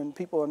 sometimes when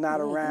people are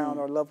not around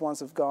or loved ones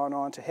have gone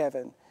on to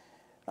heaven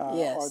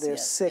or they're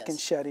sick and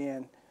shut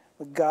in.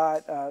 But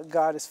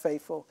God is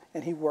faithful,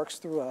 and he works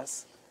through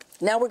us.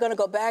 Now we're going to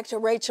go back to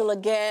Rachel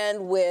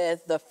again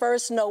with the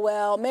first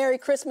Noel. Merry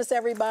Christmas,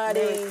 everybody.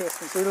 Merry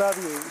Christmas. We love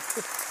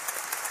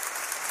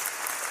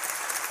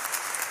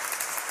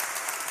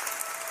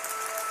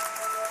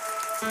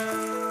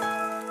you.